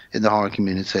loved in the horror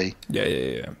community.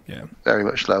 Yeah. Very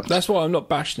much loved. That's why I'm not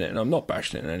bashing it, and I'm not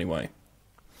bashing it in any way.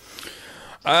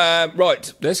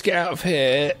 Right, let's get out of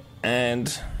here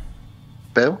and...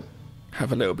 Bill?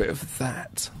 Have a little bit of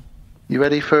that. You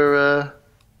ready for?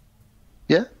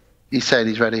 Yeah, he's saying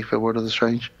he's ready for World of the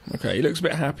Strange. Okay, he looks a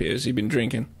bit happier. Has he been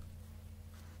drinking?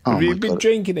 Oh Have you my been God.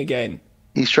 drinking again?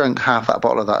 He's drunk half that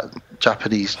bottle of that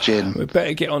Japanese gin. We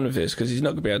better get on with this because he's not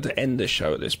going to be able to end the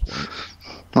show at this point.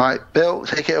 Right, Bill,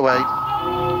 take it away.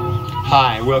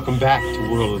 Hi, welcome back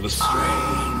to World of the Strange.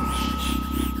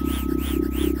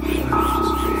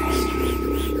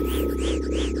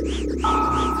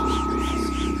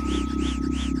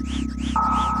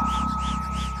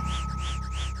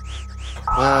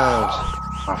 World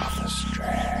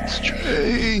of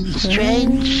the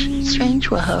strange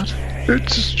world.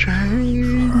 It's a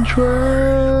strange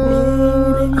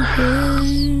world.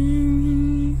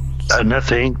 And I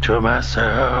think to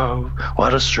myself,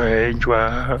 what a strange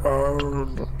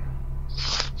world.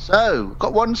 So,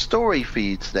 got one story for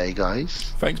you today,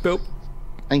 guys. Thanks, Bill.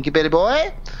 Thank you, Billy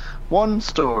boy. One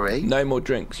story. No more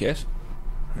drinks, yes?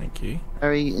 Thank you.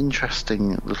 Very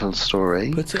interesting little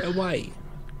story. Put it away.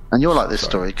 And you'll like this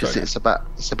Sorry, story because sorry. it's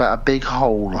about a big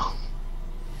hole.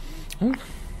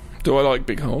 Do I like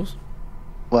big holes?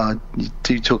 Well, you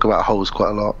do talk about holes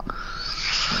quite a lot.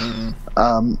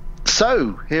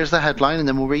 So here's the headline, and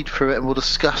then we'll read through it, and we'll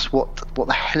discuss what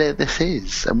the hell this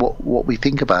is and what we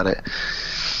think about it.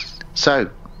 So,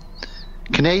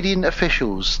 Canadian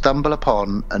officials stumble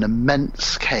upon an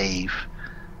immense cave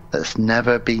that's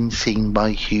never been seen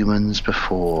by humans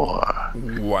before.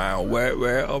 Wow.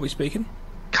 Where are we speaking?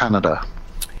 Canada.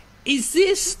 Is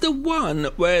this the one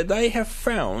where they have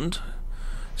found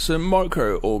some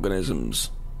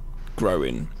microorganisms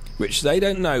growing, which they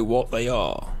don't know what they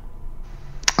are?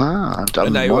 I've done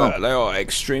And they well. are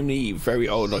extremely very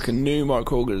old, like a new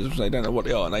microorganisms. They don't know what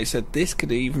they are, and they said this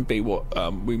could even be what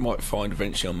we might find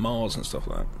eventually on Mars and stuff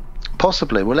like that.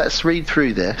 Possibly. Well, let's read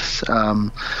through this.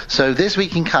 So this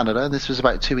week in Canada, this was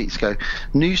about 2 weeks ago,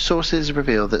 news sources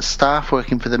reveal that staff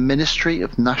working for the Ministry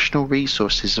of Natural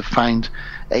Resources have found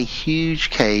a huge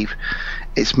cave.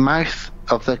 Its mouth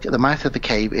of the mouth of the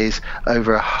cave is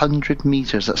over 100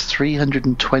 meters. That's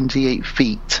 328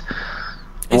 feet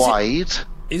wide.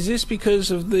 Is this because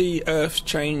of the Earth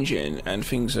changing and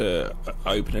things are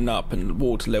opening up and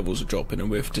water levels are dropping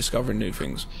and we're discovering new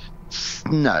things?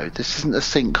 No, this isn't a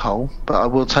sinkhole, but I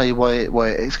will tell you why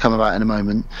it's come about in a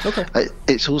moment. Okay.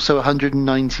 It's also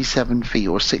 197 feet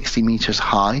or 60 meters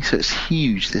high, so it's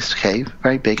huge, this cave,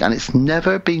 very big, and it's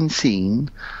never been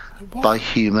seen by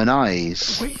human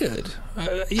eyes. Weird.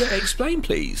 Yeah, explain,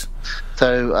 please.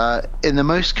 So, in the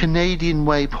most Canadian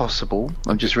way possible,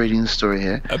 I'm just reading the story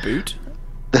here. A boot?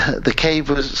 The cave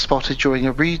was spotted during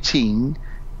a routine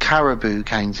caribou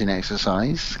counting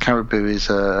exercise. Caribou is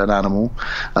an animal.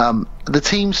 The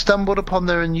team stumbled upon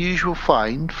their unusual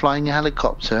find flying a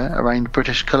helicopter around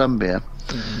British Columbia.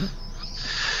 Mm-hmm.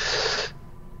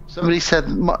 Somebody said,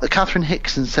 Catherine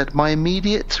Hickson said, my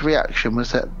immediate reaction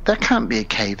was that there can't be a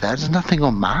cave there. There's nothing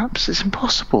on maps. It's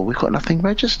impossible. We've got nothing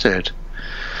registered.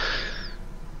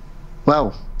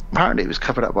 Well, apparently it was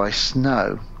covered up by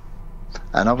snow.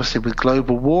 And obviously with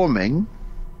global warming,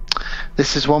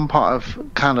 this is one part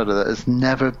of Canada that has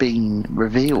never been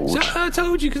revealed. I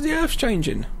told you, because the Earth's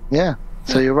changing. Yeah,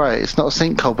 so you're right. It's not a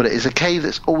sinkhole, but it is a cave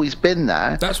that's always been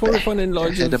there. That's why we're finding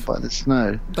loads hidden by the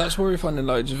snow. That's why we're finding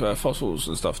loads of fossils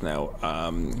and stuff now,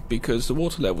 because the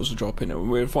water levels are dropping, and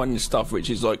we're finding stuff which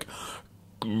is like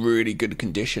really good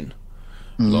condition.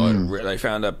 Like they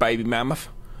found a baby mammoth.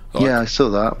 Like, yeah, I saw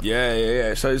that.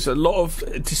 Yeah. So there's a lot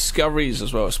of discoveries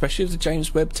as well, especially with the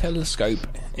James Webb Telescope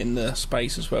in the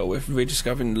space as well. We're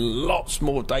discovering lots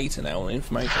more data now and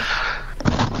information.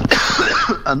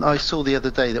 And I saw the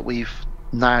other day that we've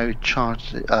now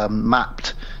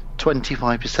mapped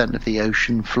 25% of the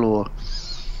ocean floor.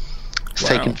 It's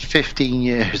taken 15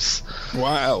 years.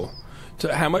 Wow.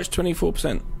 So how much?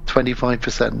 24%?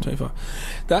 25%. 25.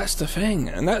 That's the thing,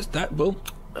 and that. Well,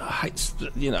 it's,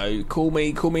 call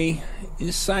me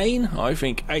insane. I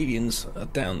think aliens are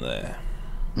down there.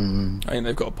 I think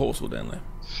they've got a portal down there.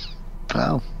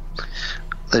 Well,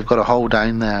 they've got a hole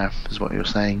down there, is what you're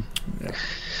saying. Yeah.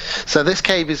 So this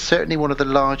cave is certainly one of the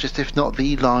largest, if not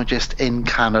the largest, in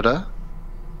Canada,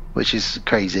 which is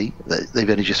crazy. They've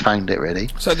only just found it, really.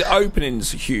 So the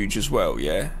opening's huge as well,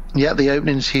 yeah? Yeah, the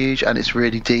opening's huge, and it's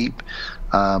really deep.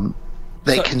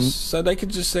 So they could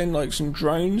just send like some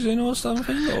drones in or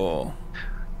something, or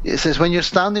it says when you're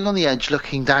standing on the edge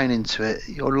looking down into it,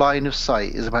 your line of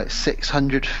sight is about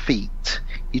 600 feet.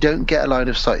 You don't get a line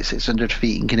of sight 600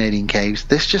 feet in Canadian caves.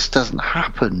 This just doesn't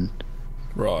happen.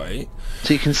 Right.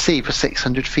 So you can see for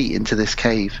 600 feet into this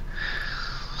cave.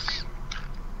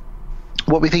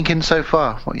 What are we thinking so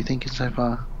far? What are you thinking so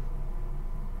far?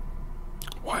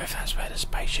 What if that's where the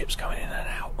spaceship's going in and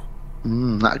out?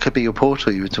 That could be your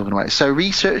portal you were talking about. So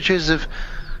researchers have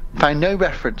found no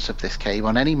reference of this cave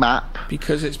on any map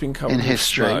because it's been covered in with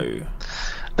history. snow.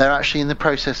 They're actually in the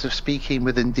process of speaking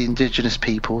with the indigenous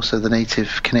people, so the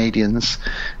native Canadians,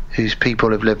 whose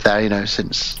people have lived there, you know,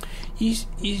 since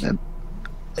the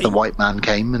white man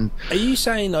came. And are you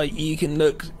saying like you can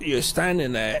look? You're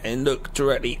standing there and look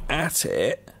directly at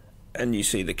it, and you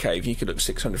see the cave. You could look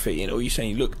 600 feet in, or are you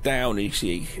saying you look down and you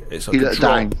see it's like you a look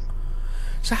drop? down.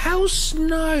 So how's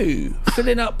snow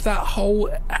filling up that whole...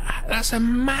 That's a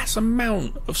mass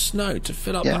amount of snow to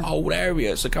fill up that whole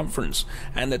area, circumference,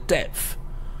 and the depth.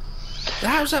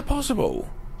 How's that possible?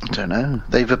 I don't know.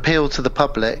 They've appealed to the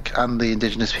public and the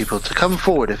indigenous people to come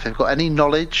forward if they've got any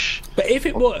knowledge. But if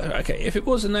it was... Okay, if it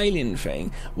was an alien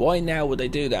thing, why now would they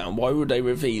do that, and why would they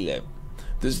reveal it?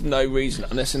 There's no reason,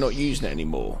 unless they're not using it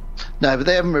anymore. No, but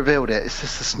they haven't revealed it. It's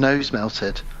just the snow's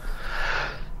melted.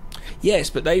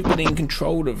 Yes, but they've been in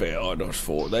control of it, I'd have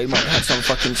thought. They might have some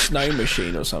fucking snow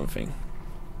machine or something.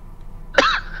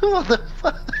 What the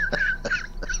fuck?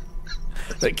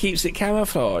 That keeps it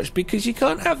camouflaged, because you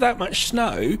can't have that much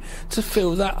snow to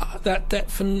fill that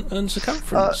depth and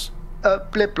circumference.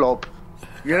 Blib blob.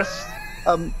 Yes?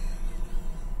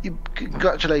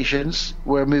 Congratulations.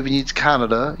 We're moving you to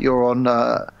Canada. You're on,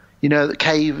 you know, the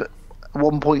cave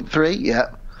 1.3?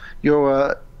 Yeah.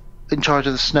 You're in charge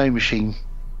of the snow machine.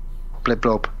 Blib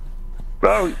blob.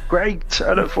 Oh, great!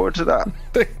 I look forward to that.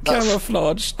 The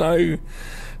camouflage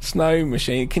snow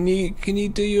machine. Can you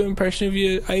do your impression of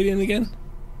your alien again?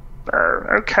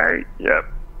 Okay. Yep.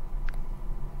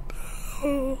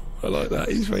 Oh, I like that.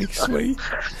 He's very sweet.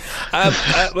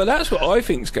 Well, that's what I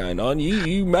think's going on.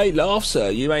 You may laugh, sir.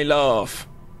 You may laugh.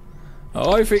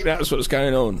 I think that's what's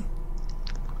going on.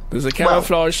 There's a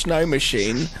camouflage snow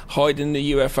machine hiding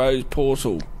the UFO's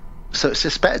portal. So it's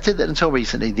suspected that until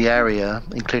recently the area,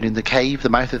 including the cave, the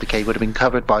mouth of the cave, would have been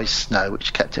covered by snow,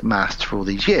 which kept it masked for all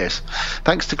these years.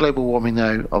 Thanks to global warming,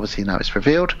 though, obviously now it's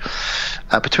revealed.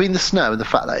 Between the snow and the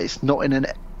fact that it's not in an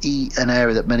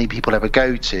area that many people ever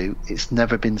go to, it's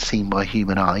never been seen by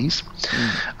human eyes.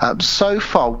 So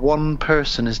far, one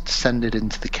person has descended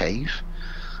into the cave,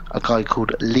 a guy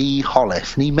called Lee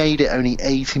Hollis, and he made it only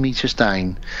 80 metres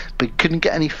down, but couldn't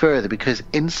get any further because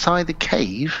inside the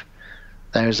cave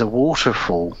there's a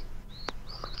waterfall.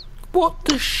 What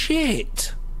the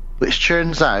shit? Which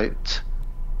churns out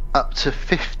up to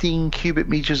 15 cubic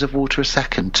metres of water a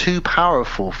second. Too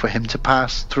powerful for him to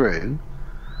pass through.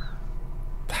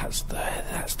 That's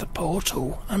the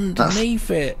portal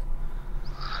underneath it.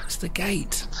 It's the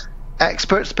gate.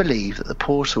 Experts believe that the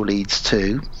portal leads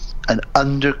to an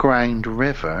underground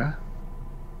river,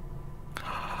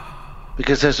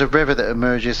 because there's a river that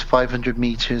emerges 500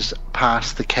 metres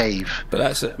past the cave. But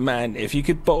that's it, man. If you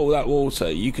could bottle that water,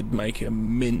 you could make a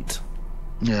mint.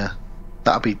 Yeah,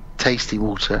 that'd be tasty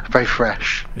water, very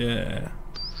fresh. Yeah.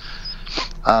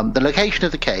 The location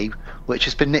of the cave, which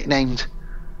has been nicknamed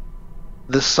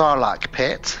the Sarlacc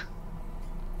Pit.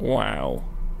 Wow.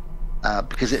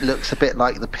 Because it looks a bit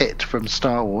like the pit from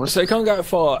Star Wars. So you can't go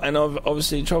far, and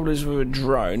obviously the trouble is with a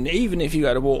drone, even if you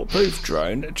had a waterproof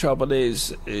drone, the trouble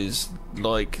is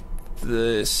like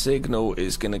the signal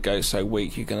is going to go so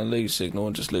weak you're going to lose signal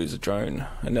and just lose the drone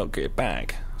and not get it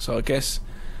back. So I guess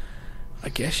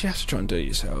you have to try and do it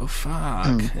yourself.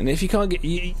 Fuck. And if you can't get...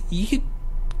 You could...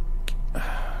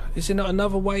 Is there not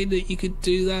another way that you could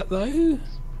do that, though?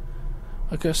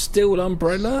 Like a steel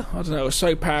umbrella? I don't know, it's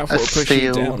so powerful to push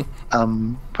you down.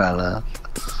 Umbrella.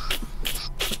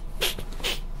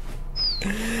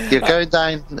 You're going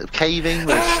down caving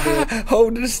with steel.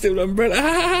 Holding a steel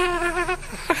umbrella.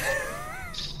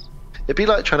 It'd be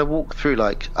like trying to walk through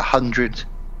like 100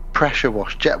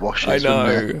 jet washers.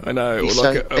 I know. Or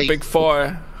like a big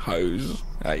fire hose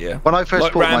at you. When I first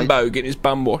like Rambo getting his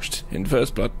bum washed in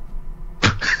First Blood.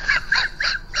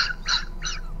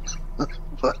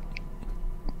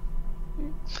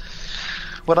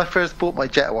 When I first bought my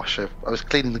jet washer, I was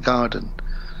cleaning the garden.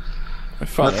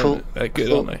 They're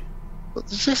good, aren't they?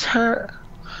 Does this hurt?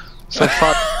 So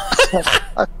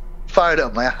I fired it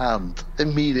on my hand.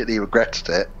 Immediately regretted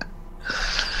it.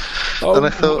 Oh, and I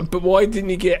thought, but why didn't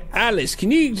you get Alice?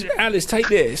 Alice, take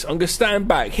this. I'm going to stand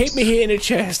back. Hit me here in the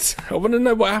chest. I want to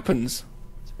know what happens.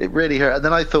 It really hurt. And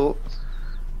then I thought,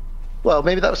 well,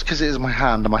 maybe that was because it was my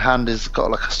hand, and my hand has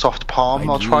got like a soft palm.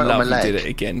 I'll try it on my leg. You did it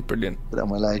again, brilliant. Put it on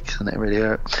my leg, and it really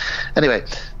hurt. Anyway,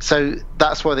 so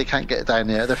that's why they can't get it down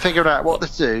there. They're figuring out what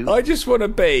to do. I just want to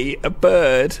be a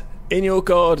bird in your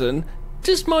garden,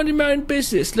 Just minding my own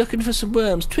business, looking for some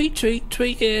worms. Tweet,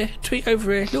 tweet here, tweet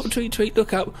over here, little tweet,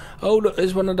 look up. Oh, look,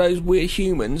 there's one of those weird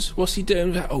humans. What's he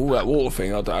doing? Oh, that water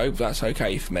thing, I don't know if that's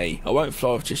okay for me. I won't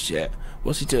fly off just yet.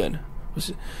 What's he doing?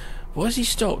 Why has he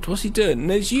stopped? What's he doing? And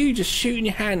there's you just shooting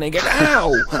your hand and going,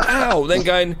 ow, ow, then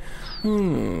going,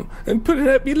 and putting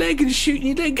up your leg and shooting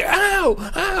your leg, ow,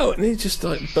 ow. And he's just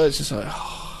like, birds just like,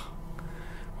 oh,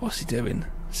 what's he doing?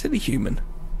 Silly human.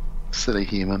 Silly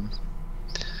human.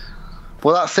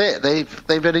 Well, that's it.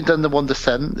 They've only done the one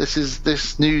descent.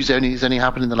 This news has only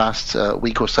happened in the last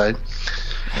week or so.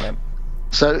 Yeah.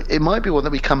 So it might be one that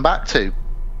we come back to.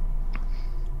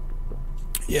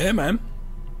 Yeah, man.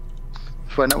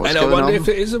 Find out what's and I going wonder on. if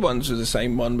it is the ones with the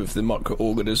same one with the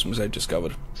microorganisms they've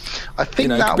discovered. I think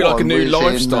it that could be like a one new was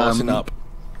life in, starting up.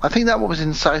 I think that one was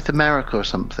in South America or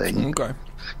something. Okay.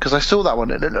 Because I saw that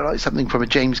one. It looked like something from a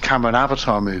James Cameron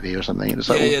Avatar movie or something. It was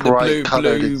like all bright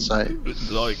coloured inside.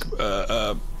 Like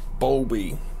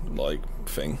bulby like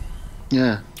thing.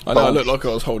 Yeah. I know I looked like I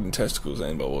was holding testicles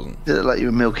then, but I wasn't. It looked like you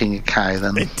were milking a cow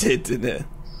then. It did, didn't it?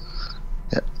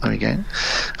 Yeah, there we go.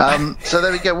 So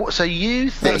there we go. So you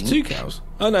think... There's 2 cows.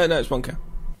 Oh, no, it's 1 cow.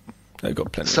 They've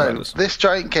got plenty of brothers. This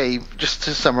giant cave, just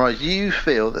to summarise, you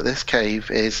feel that this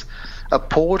cave is a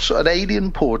portal, an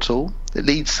alien portal that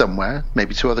leads somewhere,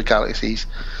 maybe to other galaxies.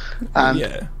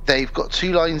 And they've got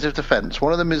 2 lines of defence.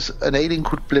 One of them is an alien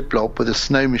called Bliblob with a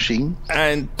snow machine.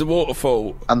 And the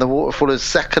waterfall. And the waterfall is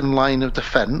second line of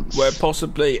defence. Where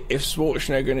possibly, if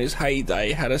Schwarzenegger in his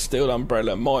heyday had a steel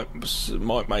umbrella,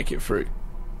 might make it through.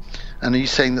 And are you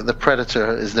saying that the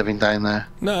Predator is living down there?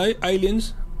 No,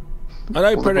 aliens. I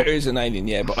know Predator is an alien,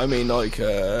 yeah, but I mean like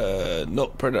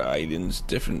not Predator aliens,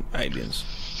 different aliens.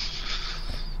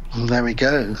 Well, there we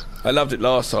go. I loved it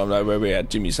last time though, where we had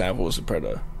Jimmy Savile as a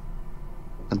Predator.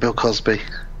 And Bill Cosby.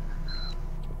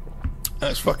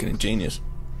 That's fucking ingenious.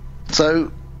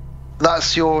 So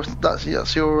that's your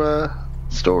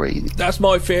story. That's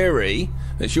my theory.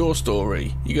 That's your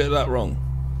story. You get that wrong.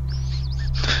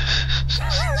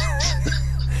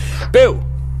 Bill,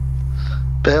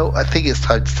 I think it's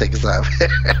time to take us out of here.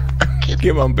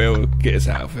 Come on, Bill, get us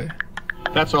out of here.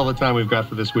 That's all the time we've got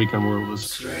for this week on World of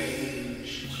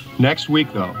Strange. Next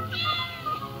week, though,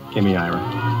 gimme Ira.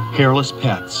 Hairless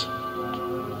pets.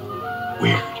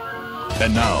 Weird.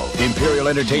 And now, Imperial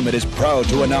Entertainment is proud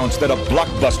to announce that a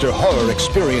blockbuster horror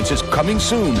experience is coming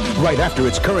soon, right after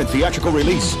its current theatrical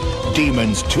release.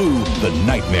 Demons 2: The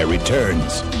Nightmare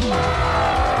Returns.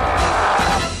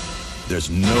 There's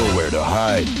nowhere to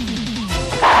hide.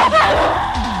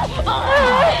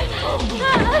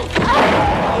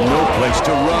 No place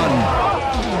to run.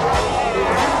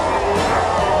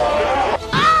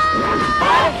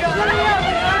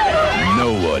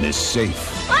 No one is safe.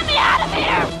 Let me out of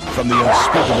here! From the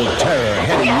unspeakable terror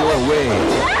heading your way.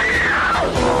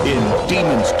 In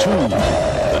Demons 2: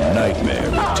 The Nightmare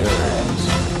Returns.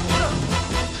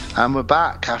 And we're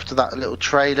back after that little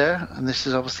trailer, and this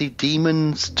is obviously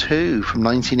Demons 2 from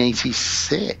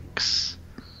 1986.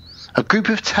 A group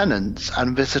of tenants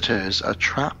and visitors are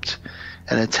trapped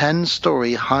in a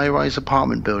 10-story high-rise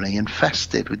apartment building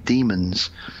infested with demons,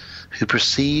 who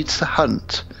proceeds to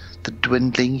hunt the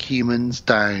dwindling humans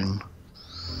down.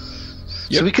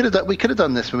 Yep. So we could have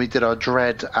done this when we did our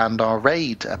Dread and our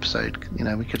Raid episode. You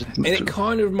know, we could have. And it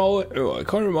kind of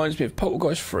reminds me of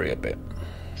Poltergeist 3 a bit.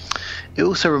 It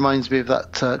also reminds me of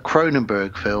that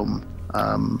Cronenberg film,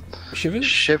 Shivers.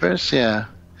 Shivers, yeah,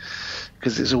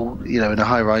 because it's all in a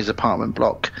high-rise apartment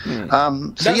block.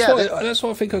 That's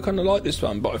why I think I kind of like this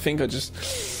one, but I think I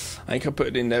put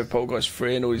it in there, Poltergeist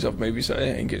 3 and all these other movies. So I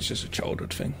think it's just a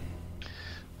childhood thing.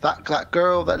 That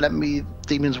girl that lent me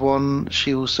Demons 1,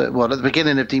 she also... Well, at the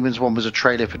beginning of Demons 1 was a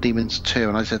trailer for Demons 2,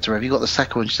 and I said to her, have you got the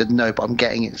second one? She said, no, but I'm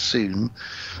getting it soon.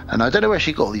 And I don't know where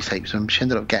she got all these tapes from. She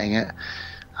ended up getting it,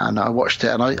 and I watched it,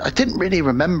 and I didn't really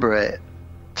remember it,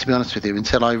 to be honest with you,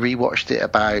 until I rewatched it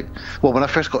when I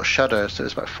first got Shudder, so it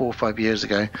was about 4 or 5 years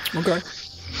ago. Okay.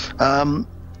 And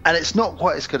it's not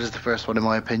quite as good as the first one, in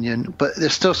my opinion, but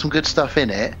there's still some good stuff in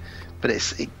it, but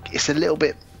it's a little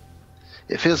bit...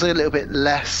 It feels a little bit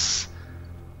less...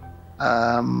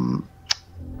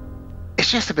 it's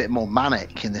just a bit more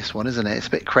manic in this one, isn't it? It's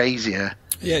a bit crazier.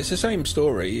 Yeah, it's the same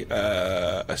story,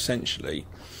 essentially.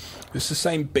 It's the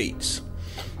same beats.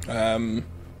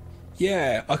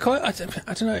 Yeah, I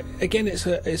don't know. Again,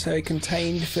 it's a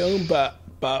contained film,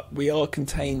 but we are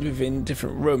contained within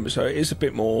different rooms, so it is a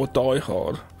bit more Die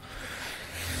Hard.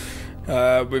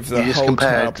 With the whole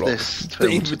tower block.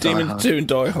 Demons 2 and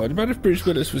Die Hard. Imagine if Bruce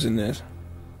Willis was in this.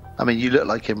 I mean, you look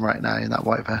like him right now in that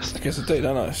white vest. I guess I do,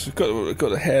 don't I? It's got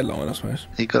the hairline, I suppose.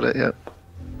 You got it, yeah.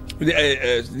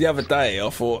 The other day, I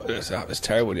thought it was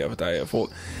terrible. The other day, I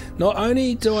thought, not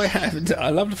only do I have, I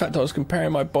love the fact I was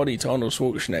comparing my body to Arnold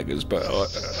Schwarzenegger's, but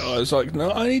I was like,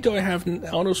 not only do I have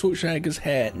Arnold Schwarzenegger's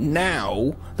hair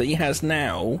now that he has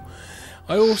now,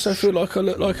 I also feel like I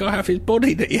look like I have his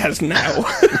body that he has now.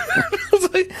 I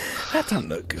was like, that doesn't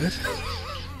look good.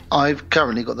 I've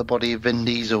currently got the body of Vin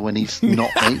Diesel when he's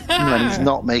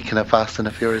not making a Fast and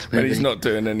a Furious movie. When he's not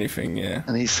doing anything, yeah.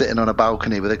 And he's sitting on a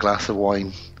balcony with a glass of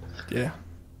wine. Yeah.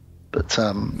 But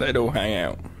they'd all hang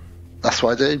out. That's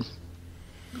what I do.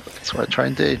 That's what I try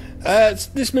and do.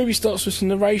 This movie starts with some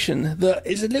narration that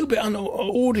is a little bit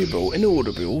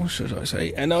inaudible, should I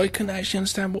say, and I couldn't actually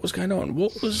understand what was going on.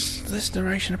 What was this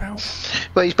narration about?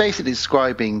 Well, he's basically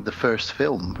describing the first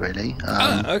film, really.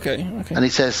 Okay. And he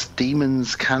says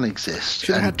demons can exist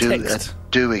and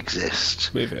do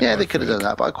exist. Yeah, they could have done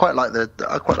that, but I quite like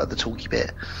the talky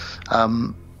bit.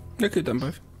 They could have done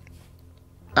both.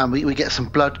 And we get some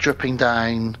blood dripping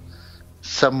down.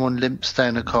 Someone limps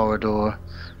down a corridor.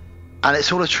 And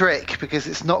it's all a trick because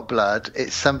it's not blood.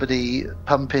 It's somebody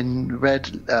pumping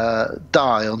red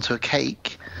dye onto a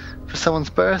cake for someone's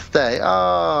birthday.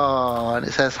 Oh, and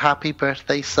it says "Happy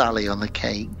Birthday, Sally" on the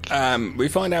cake. We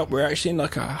find out we're actually in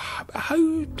like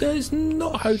it's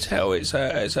not a hotel.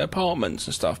 It's apartments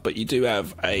and stuff. But you do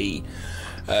have a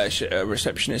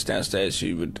receptionist downstairs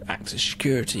who would act as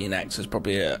security and act as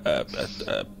probably a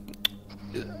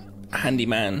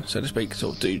handyman, so to speak,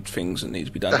 sort of do things that need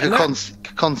to be done. Like a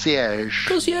concierge.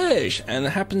 Concierge, and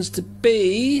it happens to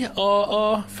be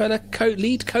our fella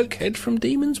lead cokehead from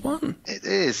Demons 1. It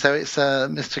is. So it's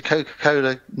Mr.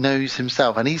 Coca-Cola knows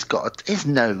himself, and he's got his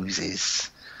noses.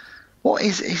 What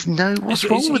is his nose? What's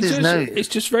wrong with his nose? It's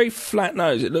just very flat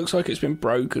nose. It looks like it's been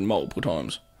broken multiple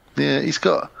times. Yeah, he's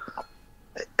got.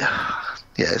 Yeah,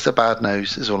 it's a bad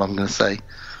nose. Is all I'm going to say.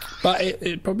 But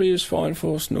it probably is fine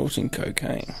for snorting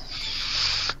cocaine.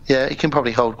 Yeah, it can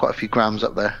probably hold quite a few grams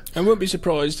up there. I wouldn't be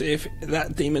surprised if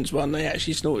that Demons one, they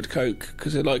actually snorted coke,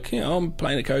 because they're like, I'm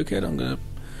playing a cokehead, I'm going to...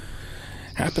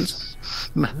 Happens.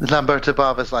 Lamberto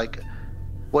Bava's like,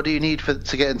 what do you need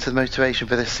to get into the motivation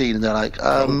for this scene? And they're like,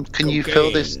 can you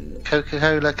fill this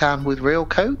Coca-Cola can with real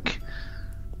Coke?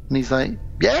 And he's like,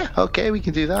 yeah, okay, we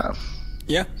can do that.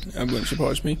 Yeah, that wouldn't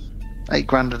surprise me.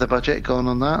 $8,000 of the budget going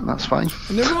on that, and that's fine.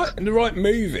 In the right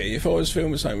movie, if I was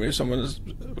filming something with someone's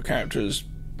characters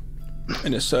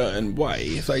in a certain way,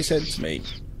 if they said to me,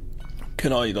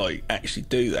 can I like actually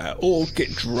do that or get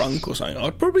drunk or something,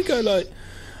 I'd probably go like,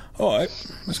 alright,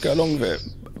 let's go along with it,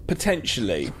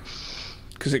 potentially,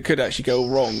 because it could actually go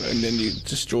wrong and then it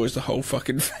destroys the whole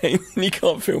fucking thing and you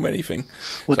can't film anything.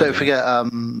 Well, don't forget,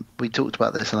 we talked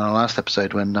about this in our last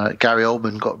episode when Gary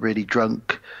Oldman got really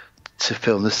drunk to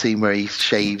film the scene where he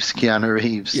shaves Keanu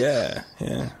Reeves. Yeah.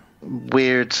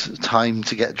 Weird time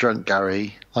to get drunk,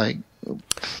 Gary. Like,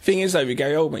 thing is though, with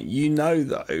Gary Oldman,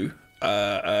 though,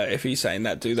 if he's saying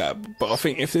that, do that. But I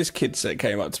think if this kid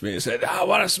came up to me and said, I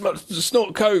want to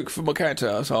snort coke for my character,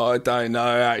 I was like, I don't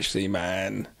know, actually,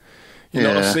 man. You're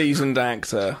not a seasoned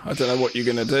actor. I don't know what you're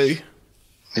going to do.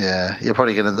 Yeah, you're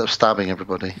probably going to end up stabbing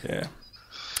everybody. Yeah.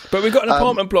 But we've got an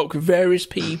apartment block with various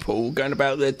people going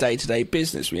about their day-to-day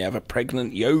business. We have a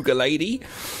pregnant yoga lady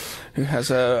who has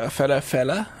a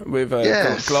fella with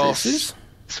glasses.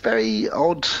 It's very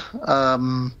odd.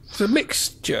 It's a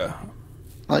mixture.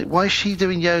 Like, why is she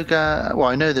doing yoga? Well,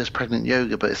 I know there's pregnant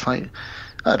yoga, but it's like,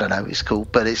 I don't know, it's cool,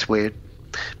 but it's weird.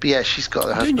 But yeah, she's got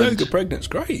her husband. Doing yoga pregnant's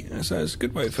great. So it's a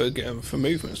good way for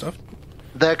movement and stuff.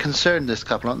 They're concerned, this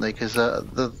couple, aren't they? Because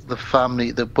the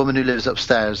family, the woman who lives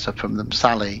upstairs from them,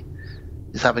 Sally,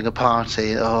 is having a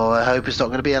party. Oh, I hope it's not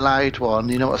going to be a loud one.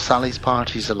 You know what Sally's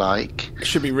parties are like. It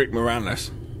should be Rick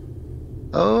Moranis.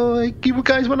 Oh, you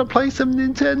guys want to play some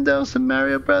Nintendo, some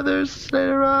Mario Brothers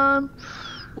later on?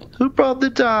 Who brought the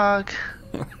dog?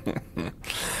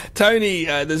 Tony,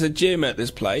 there's a gym at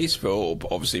this place for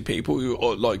obviously people who,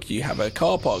 like, you have a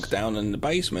car park down in the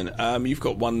basement. You've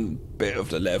got one bit of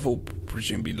the level,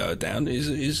 presumably lower down,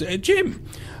 is a gym.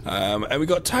 And we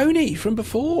got Tony from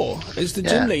before as the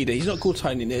gym leader. He's not called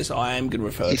Tony this. I am going to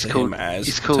refer to him as.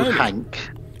 He's called Tony.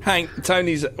 Hank.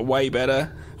 Tony's way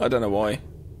better. I don't know why.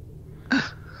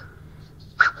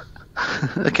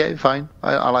 Okay, fine.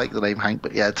 I like the name Hank,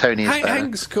 but yeah, Tony is better.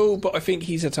 Hank's cool, but I think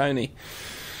he's a Tony.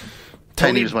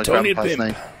 Tony was my grandpa's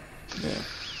name. Yeah.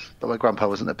 But my grandpa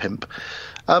wasn't a pimp.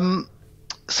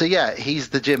 So yeah, he's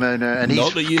the gym owner, and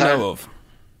not that you know of.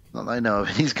 Not that I know of.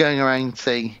 He's going around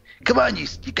saying, "Come on, you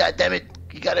goddammit,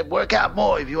 you got to work out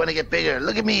more if you want to get bigger.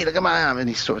 Look at me, look at my arm." And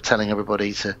he's sort of telling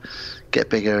everybody to get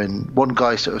bigger. And one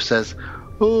guy sort of says,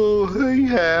 oh, hey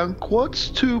Hank, what's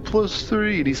 2 +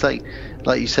 3? And he's like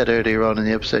you said earlier on in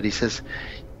the episode, he says,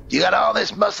 you got all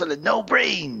this muscle and no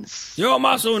brains. Your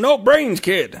muscle, no brains,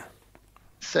 kid.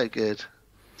 So good.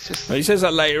 He says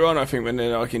that later on, I think, when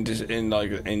they're like in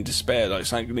despair, like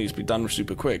something needs to be done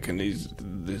super quick, and he's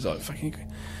like, fucking,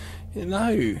 no,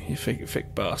 you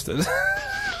thick bastard.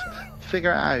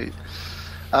 Figure it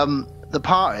out. The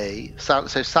party, so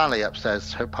Sally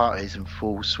upstairs, her party's in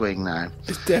full swing now.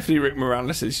 It's definitely Rick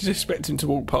Moranis. She's expecting to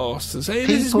walk past and say,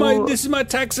 this is my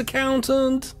tax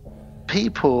accountant.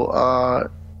 People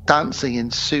are dancing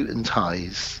in suit and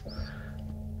ties.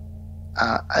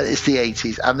 It's the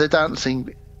 80s, and they're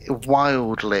dancing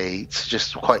wildly to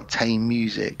just quite tame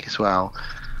music as well.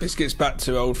 This gets back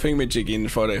to old thingamajig in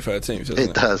Friday the 13th, doesn't it?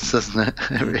 It does, doesn't it?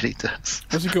 It really does.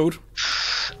 What's it called?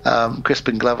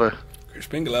 Crispin Glover.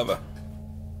 Crispin Glover.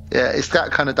 Yeah, it's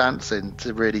that kind of dancing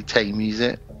to really tame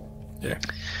music. Yeah.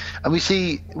 And we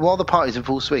see, while the party's in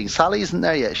full swing, Sally isn't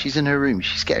there yet. She's in her room.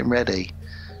 She's getting ready.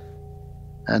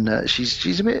 And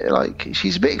she's a bit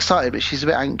excited, but she's a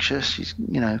bit anxious. She's,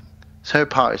 it's her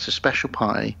party. It's a special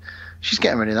party. She's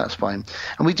getting ready. That's fine.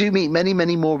 And we do meet many,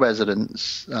 many more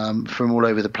residents from all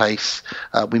over the place.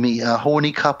 We meet a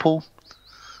horny couple,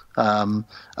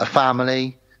 a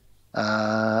family.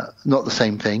 Not the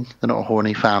same thing. They're not a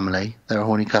horny family. They're a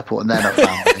horny couple, and they're not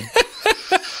family.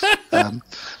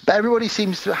 But everybody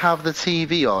seems to have the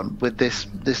TV on with this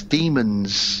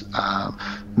Demons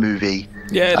movie.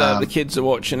 Yeah, the kids are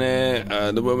watching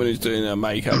it. The woman who's doing her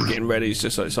makeup, getting ready, is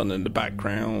just like it's on in the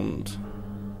background.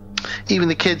 Even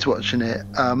the kids watching it.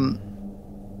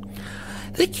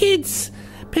 The kids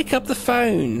pick up the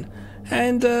phone,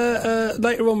 and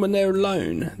later on when they're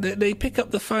alone, they pick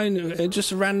up the phone,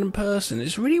 just a random person.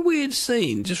 It's a really weird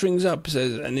scene. Just rings up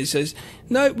and it says,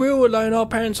 no, we're all alone, our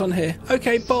parents on here.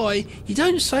 Okay, bye. You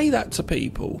don't say that to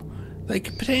people. They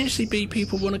could potentially be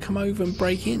people who want to come over and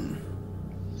break in.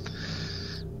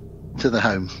 To the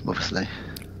home, obviously.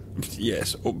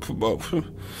 Yes. Well.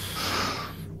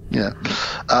 Yeah.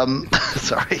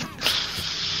 Sorry.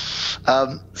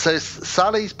 So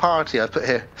Sally's party, I put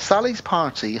here, Sally's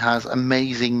party has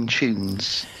amazing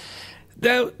tunes.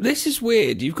 Now, this is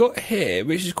weird. You've got here,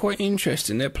 which is quite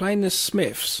interesting. They're playing the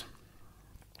Smiths.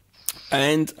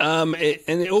 And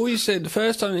it always said, the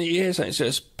first time that you hear something, it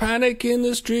says, panic in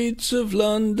the streets of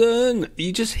London.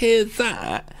 You just hear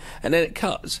that, and then it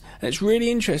cuts. And it's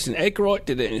really interesting. Edgar Wright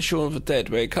did it in Shaun of the Dead,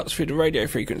 where it cuts through the radio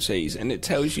frequencies, and it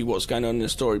tells you what's going on in the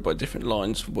story by different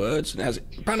lines of words. And it has,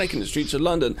 panic in the streets of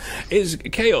London is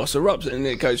chaos erupts, and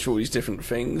it goes through all these different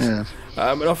things. Yeah.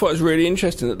 And I thought it was really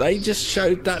interesting that they just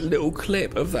showed that little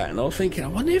clip of that, and I was thinking, I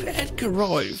wonder if Edgar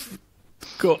Wright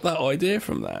got that idea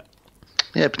from that.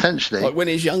 Yeah, potentially. Like when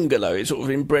he's younger, though, it's sort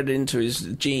of inbred into his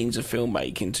genes of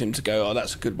filmmaking to him to go, oh,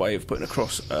 that's a good way of putting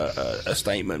across a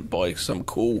statement by some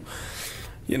cool,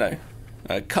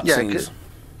 cutscenes. Yeah,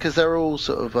 because they're all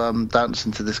sort of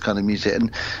dancing to this kind of music.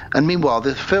 And meanwhile,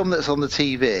 the film that's on the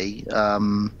TV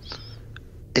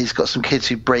has got some kids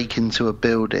who break into a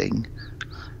building.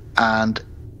 And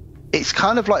it's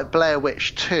kind of like Blair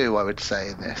Witch 2, I would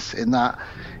say, in that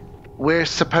we're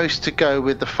supposed to go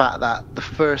with the fact that the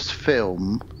first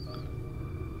film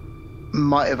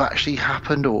might have actually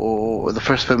happened, or the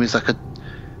first film is like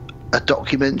a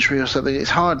documentary or something. It's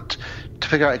hard to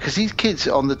figure out, because these kids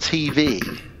on the TV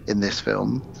in this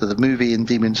film, so the movie in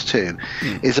Demons 2,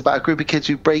 is about a group of kids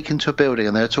who break into a building,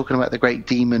 and they're talking about the great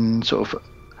demon sort of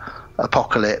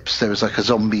apocalypse. There was like a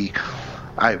zombie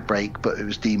outbreak, but it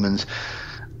was demons.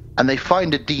 And they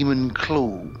find a demon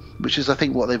claw, which is, I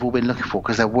think, what they've all been looking for,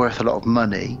 because they're worth a lot of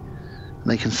money, and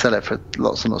they can sell it for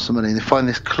lots and lots of money. And they find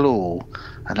this claw,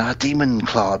 and a demon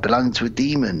claw belonging to a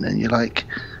demon, and you're like,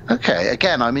 okay,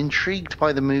 again, I'm intrigued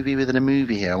by the movie within a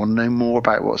movie here. I want to know more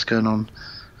about what's going on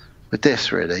with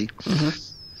this, really. Mm-hmm.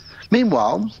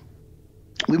 Meanwhile,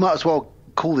 we might as well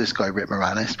call this guy Rick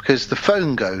Moranis, because the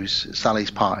phone goes at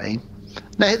Sally's party.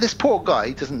 Now, this poor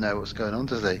guy doesn't know what's going on,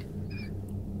 does he?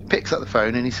 Picks up the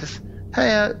phone and he says,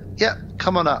 hey, yeah,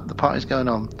 come on up, the party's going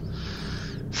on.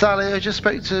 Sally, I just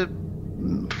spoke to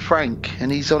Frank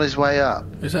and he's on his way up.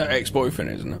 It's her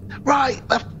ex-boyfriend, isn't it? Right,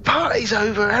 the party's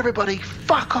over, everybody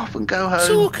fuck off and go home.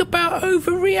 Talk about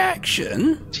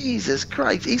overreaction. Jesus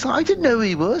Christ. He's like, I didn't know who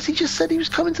he was, he just said he was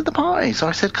coming to the party, so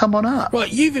I said come on up.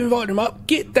 Right, you've invited him up,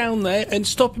 get down there and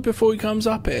stop him before he comes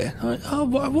up here. Like, oh,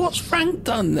 what's Frank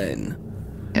done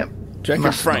then? Yep. Do you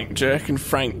reckon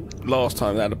Frank last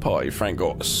time they had a party, Frank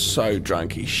got so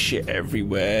drunk he shit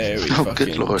everywhere.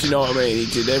 Good Lord. Do you know what I mean?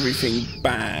 He did everything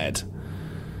bad.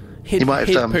 Hid He might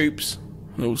have done poops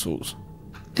and all sorts.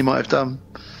 He might have done.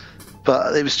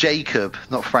 But it was Jacob,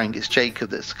 not Frank. It's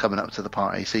Jacob that's coming up to the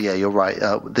party. So yeah, you're right.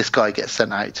 This guy gets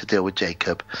sent out to deal with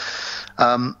Jacob.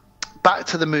 Back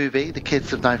to the movie. The kids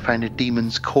have now found a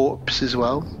demon's corpse as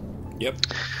well. Yep.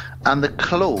 And the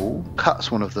claw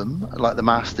cuts one of them, like the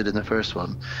mask did in the first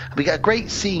one. And we get a great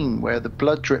scene where the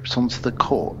blood drips onto the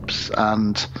corpse,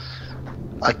 and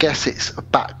I guess it's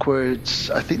backwards.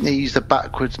 I think they used a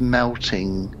backwards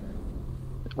melting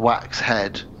wax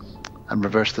head and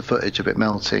reverse the footage of it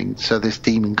melting. So this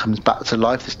demon comes back to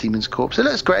life, this demon's corpse. It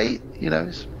looks great,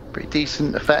 it's a pretty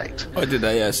decent effect. I did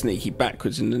a sneaky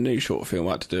backwards in the new short film.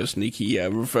 I had to do a sneaky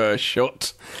reverse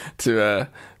shot to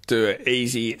do an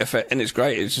easy effect, and it's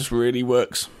great. It just really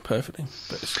works perfectly.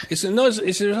 But it's such a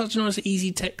nice,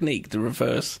 easy technique, the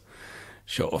reverse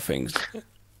shot of things.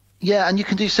 Yeah, and you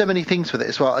can do so many things with it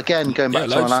as well. Again, going back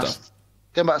to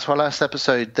our last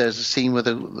episode, there's a scene where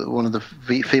one of the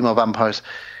female vampires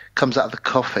comes out of the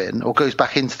coffin, or goes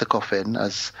back into the coffin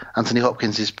as Anthony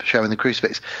Hopkins is showing the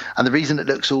crucifix. And the reason it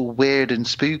looks all weird and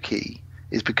spooky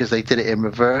is because they did it in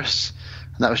reverse.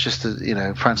 And that was just,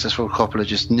 Francis Ford Coppola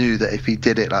just knew that if he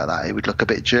did it like that, it would look a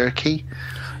bit jerky.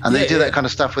 And they do that kind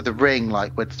of stuff with the Ring,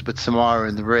 like with Samara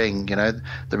in the Ring.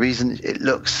 The reason it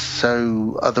looks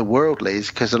so otherworldly is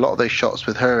because a lot of those shots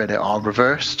with her in it are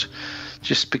reversed,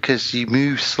 just because you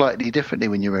move slightly differently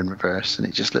when you're in reverse, and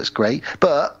it just looks great.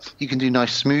 But you can do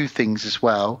nice smooth things as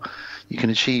well. You can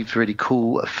achieve really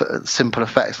cool, simple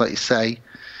effects, like you say.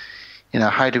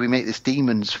 How do we make this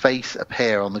demon's face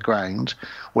appear on the ground?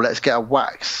 Well, let's get a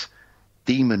wax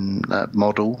demon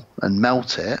model and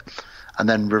melt it, and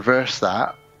then reverse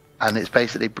that, and it's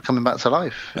basically coming back to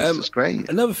life. It's great.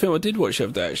 Another film I did watch the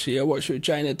other day, actually, I watched it with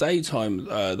Jane at daytime.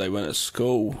 They went to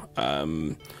school,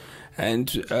 and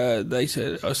they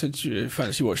said, I said, do you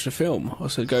fancy watching a film? I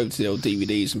said, go over to the old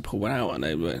DVDs and pull one out. And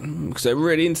they went, because they're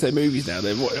really into their movies now.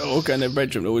 They're all going in their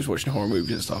bedroom, they're always watching horror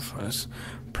movies and stuff. That's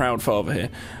proud father here.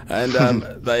 And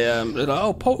they're like,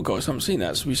 oh, Poltergeist, I haven't seen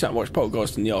that. So we sat and watched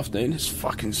Poltergeist in the afternoon. It's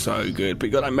fucking so good. But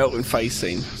you got that melting face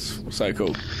scene. It's so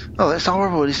cool. Oh, that's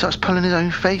horrible. He starts pulling his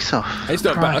own face off. It's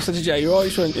not bad. I said to Jay, you're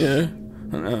right? She went, yeah.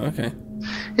 Oh, okay.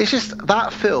 It's just,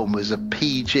 that film was a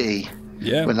PG.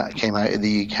 Yeah. When that came out in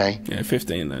the UK. Yeah,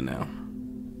 15 though now.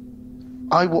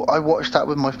 I watched that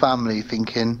with my family,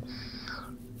 thinking,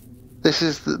 this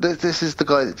is the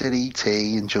guy that did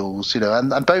E.T. and Jaws,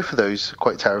 and both of those are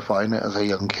quite terrifying as a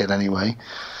young kid anyway.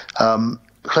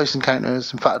 Close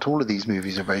Encounters, in fact, all of these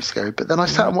movies are very scary. But then I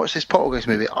sat and watched this Poltergeist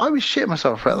movie. I was shitting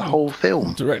myself throughout the whole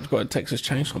film. Directed by a Texas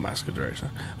Chainsaw Massacre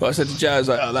director. Well, I said to Jazz,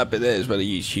 that bit there is where they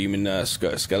use human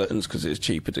skeletons because it's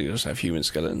cheaper to just have human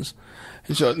skeletons.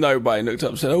 And she's like, nobody looked up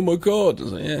and said, oh my God. I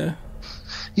was like, yeah.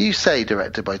 You say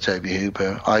directed by Tobe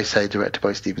Hooper. I say directed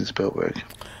by Steven Spielberg.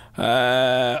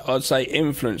 I'd say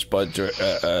influenced by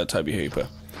Tobe Hooper.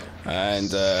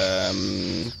 And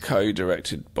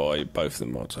co-directed by both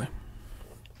of them, I'd say.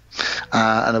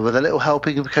 And with a little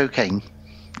helping of cocaine,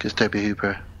 because Tobe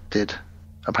Hooper did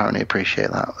apparently appreciate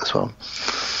that as well.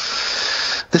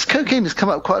 This cocaine has come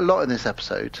up quite a lot in this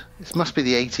episode. It must be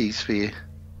the 80s for you.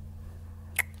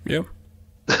 Yep.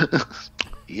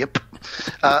 Yep.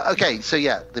 Okay, so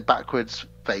yeah, the backwards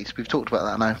face. We've talked about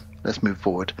that now. Let's move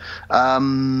forward.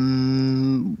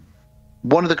 One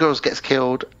of the girls gets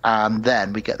killed, and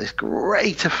then we get this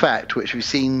great effect, which we've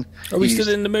seen. Are we still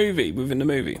in the movie? Within the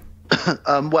movie?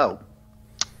 Well,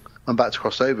 I'm about to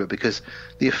cross over because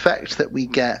the effect that we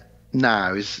get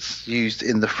now is used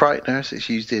in The Frighteners. It's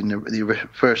used in the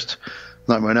first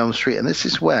Nightmare on Elm Street, and this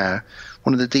is where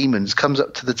one of the demons comes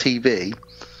up to the TV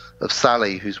of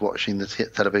Sally, who's watching the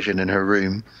television in her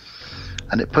room,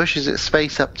 and it pushes its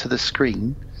face up to the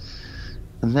screen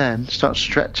and then starts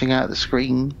stretching out the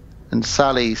screen, and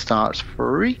Sally starts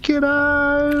freaking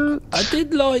out. I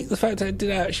did like the fact that it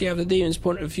did actually have the demon's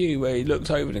point of view, where he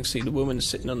looked over and could see the woman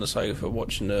sitting on the sofa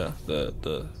watching the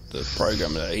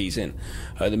program that he's in,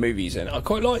 the movie he's in. I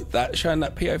quite like that, showing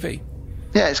that POV.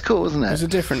 Yeah, it's cool, isn't it? It's a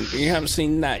different. You haven't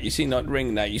seen that. You've seen like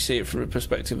Ring that. You see it from the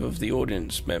perspective of the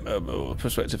audience, or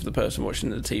perspective of the person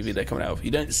watching the TV they're coming out of.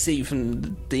 You don't see from the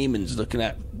demons looking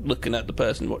at the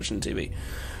person watching the TV.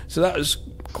 So that was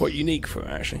quite unique for it,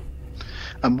 actually.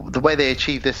 And the way they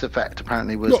achieved this effect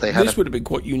apparently was this would have been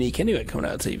quite unique anyway, coming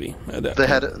out of TV.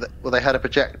 They had a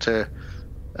projector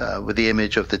with the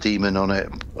image of the demon on it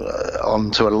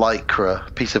onto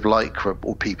a piece of lycra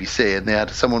or PVC, and they had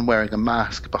someone wearing a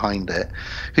mask behind it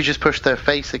who just pushed their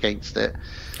face against it.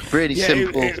 Really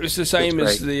simple. It was the same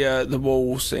as the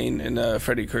wall scene in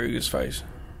Freddy Krueger's face.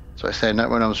 So I say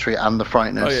Nightmare on Elm Street and The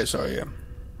Frighteners. Oh yeah, sorry, yeah.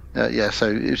 So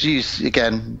it was used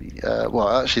again. Well,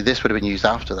 actually, this would have been used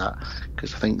after that,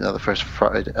 because I think the first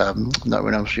Friday, Nightmare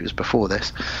on Elm Street was before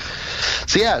this.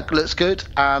 So yeah, looks good.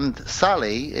 And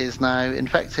Sally is now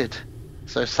infected.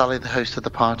 So Sally, the host of the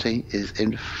party, is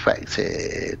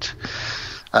infected.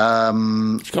 She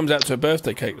comes out to her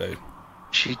birthday cake, though.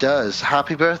 She does.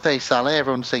 Happy birthday, Sally.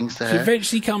 Everyone sings to her. She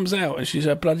eventually comes out and she's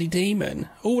a bloody demon.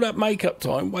 All that makeup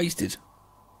time wasted.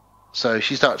 So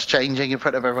she starts changing in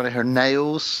front of everyone. Her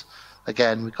nails.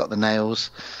 Again, we've got the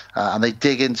nails. And they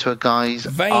dig into a guy's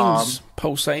veins arm.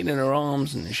 Pulsating in her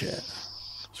arms and shit.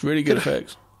 It's really good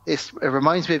effects. It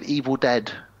reminds me of Evil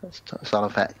Dead style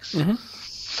effects.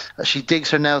 Mm-hmm. She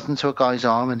digs her nails into a guy's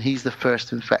arm, and he's the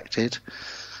first infected.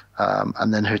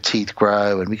 And then her teeth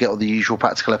grow, and we get all the usual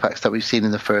practical effects that we've seen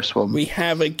in the first one. We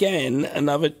have, again,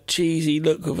 another cheesy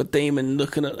look of a demon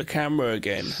looking at the camera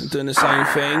again, and doing the same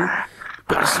thing,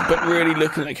 but really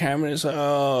looking at the camera, and it's like,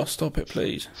 oh, stop it,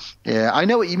 please. Yeah, I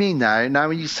know what you mean now. Now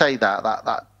when you say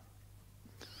that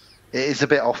it is a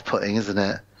bit off-putting, isn't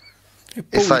it?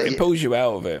 It pulls you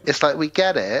out of it. It's like, we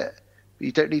get it, but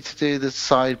you don't need to do the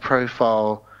side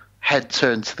profile, head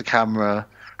turn to the camera.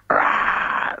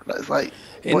 It's like...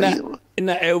 In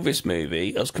that Elvis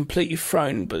movie, I was completely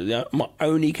thrown, but my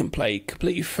only complaint,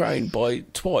 completely thrown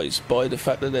twice by the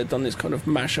fact that they'd done this kind of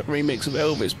mashup remix of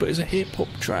Elvis, but it's a hip hop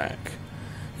track.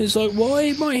 It's like, why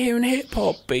am I hearing hip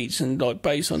hop beats and like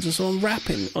bass lines and someone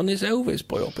rapping on this Elvis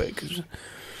biopic?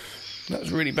 That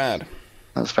was really bad.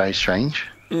 That's very strange.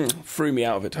 Threw me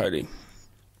out of it totally.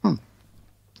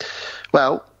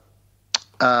 Well.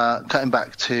 Cutting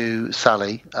back to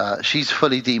Sally, she's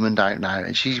fully demoned out now,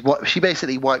 and she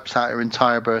basically wipes out her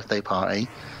entire birthday party.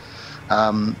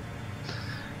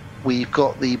 We've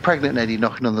got the pregnant lady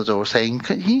knocking on the door saying,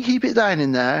 "Can you keep it down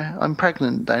in there? I'm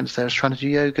pregnant downstairs trying to do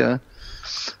yoga."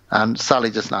 And Sally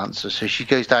doesn't answer, so she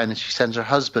goes down and she sends her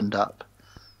husband up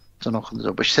to knock on the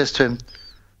door. But she says to him,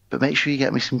 "But make sure you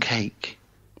get me some cake."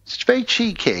 It's very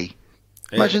cheeky.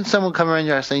 Imagine someone coming around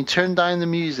your house saying, "Turn down the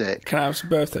music. Can I have some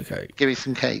birthday cake? Give me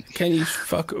some cake." Can you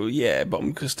fuck it? Yeah, but I'm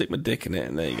going to stick my dick in it,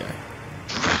 and there you go.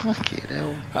 Fucking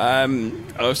hell. I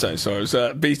was saying, sorry, it was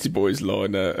that Beastie Boys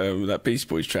line, that Beastie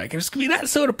Boys track. It's going to be that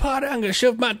sort of party, I'm going to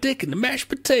shove my dick in the mashed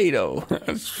potato.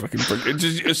 That's fucking brilliant.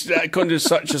 It's that kind of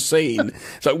such a scene.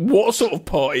 It's like, what sort of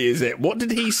party is it? What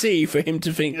did he see for him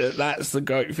to think that that's the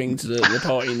great thing to do at the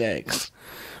party next?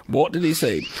 What did he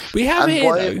see? We have and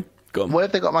here, though... Why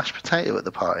have they got mashed potato at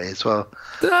the party as well?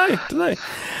 Don't know.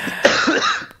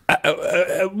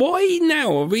 Why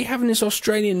now are we having this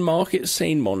Australian market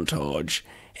scene montage?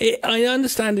 I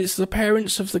understand it's the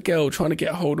parents of the girl want to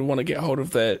get hold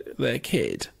of their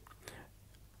kid.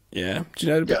 Yeah, do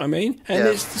you know what I mean? And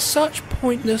it's such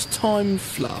pointless time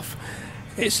fluff.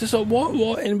 It's just like,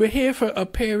 what? And we're here for a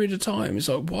period of time. It's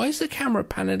like, why is the camera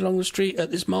panning along the street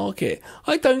at this market?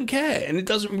 I don't care. And it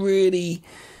doesn't really...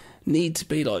 need to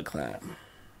be like that.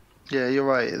 Yeah, you're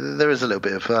right. There is a little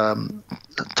bit of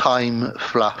time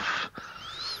fluff,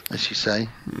 as you say.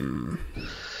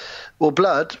 Well,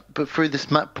 blood, but through this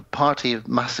party of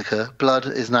massacre, blood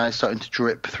is now starting to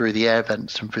drip through the air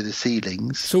vents and through the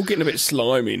ceilings. It's all getting a bit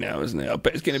slimy now, isn't it? I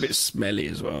bet it's getting a bit smelly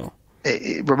as well.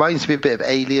 It reminds me a bit of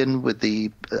Alien with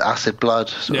the acid blood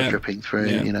sort of dripping through,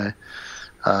 you know.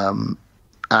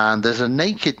 And there's a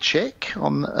naked chick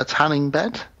on a tanning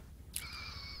bed.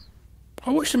 I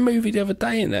watched a movie the other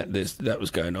day and that was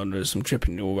going on. There was some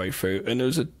dripping all the way through, and there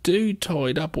was a dude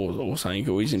tied up or something,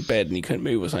 or he's in bed and he couldn't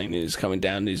move or something, and he's coming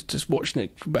down and he's just watching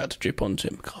it about to drip onto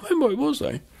him. Can't remember what it was,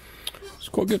 though. It's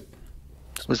quite good.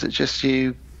 Was it just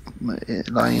you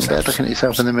lying in bed looking at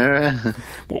yourself in the mirror?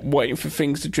 Waiting for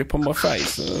things to drip on my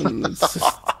face?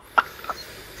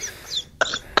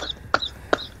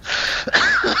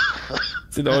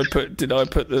 Did I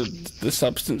put the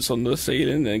substance on the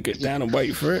ceiling and get down and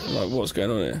wait for it? Like, what's going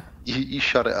on here? You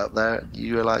shot it up there.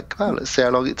 You were like, oh, let's see how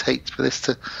long it takes for this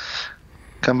to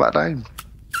come back down.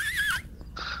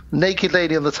 Naked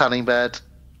lady on the tanning bed.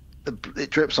 It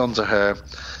drips onto her.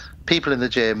 People in the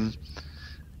gym.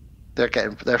 They're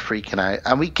freaking out,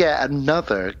 and we get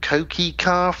another cokey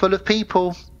car full of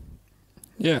people.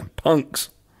 Yeah, punks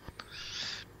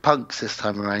this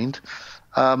time around.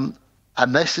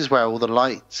 And this is where all the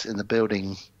lights in the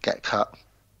building get cut.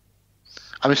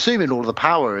 I'm assuming all the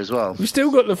power as well. We've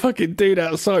still got the fucking dude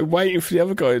outside waiting for the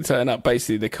other guy to turn up,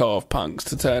 basically the car of punks,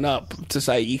 to turn up to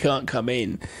say, you can't come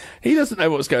in. He doesn't know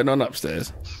what's going on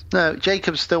upstairs. No,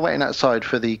 Jacob's still waiting outside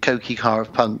for the cokey car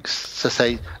of punks to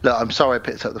say, look, I'm sorry I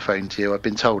picked up the phone to you. I've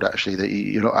been told, actually, that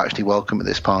you're not actually welcome at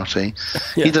this party.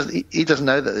 Yeah. He doesn't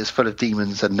know that it's full of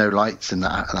demons and no lights in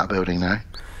that building now.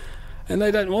 And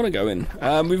they don't want to go in.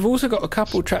 We've also got a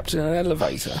couple trapped in an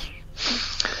elevator.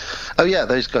 Oh yeah,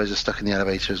 those guys are stuck in the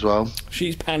elevator as well.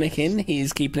 She's panicking.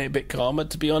 He's keeping it a bit calmer.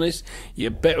 To be honest, you're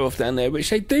better off down there. Which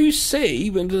they do see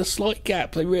when there's a slight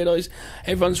gap. They realise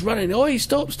everyone's running. Oh,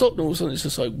 stop! And all of a sudden it's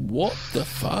just like, what the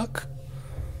fuck?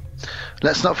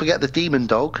 Let's not forget the demon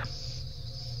dog.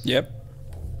 Yep.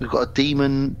 We've got a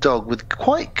demon dog with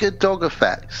quite good dog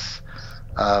effects.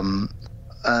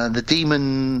 The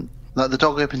demon... Like the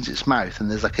dog opens its mouth and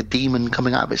there's like a demon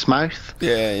coming out of its mouth.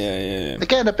 Yeah.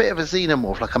 Again, a bit of a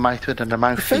xenomorph, like a mouth and a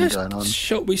mouth thing going on. The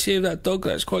shot we see of that dog,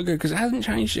 that's quite good because it hasn't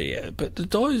changed it yet. But the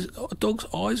dog's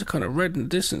eyes are kind of red in the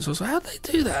distance. I was like, how'd they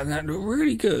do that? And that looked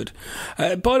really good.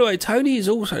 By the way, Tony has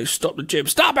also stopped the gym.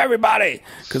 Stop, everybody!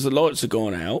 Because the lights are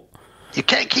gone out. You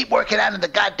can't keep working out in the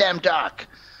goddamn dark.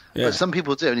 Yeah. But some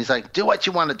people do, and he's like, do what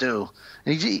you want to do.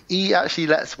 And he actually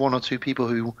lets one or two people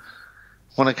who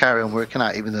want to carry on working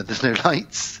out, even though there's no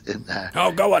lights in there.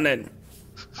 Oh, go on then.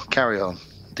 Carry on.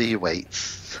 Do your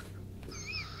weights.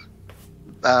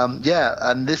 Yeah,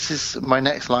 and this is my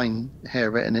next line here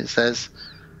written. It says,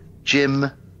 Jim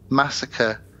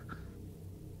Massacre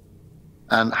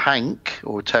and Hank,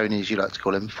 or Tony as you like to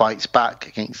call him, fights back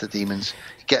against the demons.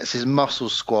 He gets his muscle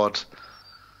squad.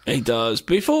 He does.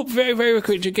 Before, very, very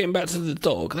quickly, getting back to the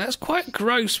dog, that's quite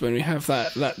gross when we have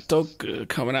that dog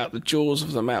coming out the jaws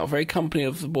of the mouth. Very Company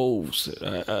of the Wolves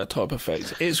type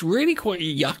effect. It's really quite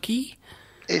yucky.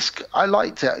 I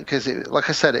liked it because, like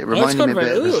I said, it reminded me a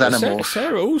bit of the Xenomorph.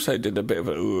 Sarah also did a bit of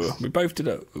a we both did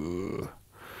a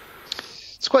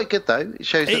It's quite good, though. It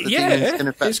shows that the demons can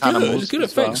affect animals. It's good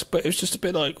effects, but it's just a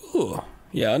bit like, ooh.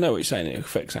 Yeah, I know what you're saying. It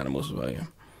affects animals as well, yeah.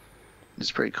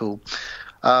 It's pretty cool.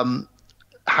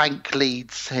 Hank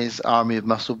leads his army of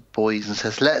muscle boys and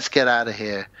says, let's get out of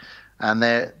here. And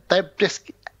they're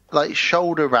just like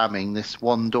shoulder ramming this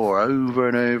one door over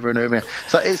and over and over again.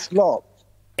 So it's locked.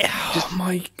 Oh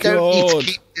my God. Don't need to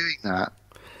keep doing that.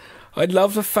 I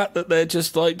love the fact that they're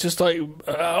just like,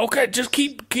 okay, just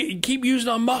keep using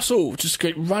our muscle, just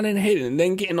keep running here, and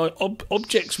then getting like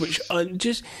objects which are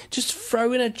just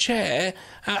throwing a chair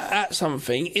at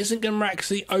something isn't going to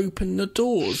actually open the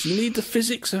doors. You need the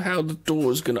physics of how the door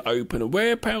is going to open, and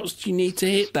whereabouts do you need to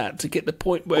hit that to get the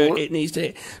point where it needs to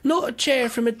hit. Not a chair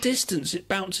from a distance; it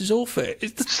bounces off it.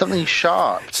 It's something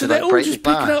sharp. So they're all just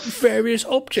picking up various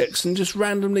objects and just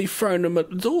randomly throwing them at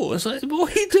the door. It's like,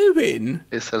 what are you doing?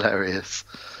 It's hilarious.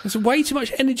 There's way too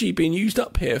much energy being used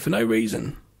up here for no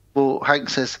reason. Well, Hank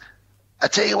says, I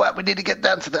tell you what, we need to get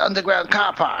down to the underground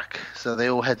car park. So they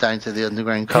all head down to the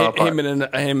underground car park. Him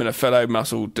and a fellow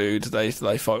muscle dude, they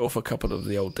fight off a couple of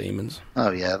the old demons. Oh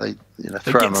yeah, they throw them around.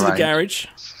 They get to the garage.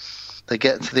 They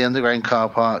get to the underground car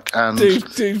park and...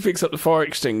 Dude picks up the fire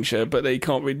extinguisher, but they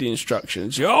can't read the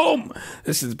instructions.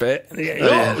 This is the bit.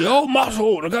 Yo,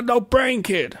 muscle, I got no brain,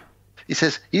 kid. He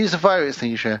says, use the fire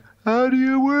extinguisher. How do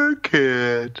you work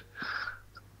it?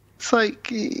 It's like,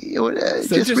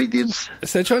 just read the... So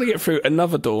they're trying to get through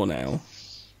another door now.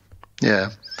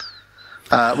 Yeah.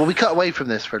 Well, we cut away from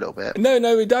this for a little bit.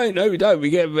 No, we don't.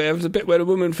 We have the bit where the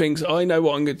woman thinks, I know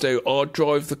what I'm going to do. I'll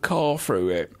drive the car through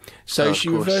it. So she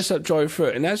reverses up, drive through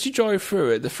it. And as you drive through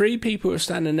it, the three people who are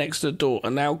standing next to the door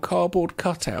are now cardboard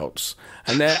cutouts.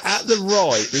 And they're at the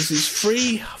right. There's these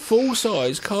three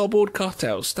full-size cardboard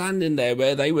cutouts standing there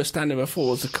where they were standing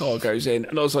before as the car goes in.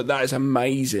 And I was like, that is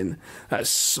amazing. That's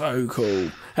so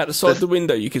cool. At the side of the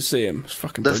window, you can see them. It's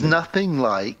fucking brilliant. There's nothing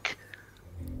like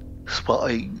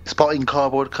spotting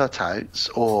cardboard cutouts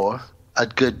or a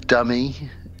good dummy.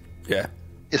 Yeah.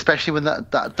 Especially when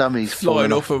that dummy's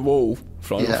flying off a wall,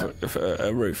 off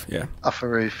a roof, yeah. Off a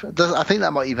roof. I think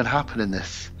that might even happen in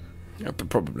this. Yeah, but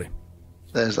probably.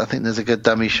 I think there's a good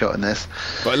dummy shot in this.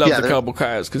 But I love the cardboard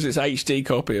cutouts because it's HD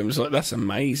copy. I'm just like, that's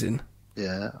amazing.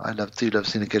 Yeah, I do love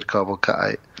seeing a good cardboard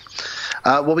cutout.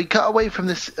 Well, we cut away from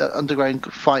this underground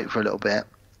fight for a little bit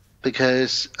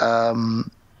because... the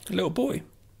little boy.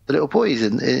 The little boy he's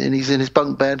in his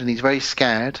bunk bed and he's very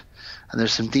scared, and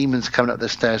there's some demons coming up the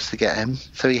stairs to get him.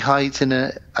 So he hides in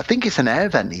I think it's an air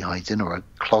vent he hides in, or a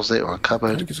closet or a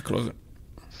cupboard. I think it's a closet.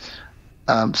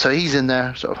 So he's in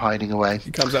there, sort of hiding away.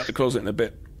 He comes out the closet in a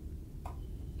bit.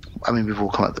 I mean, we've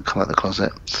all come out the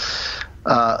closet.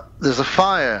 There's a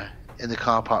fire in the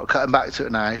car park. Cutting back to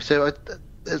it now. So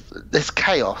there's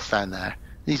chaos down there.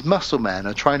 These muscle men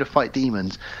are trying to fight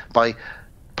demons by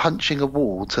punching a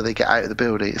wall till they get out of the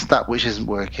building. It's that which isn't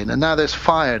working. And now there's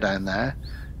fire down there.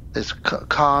 There's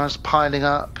cars piling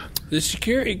up. The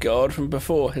security guard from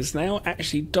before has now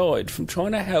actually died from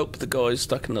trying to help the guys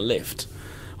stuck in the lift.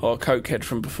 Or a cokehead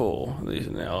from before.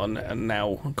 And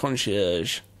now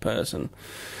concierge person.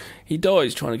 He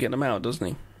dies trying to get them out, doesn't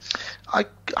he?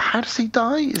 How does he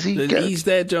die? He's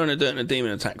there during a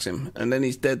demon attacks him, and then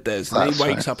he's dead there. So then he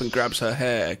wakes up and grabs her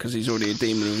hair because he's already a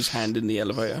demon with his hand in the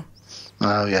elevator.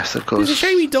 Oh yes, of course. It's a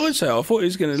shame he died so. I thought he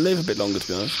was going to live a bit longer, to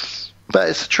be honest. But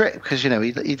it's a trick because he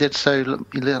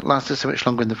lasted so much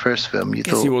longer in the first film.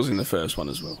 Yes, he was in the first one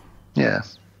as well. Yeah,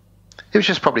 it was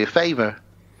just probably a favour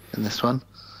in this one.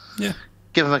 Yeah,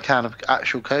 give him a can of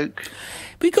actual Coke.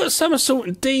 We got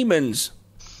somersaulting demons.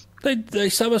 They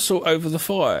somersault over the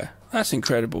fire. That's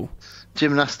incredible.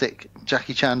 Gymnastic,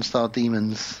 Jackie Chan style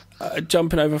demons.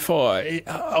 Jumping over fire.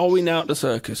 Are we now at the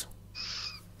circus?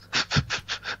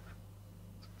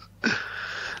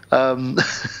 The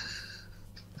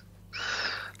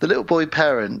little boy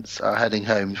parents are heading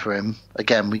home for him.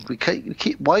 Again, we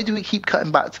keep. Why do we keep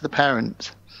cutting back to the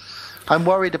parents? I'm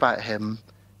worried about him.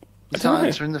 He's not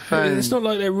answering the phone. It's not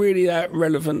like they're really that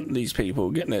relevant, these people,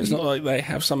 getting it? It's not like they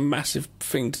have some massive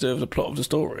thing to do with the plot of the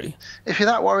story. If you're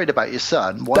that worried about your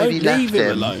son, why have you left him? Don't leave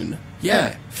him alone.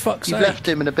 Yeah, fuck's sake. You left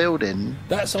him in a building.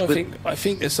 That's I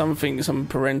think there's some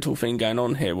parental thing going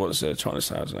on here. What's trying to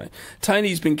say? I don't know.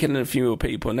 Tony's been killing a few more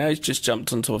people, and now he's just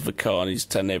jumped on top of the car and he's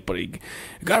telling everybody,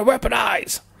 "You got to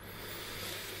weaponize."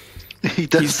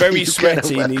 He's very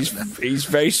sweaty, and he's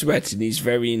very sweaty, and he's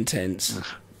very intense.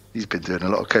 He's been doing a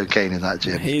lot of cocaine in that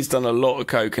gym. He's done a lot of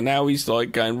coke, and now he's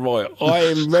like going, right, I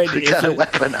am ready to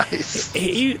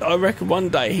weaponise. I reckon one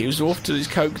day he was off to his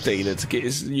coke dealer to get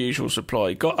his usual supply.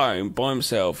 He got home by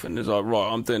himself and was like,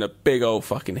 right, I'm doing a big old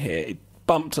fucking hit. He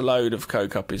bumped a load of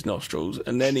coke up his nostrils,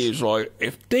 and then he was like,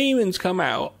 if demons come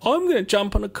out, I'm going to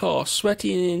jump on a car,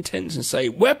 sweaty and intense, and say,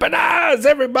 weaponize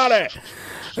everybody!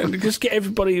 And just get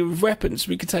everybody with weapons so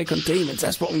we can take on demons.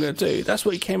 That's what I'm going to do. That's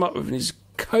what he came up with in his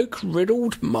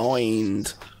coke-riddled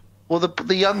mind. Well,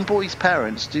 the young boy's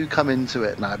parents do come into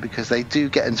it now because they do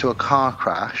get into a car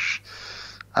crash.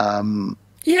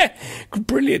 Yeah,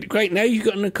 brilliant, great. Now you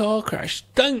got in a car crash.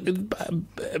 The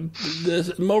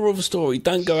moral of the story: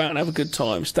 don't go out and have a good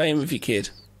time. Stay in with your kid.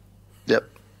 Yep.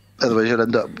 Otherwise, you'll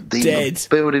end up dead.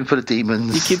 Building full of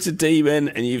demons. Your kid's a demon,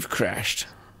 and you've crashed.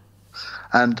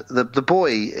 And the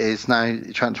boy is now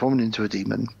transforming into a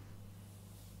demon.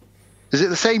 Is it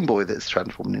the same boy that's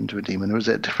transforming into a demon, or is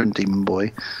it a different demon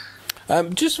boy?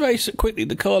 Just very quickly,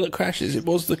 the car that crashes, it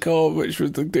was the car which the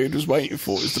dude was waiting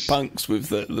for. It was the punks with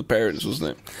the parents,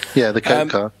 wasn't it? Yeah, the Coke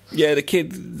car. Yeah, the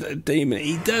kid, the demon.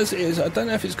 He does is, I don't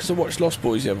know if it's because I watched Lost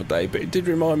Boys the other day, but it did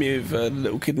remind me of the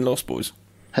little kid in Lost Boys.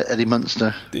 Eddie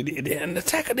Munster. An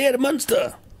attack of the Eddie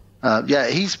Munster. Yeah,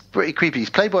 he's pretty creepy. He's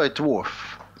played by a dwarf.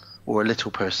 Or a little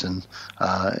person,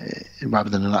 rather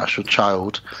than an actual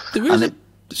child.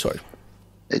 Sorry.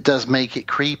 It does make it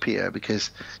creepier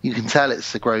because you can tell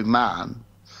it's a grown man.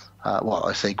 Well,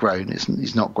 I say grown.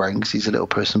 He's not grown because he's a little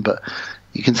person, but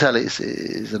you can tell it's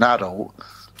an adult.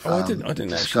 I didn't actually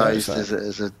disguised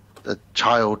as a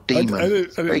child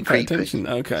demon. Very creepy.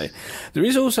 Okay. There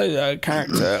is also a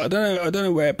character. I don't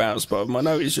know whereabouts, but my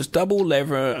note is just double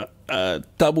leather.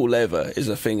 Double leather is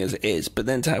a thing as it is, but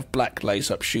then to have black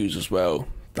lace-up shoes as well,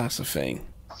 that's a thing.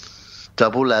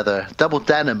 Double leather, double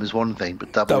denim is one thing,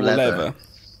 but double leather.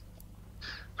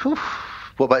 Whew.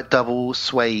 What about double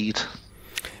suede?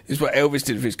 This is what Elvis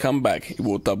did for his comeback. He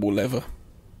wore double leather.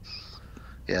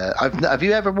 Yeah, have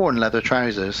you ever worn leather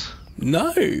trousers?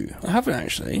 No, I haven't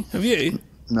actually. Have you?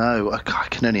 No, I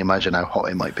can only imagine how hot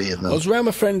it might be in them. I was around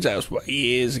my friend's house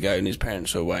years ago, and his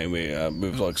parents were away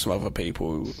with like some other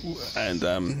people,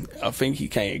 and I think he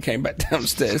came back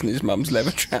downstairs in his mum's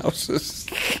leather trousers.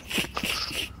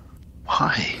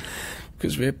 Why?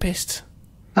 Because we were pissed.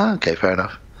 Oh, okay, fair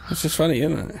enough. It's just funny,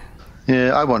 isn't it?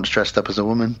 Yeah, I once dressed up as a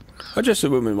woman. I dressed as a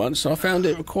woman once, and I found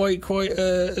it quite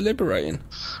liberating.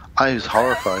 I was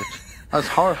horrified.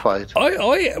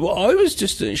 I was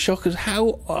just in shock at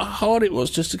how hard it was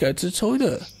just to go to the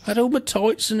toilet. I had all my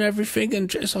tights and everything, and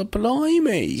just like,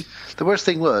 blimey. The worst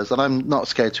thing was, and I'm not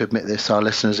scared to admit this, our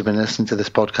listeners have been listening to this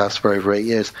podcast for over 8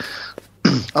 years.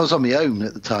 I was on my own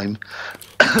at the time.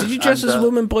 Did you dress as a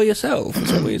woman by yourself?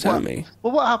 That's what you're telling me.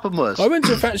 Well, what happened was, I went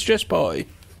to a fancy dress party.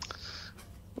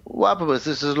 What happened was,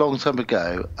 this is a long time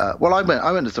ago. I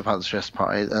went to the fancy dress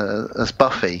party as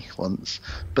Buffy once,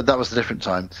 but that was a different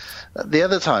time. The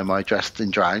other time I dressed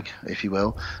in drag, if you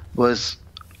will, was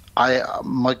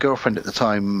my girlfriend at the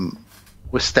time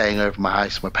was staying over my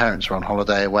house. My parents were on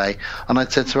holiday away, and I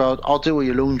said to her, I'll do all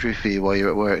your laundry for you while you're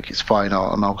at work. It's fine,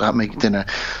 I'll make dinner.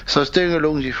 So I was doing her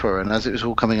laundry for her, and as it was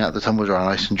all coming out the tumble dryer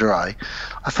nice and dry,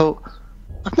 I thought,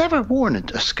 I've never worn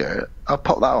a skirt. I'll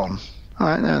pop that on. All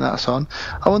right, no, that's on.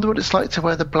 I wonder what it's like to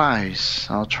wear the blouse.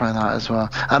 I'll try that as well.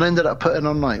 And I ended up putting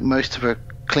on like most of her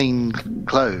clean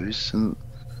clothes, and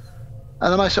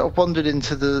then I sort of wandered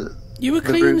into the You were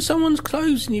cleaning someone's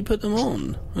clothes and you put them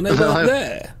on, and they weren't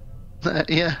there.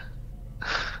 Yeah.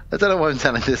 I don't know why I'm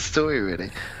telling this story, really.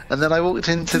 And then I walked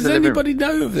into the living room. Does anybody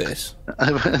know of this?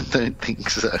 I don't think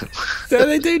so. So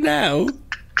they do now?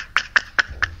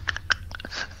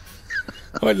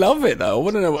 I love it, though. I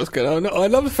want to know what's going on. I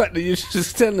love the fact that you're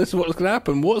just telling us what's going to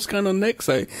happen. What's going on next?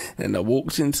 So, and I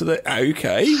walked into the...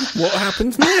 Okay, what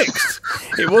happens next?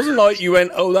 It wasn't like you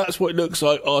went, oh, that's what it looks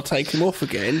like, I'll take him off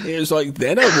again. It was like,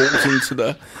 then I walked into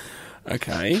the...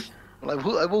 Okay.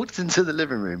 Well, I walked into the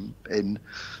living room in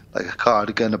like a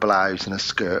cardigan, a blouse and a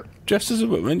skirt. Dressed as a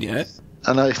woman, yeah.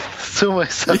 And I saw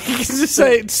myself... You can just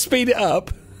say it, speed it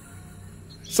up.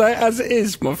 Say it as it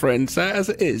is, my friend. Say it as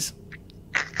it is.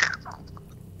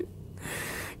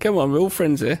 Come on, we're all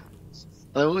friends here.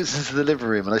 I walked into the living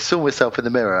room and I saw myself in the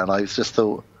mirror and I just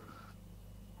thought,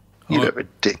 you look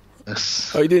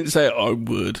ridiculous. Oh, you didn't say I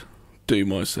would do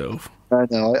myself.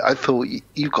 No, I thought,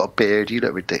 you've got a beard, you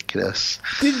look ridiculous.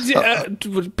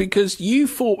 Because you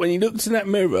thought when you looked in that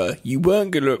mirror, you weren't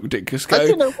going to look ridiculous.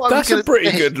 That's a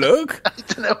pretty good look. I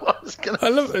don't know what I was going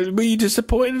to say. Were you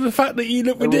disappointed in the fact that you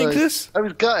look ridiculous? I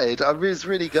was gutted. I was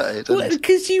really gutted.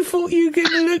 Because you thought you were going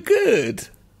to look good.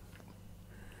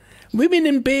 Women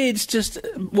in beards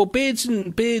beards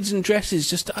and dresses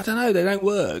just, I don't know, they don't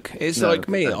work. It's like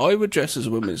me, I would dress as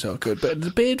a woman so I could, but the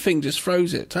beard thing just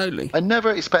throws it, totally. I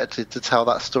never expected to tell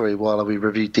that story while we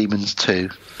reviewed Demons 2.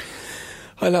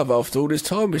 I love after all this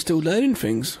time, we're still learning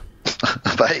things.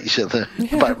 About each other,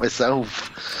 about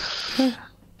myself.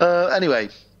 Anyway.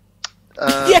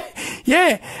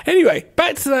 Anyway,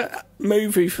 back to that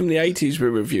movie from the 80s we're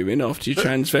reviewing after your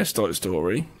transvestite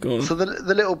story. Go on. So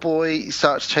the little boy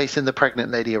starts chasing the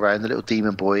pregnant lady around, the little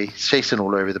demon boy. He's chasing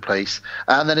all over the place.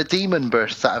 And then a demon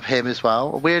bursts out of him as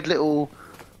well. A weird little,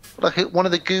 like one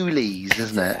of the ghoulies,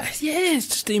 isn't it? Yeah, it's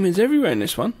just demons everywhere in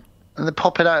this one. And they're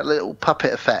popping out little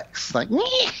puppet effects, like...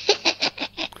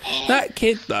 That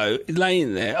kid, though, is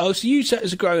laying there. Oh, so you sat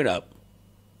as a grown-up.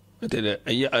 I did it.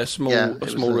 A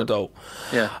small adult.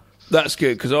 Yeah. That's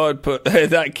good, because I'd put...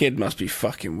 that kid must be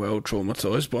fucking well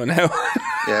traumatised by now.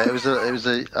 Yeah, it was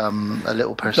a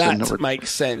little person. That makes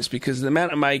sense, because the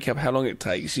amount of makeup, how long it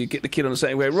takes, you get the kid on the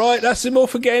set and go, right, that's him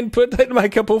off again, take the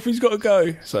makeup off, he's got to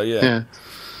go. So, yeah.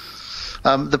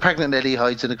 The pregnant lady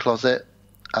hides in a closet,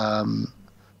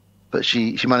 but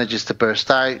she manages to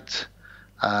burst out,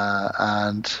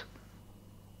 and...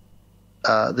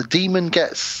 the demon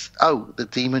gets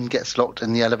locked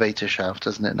in the elevator shaft,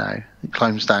 doesn't it now? It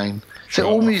climbs down. So it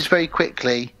all moves very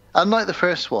quickly. Unlike the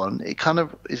first one, it kind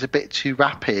of is a bit too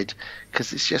rapid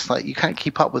because it's just like you can't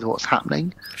keep up with what's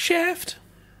happening. Shaft.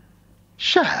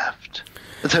 I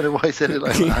don't know why I said it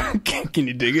like that. Can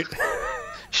you dig it?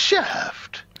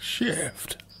 Shaft.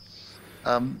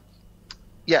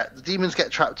 Yeah, the demons get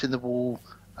trapped in the wall.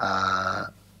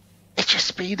 It's just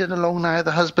speeding along now.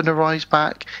 The husband arrives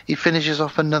back. He finishes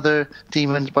off another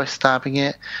demon by stabbing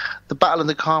it. The battle in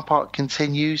the car park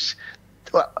continues.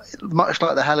 Well, much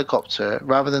like the helicopter,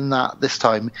 rather than that, this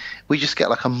time we just get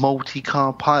like a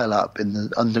multi-car pile-up in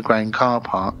the underground car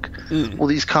park. All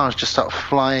these cars just start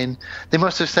flying. They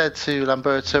must have said to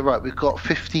Lamberto, right, we've got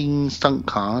 15 stunt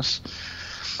cars.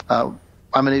 How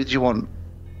many do you want?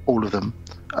 All of them.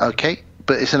 Okay,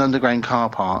 but it's an underground car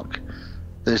park.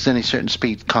 There's only certain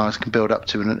speed cars can build up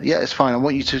to. And yeah, it's fine. I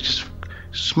want you to just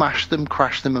smash them,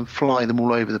 crash them, and fly them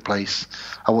all over the place.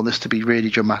 I want this to be really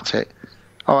dramatic.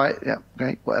 All right, yeah,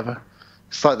 great, whatever.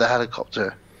 It's like the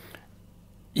helicopter.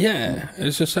 Yeah,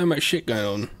 there's just so much shit going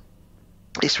on.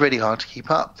 It's really hard to keep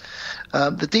up.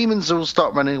 The demons all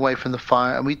start running away from the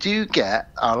fire, and we do get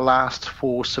our last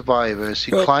 4 survivors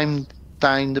who climb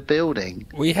down the building.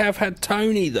 We have had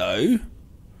Tony, though.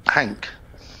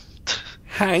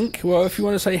 Hank, well, if you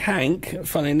want to say Hank,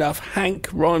 funny enough, Hank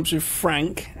rhymes with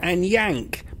Frank and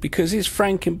Yank, because his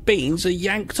Frank and beans are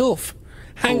yanked off.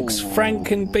 Hank's Frank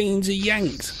and beans are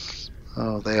yanked.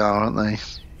 Oh, they are, aren't they?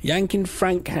 Yanking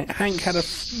Frank. Hank had a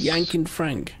yanking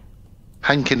Frank.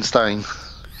 Frankenstein,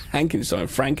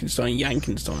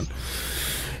 Yankenstein.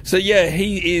 So, yeah,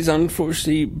 he is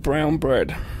unfortunately brown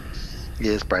bread. He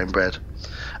is brown bread.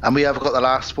 And we have got the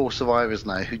last 4 survivors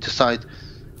now who decide...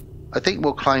 I think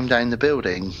we'll climb down the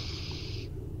building.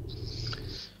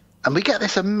 And we get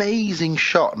this amazing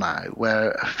shot now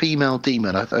where a female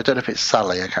demon, I don't know if it's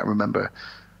Sally, I can't remember,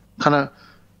 kind of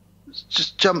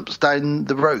just jumps down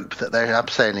the rope that they're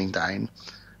abseiling down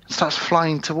and starts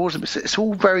flying towards them. It's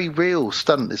all very real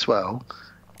stunt as well.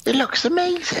 It looks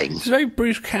amazing. It's very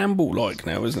Bruce Campbell-like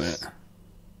now, isn't it?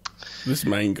 This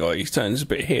main guy, he turns a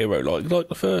bit hero-like, like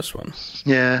the first one.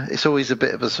 Yeah, it's always a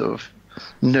bit of a sort of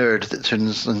nerd that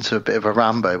turns into a bit of a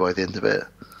Rambo by the end of it.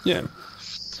 Yeah.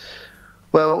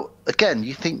 Well, again,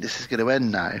 you think this is going to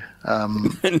end now.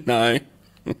 No.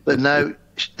 But no,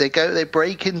 they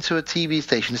break into a TV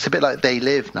station. It's a bit like They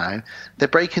Live now. They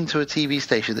break into a TV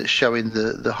station that's showing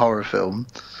the horror film.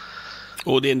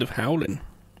 Or the end of Howling.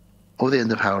 Or the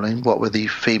end of Howling. What with the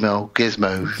female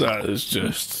Gizmo? That is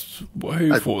just...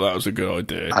 Who thought that was a good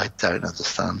idea? I don't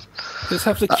understand. Let's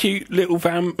have the cute little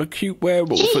a cute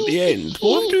werewolf at the end.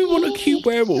 Why do we want a cute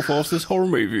werewolf after this horror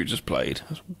movie we just played?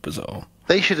 That's bizarre.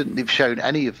 They shouldn't have shown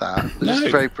any of that. No,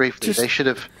 just very briefly. They should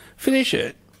have... Finish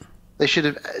it. They should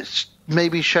have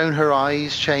maybe shown her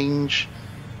eyes change,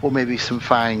 or maybe some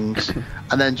fangs,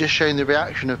 and then just shown the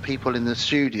reaction of people in the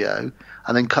studio,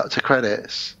 and then cut to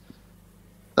credits.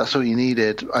 That's all you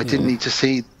needed. I didn't need to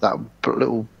see that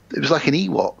little... It was like an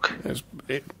Ewok.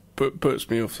 It puts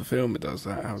me off the film. It does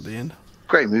that out at the end.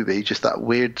 Great movie, just that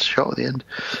weird shot at the end.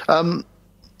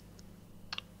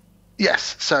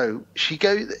 Yes, so she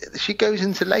goes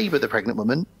into labour, the pregnant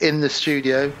woman, in the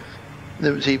studio,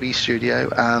 the TV studio,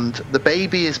 and the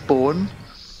baby is born.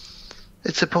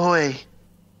 It's a boy,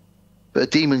 but a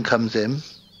demon comes in.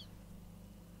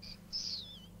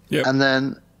 Yep. And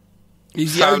then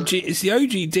it's the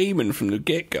OG demon from the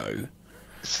get-go.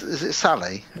 Is it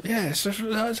Sally? Yeah, so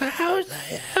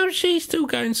how's she still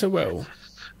going so well?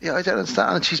 Yeah, I don't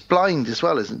understand. And she's blind as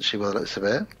well, isn't she, by the looks of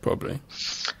it? Probably.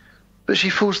 But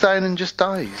she falls down and just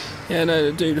dies. Yeah,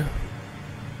 no, the dude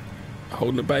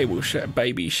holding the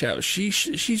baby shouts,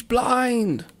 she's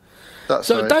blind. That's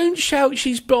so right. Don't shout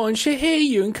she's blind, she'll hear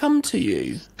you and come to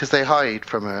you. Because they hide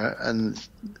from her, and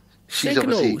she's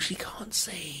Signal, obviously... she can't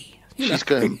see.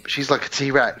 She's like a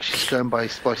T-Rex. She's going by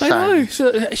sound. I know.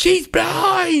 So, she's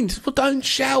blind. Well, don't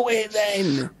shout it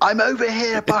then. I'm over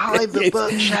here behind the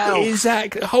bookshelf.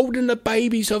 Exactly. Holding the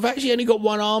baby, so I've actually only got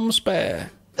one arm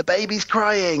spare. The baby's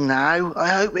crying now. I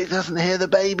hope it doesn't hear the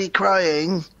baby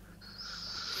crying.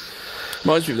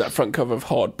 Reminds me of that front cover of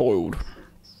Hard Boiled.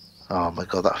 Oh my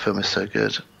god, that film is so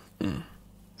good.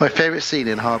 My favourite scene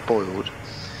in Hard Boiled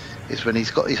is when he's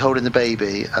holding the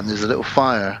baby and there's a little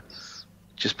fire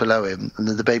just below him, and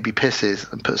then the baby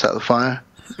pisses and puts out the fire.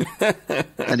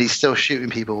 And he's still shooting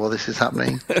people while this is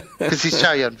happening. Because he's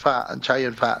Chow Yun-fat, and Chow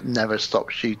Yun-fat never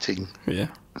stops shooting. Yeah.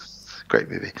 Great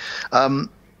movie.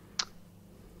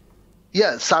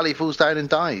 Yeah, Sally falls down and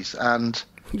dies, and...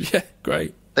 Yeah,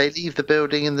 great. They leave the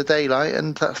building in the daylight,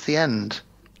 and that's the end.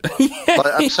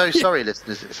 I'm so sorry,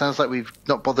 listeners. It sounds like we've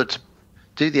not bothered to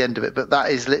do the end of it, but that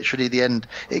is literally the end.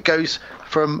 It goes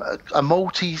from a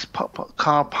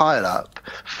multi-car pile-up,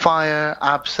 fire,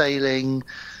 abseiling,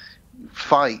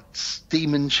 fights,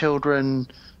 demon children,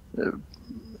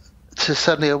 to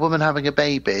suddenly a woman having a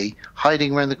baby,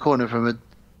 hiding around the corner from a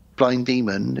blind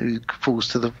demon who falls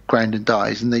to the ground and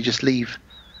dies, and they just leave,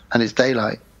 and it's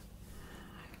daylight.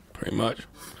 Pretty much.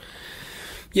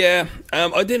 Yeah,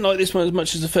 I didn't like this one as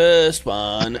much as the first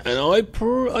one, and I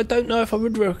don't know if I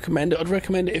would recommend it. I'd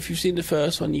recommend it if you've seen the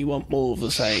first one, you want more of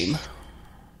the same.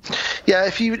 Yeah,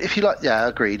 if you like, yeah,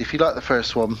 agreed. If you like the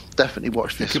first one, definitely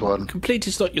watch this one.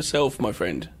 Completist like yourself, my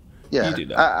friend. Yeah, you do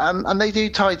that. And they do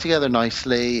tie together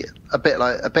nicely. A bit,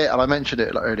 and I mentioned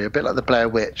it earlier, a bit like the Blair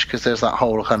Witch, because there's that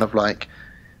whole kind of like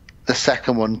the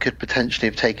second one could potentially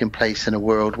have taken place in a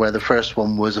world where the first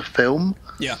one was a film.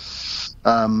 Yeah.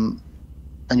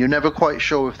 And you're never quite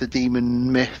sure if the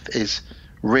demon myth is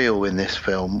real in this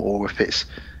film or if it's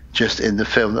just in the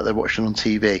film that they're watching on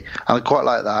TV. And I quite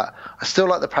like that. I still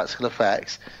like the practical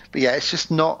effects. But yeah, it's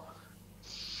just not...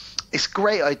 It's a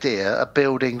great idea, a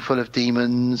building full of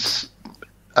demons,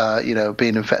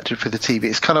 being infected for the TV.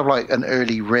 It's kind of like an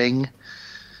early Ring.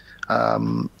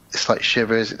 It's like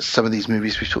Shivers. It's some of these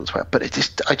movies we've talked about. But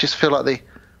I just feel like they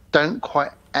don't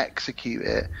quite execute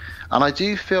it. And I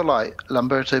do feel like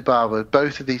Lamberto Bava,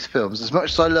 both of these films, as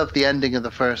much as I love the ending of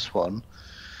the first one,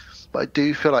 but I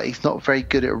do feel like he's not very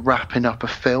good at wrapping up a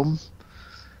film.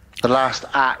 The last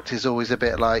act is always a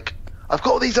bit like, I've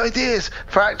got all these ideas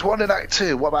for Act 1 and Act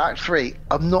 2. What about Act 3?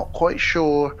 I'm not quite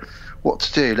sure what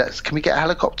to do. Can we get a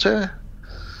helicopter?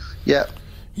 Yeah.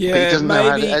 Yeah, but he doesn't know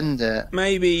how to end it.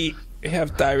 Maybe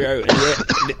have Dario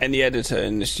and the editor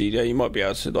in the studio. You might be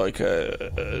able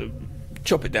to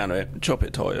chop it down a bit, chop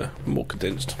it tighter, more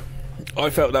condensed.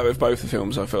 I felt that with both the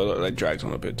films. I felt like they dragged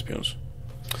on a bit, to be honest.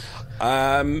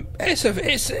 It's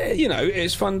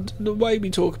fun. The way we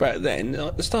talk about it then,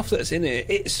 like the stuff that's in it,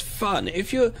 it's fun.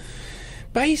 If you're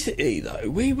basically though,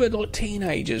 we were like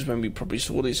teenagers when we probably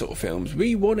saw these sort of films.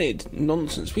 We wanted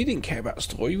nonsense. We didn't care about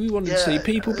story. We wanted to see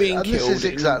people being killed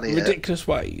in ridiculous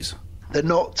ways. They're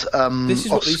not This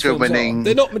is what these films Oscar-winning. are.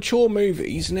 They're not mature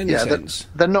movies in any sense.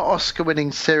 They're not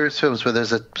Oscar-winning serious films where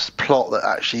there's a plot that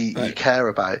actually you care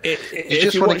about.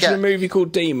 If you're watching a movie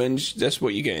called Demons, that's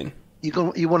what you're getting.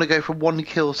 You want to go from one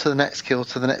kill to the next kill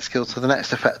to the next kill to the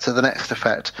next effect to the next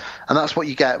effect, and that's what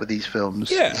you get with these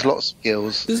films. Yeah. There's lots of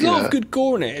kills. There's a lot of good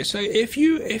gore in it. So if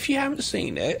you haven't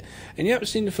seen it and you haven't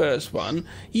seen the first one,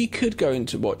 you could go in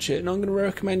to watch it, and I'm going to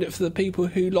recommend it for the people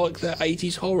who like their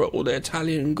 80s horror or their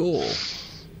Italian gore.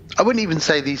 I wouldn't even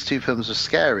say these two films are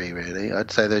scary, really. I'd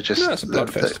say they're just... No, it's a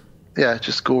bloodfest. Yeah,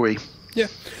 just gory. Yeah.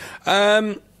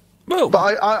 Well,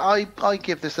 but I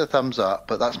give this a thumbs up,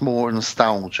 but that's more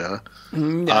nostalgia.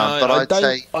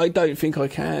 I don't think I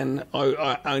can.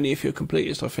 I only if you're a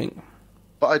completist, I think.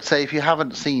 But I'd say if you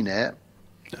haven't seen it,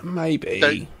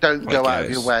 maybe don't go out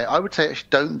of your way. I would say actually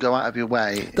don't go out of your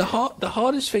way. The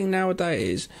hardest thing nowadays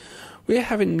is we're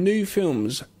having new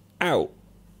films out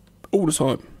all the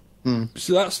time.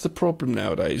 So that's the problem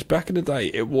nowadays. Back in the day,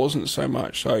 it wasn't so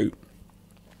much. So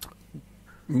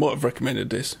might have recommended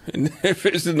this if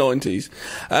it's the 90s.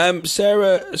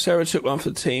 Sarah took one for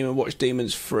the team and watched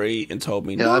Demons 3 and told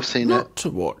me not to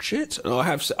watch it. And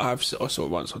I saw it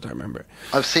once. I don't remember it.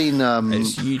 I've seen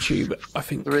it's YouTube. I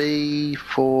think 3,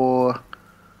 4.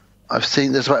 I've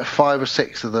seen there's about 5 or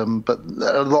 6 of them, but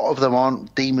a lot of them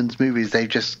aren't Demons movies. They've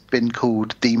just been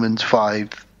called Demons 5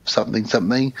 something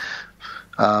something,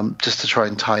 just to try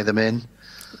and tie them in.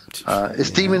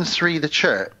 Is Demons 3 the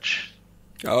church?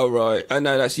 Oh, right. Oh,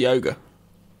 no, that's Yoga.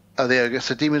 Oh, the Yoga.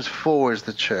 So Demons 4 is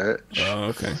the church. Oh,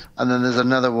 okay. And then there's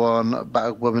another one about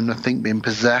a woman, I think, being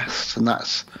possessed, and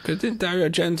that's... Because didn't Dario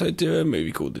Argento do a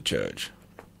movie called The Church?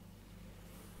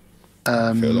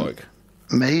 I feel like.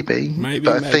 Maybe.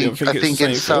 But I think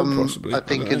in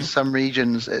some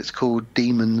regions it's called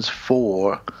Demons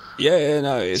 4. Yeah,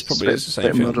 no, it's probably the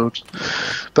same film. Muddled.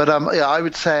 But, I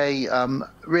would say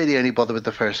really only bother with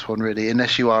the first one, really,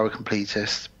 unless you are a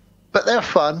completist. But they're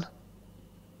fun.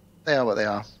 They are what they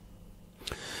are.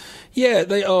 Yeah,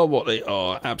 they are what they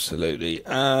are. Absolutely.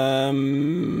 Well,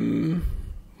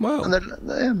 and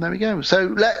there we go. So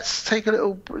let's take a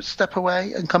little step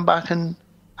away and come back and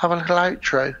have a little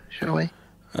outro, shall we?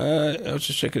 I was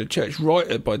just checking the church.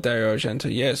 Right by Dario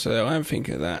Argento. Yeah, so I am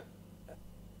thinking of that.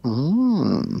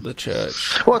 The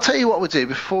church. Well, I'll tell you what we'll do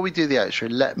before we do the outro.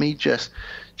 Let me just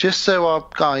so our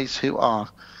guys who are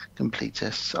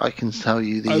completists, I can tell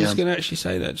you the... I was going to actually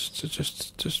say that,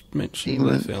 just mention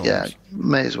the films. Yeah,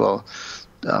 may as well.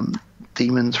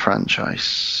 Demons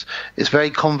franchise. It's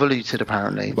very convoluted,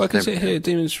 apparently. Well, I can see here,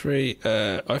 Demons 3,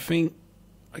 I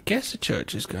guess the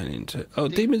church is going into... Oh,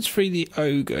 Demons 3, the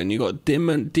Ogre, and you've got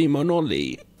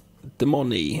Demoni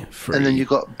 3. And then you've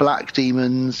got Black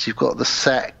Demons, you've got The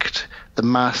Sect, The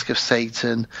Mask of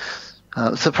Satan.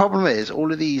 So the problem is,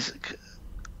 all of these...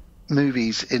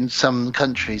 movies in some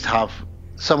countries have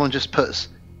someone just puts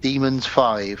Demons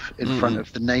 5 in front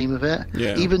of the name of it.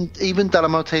 Yeah. Even Della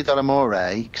Morte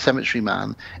d'Amore, Cemetery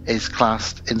Man, is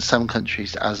classed in some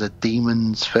countries as a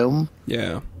Demons film.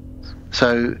 Yeah.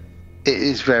 So it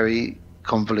is very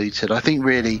convoluted. I think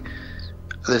really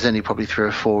there's only probably 3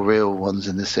 or 4 real ones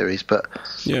in the series, but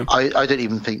yeah. I don't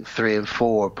even think 3 and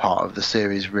 4 are part of the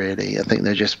series, really. I think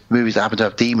they're just movies that happen to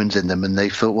have demons in them, and they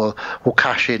thought, well, we'll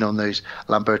cash in on those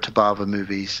Lamberto Bava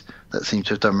movies that seem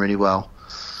to have done really well.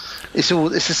 It's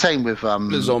the same with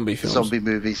the zombie films, zombie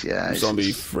movies, yeah.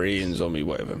 Zombie 3 and Zombie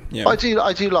whatever. Yeah, I do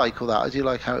like all that. I do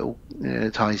like how it all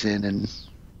ties in, and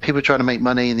people trying to make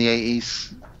money in the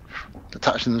 80s,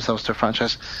 attaching themselves to a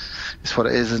franchise. It's what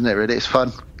it is, isn't it? Really, it's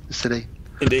fun. It's silly.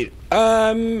 Indeed.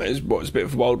 It was a bit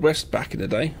of a Wild West back in the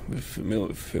day with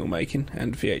filmmaking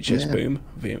and VHS boom,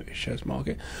 VHS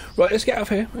market. Right, let's get out of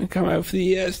here and come out for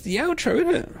the outro,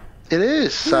 isn't it? It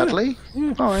is, sadly.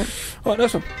 Yeah. All right,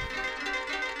 nice one.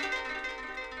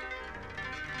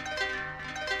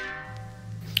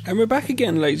 And we're back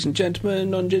again, ladies and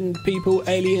gentlemen, non-gender people,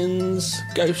 aliens,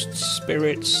 ghosts,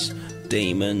 spirits,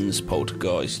 demons,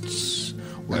 poltergeists,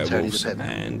 werewolves,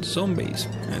 and zombies.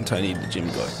 And Tony the gym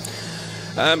guy.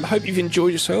 Hope you've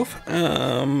enjoyed yourself.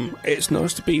 It's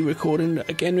nice to be recording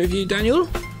again with you, Daniel.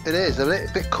 It is a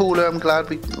bit cooler. I'm glad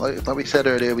like we said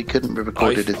earlier, we couldn't be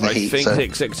recorded in the heat. I think the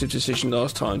executive decision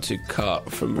last time to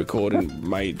cut from recording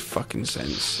made fucking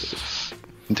sense.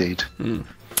 Indeed.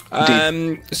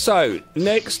 So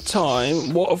next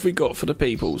time, what have we got for the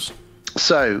peoples?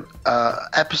 So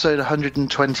episode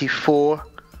 124.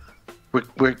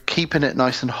 We're keeping it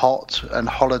nice and hot and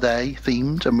holiday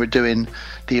themed, and we're doing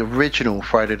the original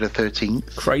Friday the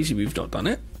 13th. Crazy we've not done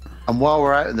it. And while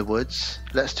we're out in the woods,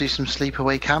 let's do some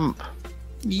sleepaway camp.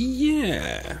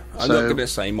 Yeah. I'm not going to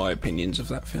say my opinions of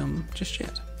that film just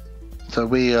yet. So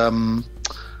we're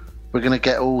going to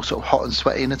get all sort of hot and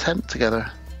sweaty in a tent together.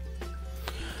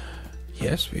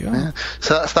 Yes, we are. Yeah.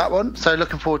 So that's that one. So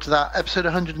looking forward to that. Episode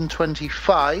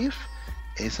 125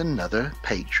 is another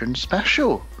patron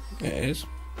special. It is.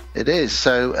 It is.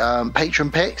 So patron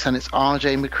picks, and it's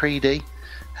RJ McCready,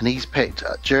 and he's picked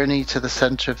Journey to the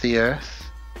Centre of the Earth.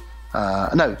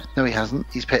 No, he hasn't.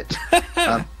 He's picked.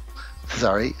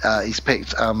 He's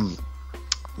picked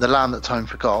The Land That Time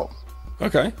Forgot.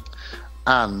 Okay.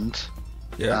 And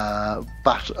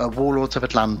Warlords of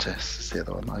Atlantis is the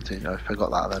other one. I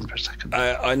forgot that then for a second.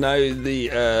 I know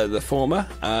the former.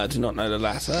 Do not know the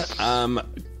latter.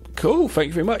 Cool. Thank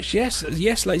you very much. Yes,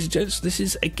 ladies and gents. This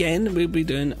is again. We'll be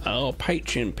doing our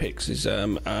Patreon picks.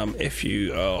 If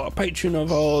you are a patron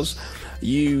of ours,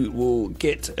 you will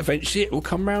get, eventually it will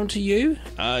come round to you.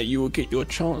 You will get your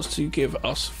chance to give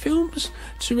us films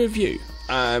to review.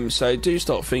 So do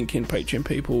start thinking, Patreon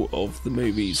people, of the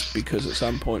movies, because at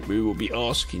some point we will be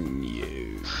asking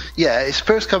you. Yeah, it's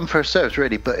first come, first served,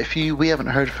 really. But if we haven't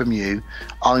heard from you,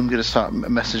 I'm going to start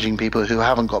messaging people who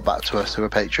haven't got back to us, who are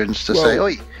patrons, to say,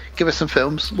 oi, give us some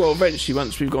films. Well, eventually,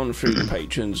 once we've gone through the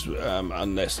patrons,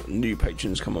 unless new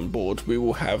patrons come on board, we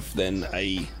will have then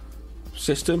a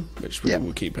system, which we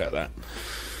will keep at that.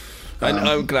 And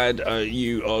I'm glad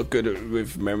you are good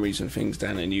with memories and things,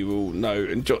 Dan, and you will know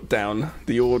and jot down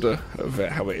the order of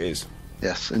how it is.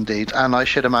 Yes, indeed. And I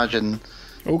should imagine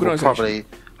we'll probably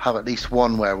have at least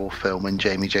one werewolf film when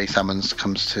Jamie J. Salmons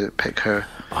comes to pick her.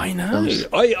 I know.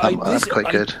 That's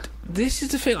quite good. This is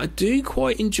the thing. I do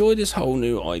quite enjoy this whole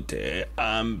new idea.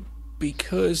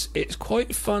 Because it's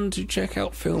quite fun to check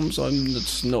out films I'm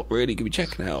just not really going to be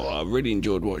checking out. I really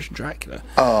enjoyed watching Dracula.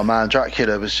 Oh man,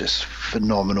 Dracula was just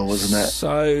phenomenal, wasn't it?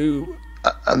 So,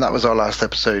 and that was our last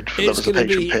episode. That was a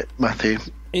patron pick, Matthew.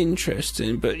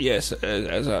 Interesting, but yes,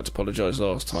 as I had to apologise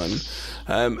last time,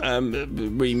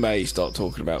 we may start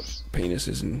talking about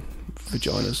penises and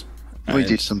vaginas. We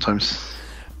do sometimes.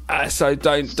 So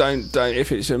don't.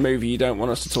 If it's a movie you don't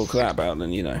want us to talk about,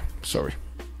 then sorry.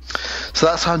 So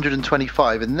that's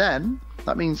 125, and then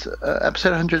that means episode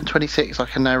 126, I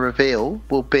can now reveal,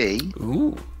 will be.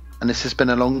 Ooh. And this has been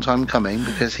a long time coming,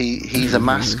 because he's a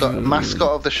mascot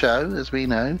of the show, as we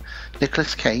know.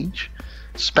 Nicolas Cage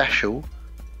special.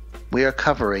 We are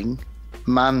covering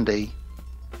Mandy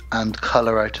and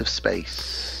Colour Out of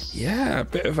Space. Yeah, a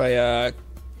bit of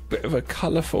a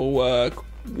colourful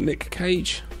Nick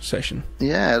Cage session.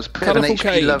 Yeah, it was a bit of an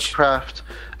H.P.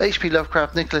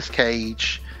 Lovecraft, Nicolas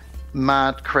Cage,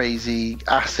 mad, crazy,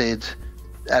 acid,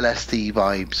 LSD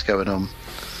vibes going on.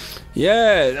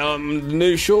 Yeah, the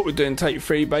new short we're doing, Take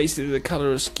 3, basically the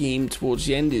colour scheme towards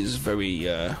the end is very.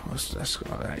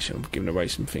 Actually, I'm giving away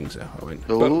some things there. I went,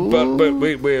 but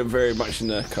we're very much in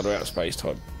the Colour Out of Space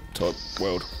type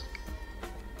world.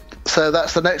 So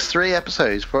that's the next 3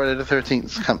 episodes: Friday the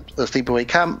 13th, Sleepaway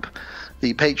Camp,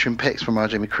 the patron picks from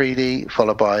RJ McCready,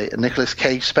 followed by a Nicolas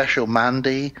Cage special,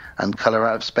 Mandy, and Colour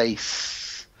Out of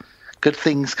Space. Good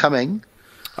things coming.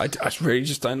 I really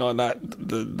just don't like that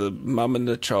the mum and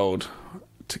the child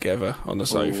together on the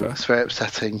sofa. It's very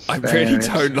upsetting. I really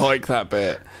don't like that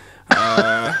bit.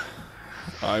 I'm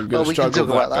going to struggle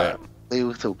with that bit. We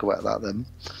will talk about that then.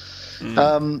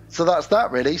 So that's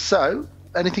that, really. So,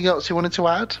 anything else you wanted to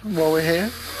add while we're here?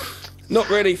 Not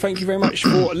really. Thank you very much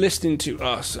for listening to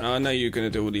us. I know you're going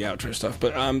to do all the outro stuff,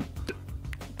 but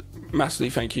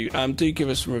massively thank you. Do give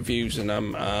us some reviews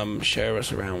and share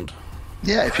us around.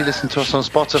 Yeah, if you listen to us on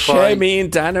Spotify, share me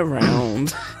and Dan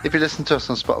around. If you listen to us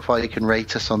on Spotify, you can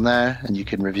rate us on there, and you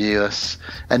can review us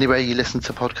anywhere you listen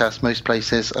to podcasts. Most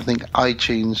places, I think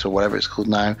iTunes or whatever it's called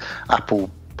now, Apple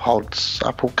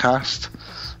Cast.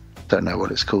 Don't know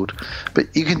what it's called, but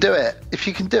you can do it. If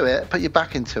you can do it, put your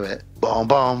back into it. Bomb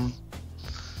bomb.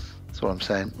 That's what I'm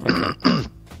saying. Okay.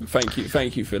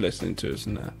 Thank you for listening to us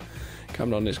and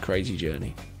coming on this crazy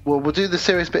journey. Well, we'll do the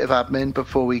serious bit of admin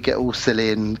before we get all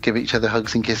silly and give each other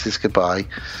hugs and kisses goodbye.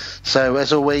 So,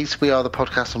 as always, we are the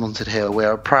podcast on Haunted Hill. We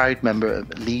are a proud member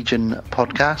of Legion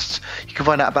Podcasts. You can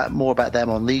find out more about them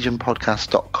on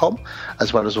legionpodcast.com,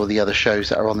 as well as all the other shows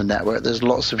that are on the network. There's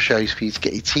lots of shows for you to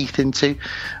get your teeth into,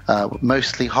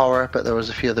 mostly horror, but there was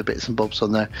a few other bits and bobs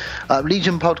on there.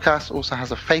 Legion Podcast also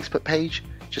has a Facebook page.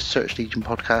 Just search Legion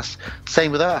Podcast.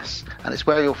 Same with us, and it's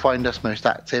where you'll find us most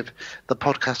active. The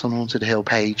podcast on Haunted Hill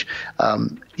page.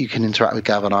 You can interact with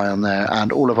Gav and I on there,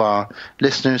 and all of our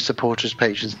listeners, supporters,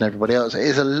 patrons, and everybody else. It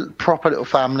is a proper little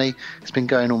family. It's been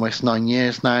going almost 9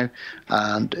 years now,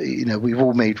 and we've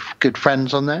all made good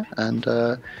friends on there. And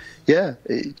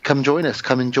come join us.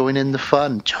 Come and join in the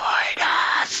fun. Join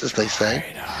us, as they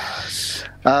say.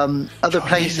 Other Join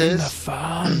places. in the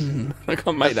fun. I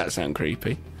can't make that sound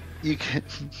creepy. You can.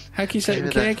 How can you say?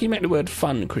 How can you make the word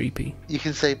 "fun" creepy? You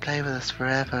can say "play with us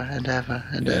forever and ever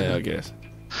and ever." Yeah, I guess.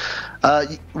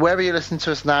 Wherever you listen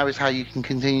to us now is how you can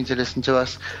continue to listen to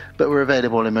us, but we're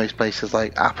available in most places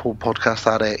like Apple Podcast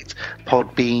Addict,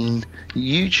 Podbean,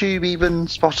 YouTube, even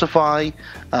Spotify,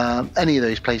 any of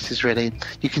those places really.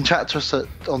 You can chat to us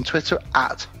on Twitter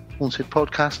at Haunted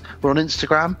Podcast. We're on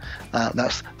Instagram,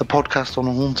 that's the Podcast on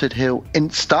Haunted Hill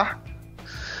Insta.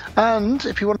 And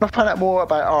if you want to find out more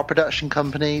about our production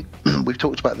company, we've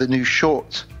talked about the new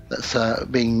short that's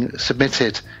being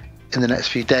submitted in the next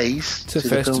few days to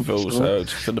festival, so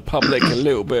for the public a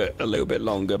little bit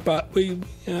longer, but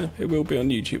it will be on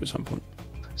YouTube at some point.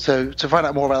 So to find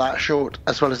out more about that short,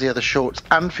 as well as the other shorts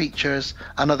and features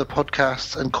and other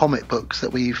podcasts and comic books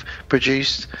that we've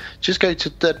produced, just go to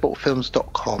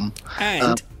deadboltfilms.com.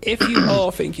 And if you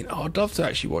are thinking, I'd love to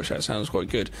actually watch that, sounds quite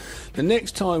good, the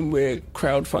next time we're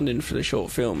crowdfunding for the short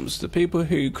films, the people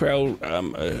who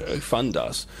fund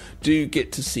us do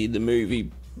get to see the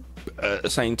movie at the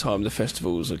same time the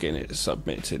festivals are getting it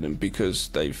submitted, and because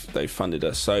they've funded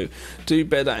us, so do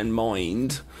bear that in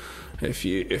mind. If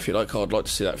you're like, I'd like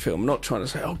to see that film, I'm not trying to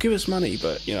say, give us money,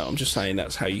 but I'm just saying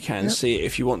that's how you can see it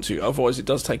if you want to. Otherwise, it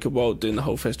does take a while doing the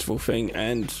whole festival thing,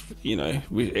 and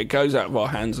it goes out of our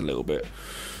hands a little bit.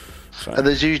 So. And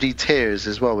there's usually tiers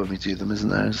as well when we do them, isn't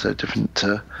there? So different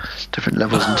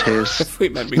levels and tiers.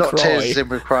 Not cry. Tears as in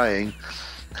we're crying.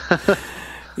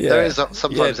 Yeah. There is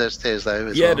sometimes there's tears though.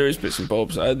 As well. There is bits and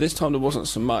bobs. This time there wasn't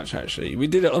so much actually. We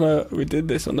did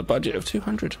this on the budget of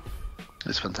 $200.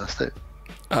 It's fantastic.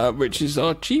 Which is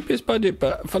our cheapest budget,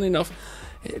 but funny enough,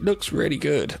 it looks really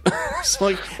good. It's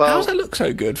like, how does that look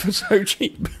so good for so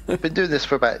cheap? I've been doing this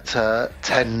for about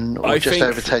 10 or just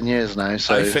over 10 years now.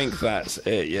 So I think that's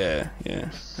it. Yeah.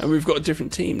 And we've got a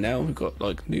different team now. We've got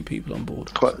like new people on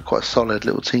board. Quite a solid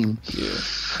little team. Yeah.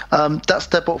 That's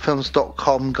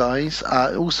deadboltfilms.com, guys.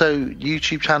 Also,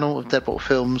 YouTube channel of Deadbolt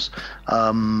Films.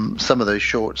 Some of those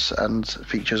shorts and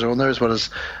features are on there, as well as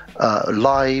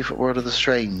live World of the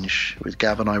Strange with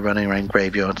Gav and I running around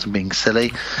graveyards and being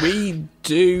silly. We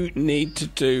do need to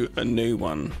do a new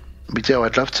one. We do.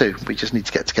 I'd love to. We just need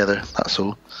to get together. That's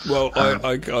all. Well,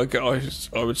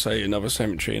 I would say another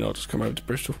cemetery, and I'll just come over to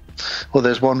Bristol. Well,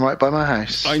 there's one right by my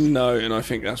house. I know, and I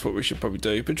think that's what we should probably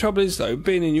do. But trouble is, though,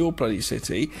 being in your bloody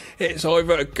city, it's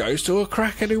either a ghost or a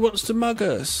crackhead who wants to mug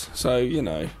us. So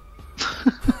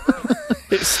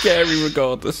it's scary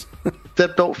regardless.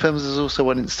 Deadbolt Films is also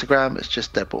on Instagram. It's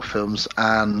just Deadbolt Films,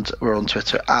 and we're on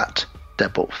Twitter at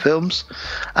Deadbolt Films.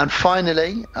 And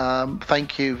finally,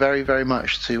 thank you very, very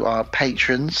much to our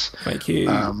patrons. Thank you.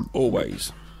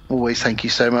 Always thank you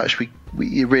so much.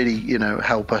 You really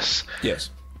help us. Yes.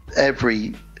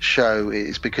 Every show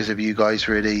is because of you guys,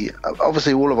 really.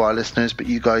 Obviously all of our listeners, but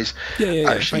you guys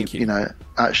actually thank you.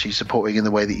 Actually supporting in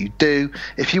the way that you do.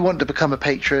 If you want to become a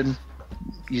patron,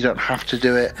 you don't have to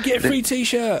do it. You get a free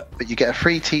t-shirt. But you get a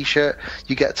free t-shirt.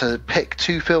 You get to pick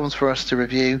 2 films for us to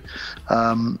review.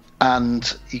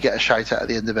 And you get a shout out at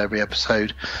the end of every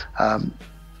episode.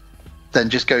 Then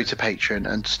just go to Patreon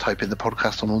and just type in the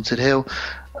podcast on Haunted Hill.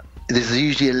 There's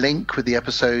usually a link with the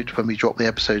episode when we drop the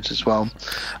episodes as well.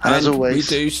 And as always,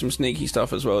 we do some sneaky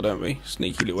stuff as well, don't we?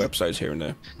 Sneaky little episodes here and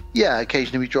there. Yeah,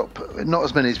 occasionally we drop not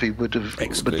as many as we would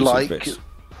like. Bits.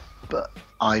 But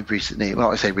I recently,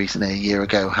 a year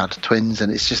ago, had twins, and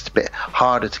it's just a bit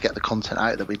harder to get the content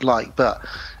out that we'd like. But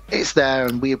it's there,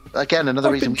 and we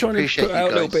another reason we appreciate you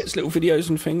guys. Little bits, little videos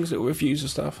and things, little reviews and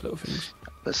stuff, little things.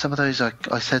 But some of those,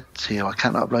 I said to you, I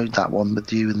can't upload that one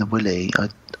with you and the Willy.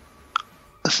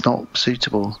 That's not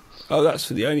suitable. Oh, that's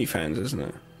for the OnlyFans, isn't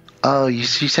it? Oh, you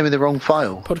sent me the wrong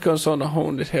file. Podcast on the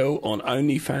Haunted Hill on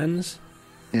OnlyFans.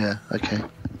 Yeah, okay.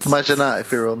 Imagine that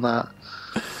if we were on that.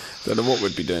 Don't know what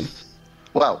we'd be doing.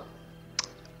 Well,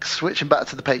 switching back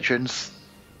to the patrons.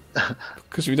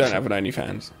 Because we don't have an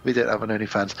OnlyFans. We don't have an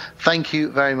OnlyFans. Thank you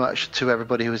very much to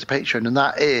everybody who is a patron, and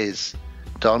that is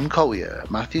Don Collier,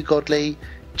 Matthew Godley,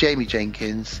 Jamie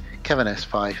Jenkins, Kevin S.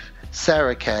 Fife,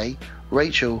 Sarah Kay,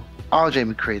 Rachel, RJ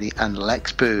McCready, and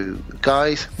Lex Boo.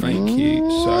 Guys, thank you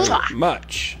so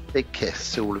much. Big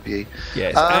kiss to all of you.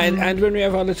 Yes, and when we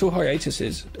have our little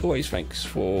hiatuses, always thanks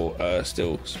for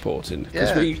still supporting.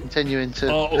 Because we continuing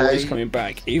to always coming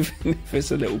back, even if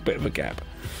it's a little bit of a gap.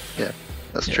 Yeah,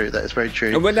 that's true. That is very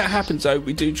true. And when that happens, though,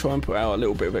 we do try and put out a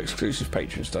little bit of exclusive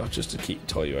Patreon stuff just to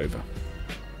tie you over.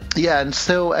 Yeah, and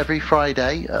still every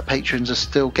Friday, patrons are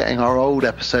still getting our old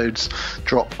episodes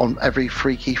drop on every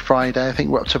Freaky Friday. I think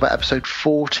we're up to about episode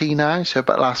 40 now, so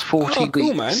about the last 40 weeks.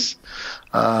 Cool,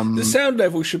 man. The sound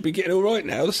level should be getting all right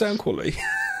now, the sound quality.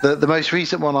 The most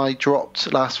recent one I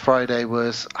dropped last Friday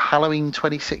was Halloween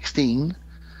 2016.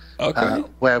 Okay.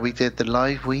 Where we did the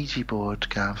live Ouija board,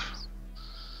 Gav.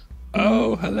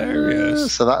 Oh,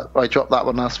 hilarious. So that I dropped that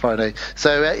one last Friday.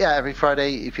 So yeah, every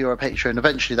Friday, if you're a patron,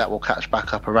 eventually that will catch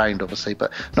back up around, obviously,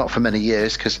 but not for many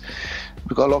years because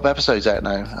we've got a lot of episodes out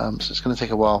now, so it's going to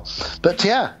take a while. But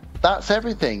yeah, that's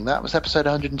everything. That was episode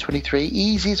 123.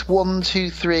 Easiest 1, 2,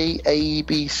 3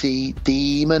 ABC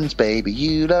Demons, baby,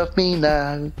 you love me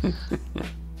now.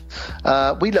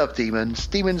 We love Demons.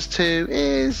 Demons 2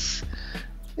 is,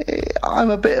 I'm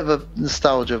a bit of a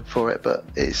nostalgia for it, but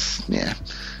it's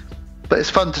But it's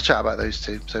fun to chat about those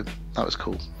two, so that was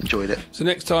cool. Enjoyed it. So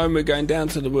next time we're going down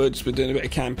to the woods, we're doing a bit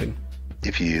of camping.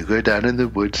 If you go down in the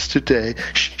woods today,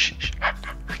 shh.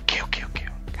 Kill.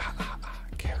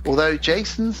 Although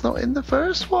Jason's not in the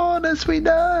first one, as we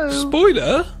know.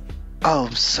 Spoiler? Oh,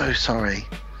 I'm so sorry.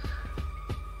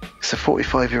 It's a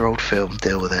 45-year-old film.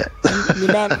 Deal with it.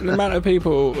 The amount of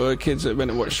people, kids that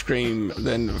went to watch Scream,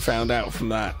 then found out from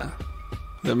that.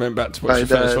 They went back to watch the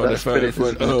first one. They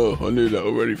went, "Oh, I knew that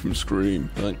already from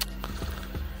Scream."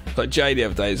 Like Jay the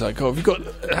other day is like, "Oh, have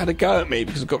you had a go at me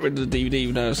because I got rid of the DVD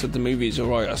even though I said the movie's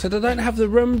alright?" I said, "I don't have the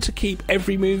room to keep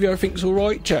every movie I think's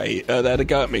alright, Jay." They had a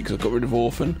go at me because I got rid of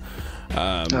Orphan.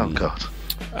 Oh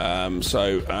God.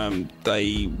 So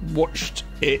they watched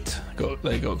it.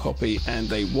 They got a copy and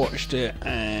they watched it,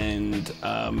 and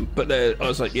but I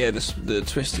was like, "Yeah, the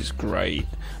twist is great."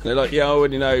 And they're like, "Yeah, I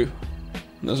already know."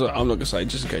 And I was like, I'm not going to say,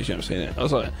 just in case you haven't seen it. I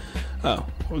was like, oh,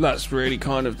 well, that's really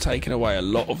kind of taken away a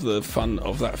lot of the fun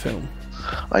of that film.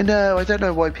 I know. I don't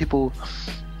know why people...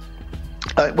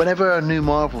 whenever a new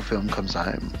Marvel film comes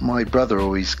out, my brother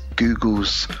always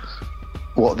Googles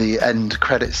what the end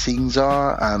credit scenes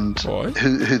are and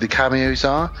who the cameos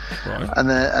are. Right. And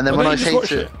then when I say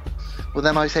to... Well,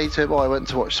 then I say to him, I went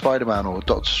to watch Spider-Man or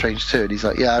Doctor Strange 2, and he's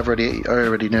like, yeah, I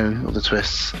already know all the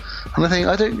twists. And I think,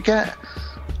 I don't get...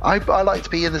 I like to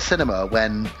be in the cinema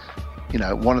when,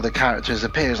 one of the characters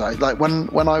appears. Like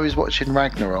when I was watching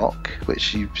Ragnarok,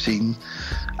 which you've seen,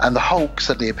 and the Hulk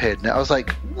suddenly appeared in it, I was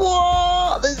like,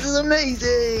 what? This is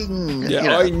amazing!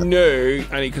 Yeah, I knew,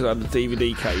 only because I had the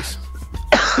DVD case.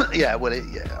 Yeah,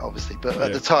 obviously. But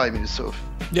at the time, it was sort of...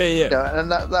 Yeah.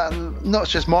 And that not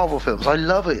just Marvel films. I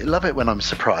love it when I'm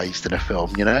surprised in a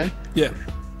film, Yeah.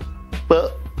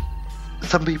 But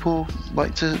some people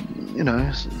like to,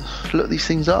 look these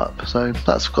things up. So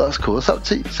that's cool. It's up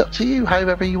to you,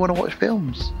 however you want to watch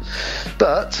films.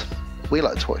 But we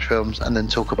like to watch films and then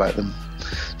talk about them.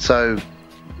 So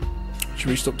should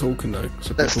we stop talking though?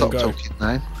 So let's stop talking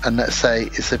now, and let's say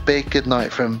it's a big good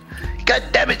night from. God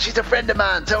damn it, she's a friend of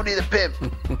mine, Tony the Pimp.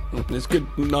 It's good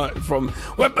night from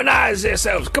Weaponize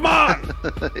Yourselves. Come on.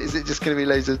 Is it just going to be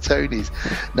loads of Tonys?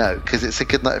 No, because it's a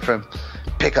good night from.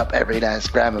 Pick up every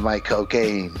last gram of my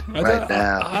cocaine right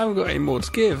now. I haven't got any more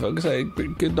to give. I'm going to say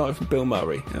good night from Bill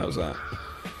Murray. How's that?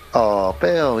 Oh,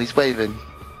 Bill, he's waving.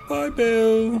 Bye,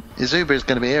 Bill. His Uber is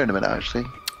going to be here in a minute, actually.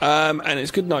 And it's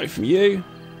good night from you.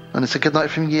 And it's a good night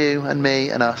from you and me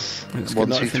and us. And it's 1,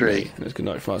 2, 3. And it's good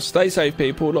night from us. Stay safe,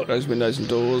 people. Lock those windows and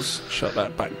doors. Shut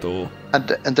that back door. And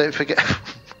don't forget.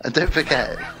 And don't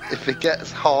forget, if it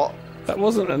gets hot. That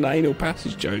wasn't an anal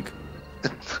passage joke.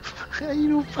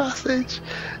 Anal passage.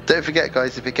 Don't forget,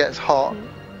 guys, if it gets hot,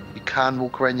 you can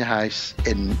walk around your house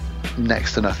in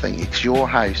next to nothing. It's your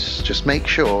house. Just make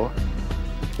sure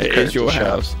it is your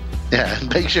house. Yeah,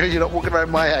 make sure you're not walking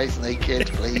around my house naked,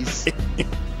 please.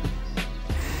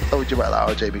 Told you about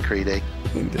that, RJ McCready.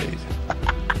 Indeed.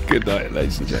 Good night,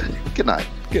 ladies and gentlemen. Good night.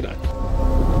 Good night.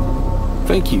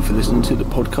 Thank you for listening to the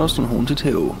podcast on Haunted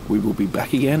Hill. We will be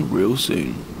back again real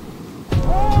soon.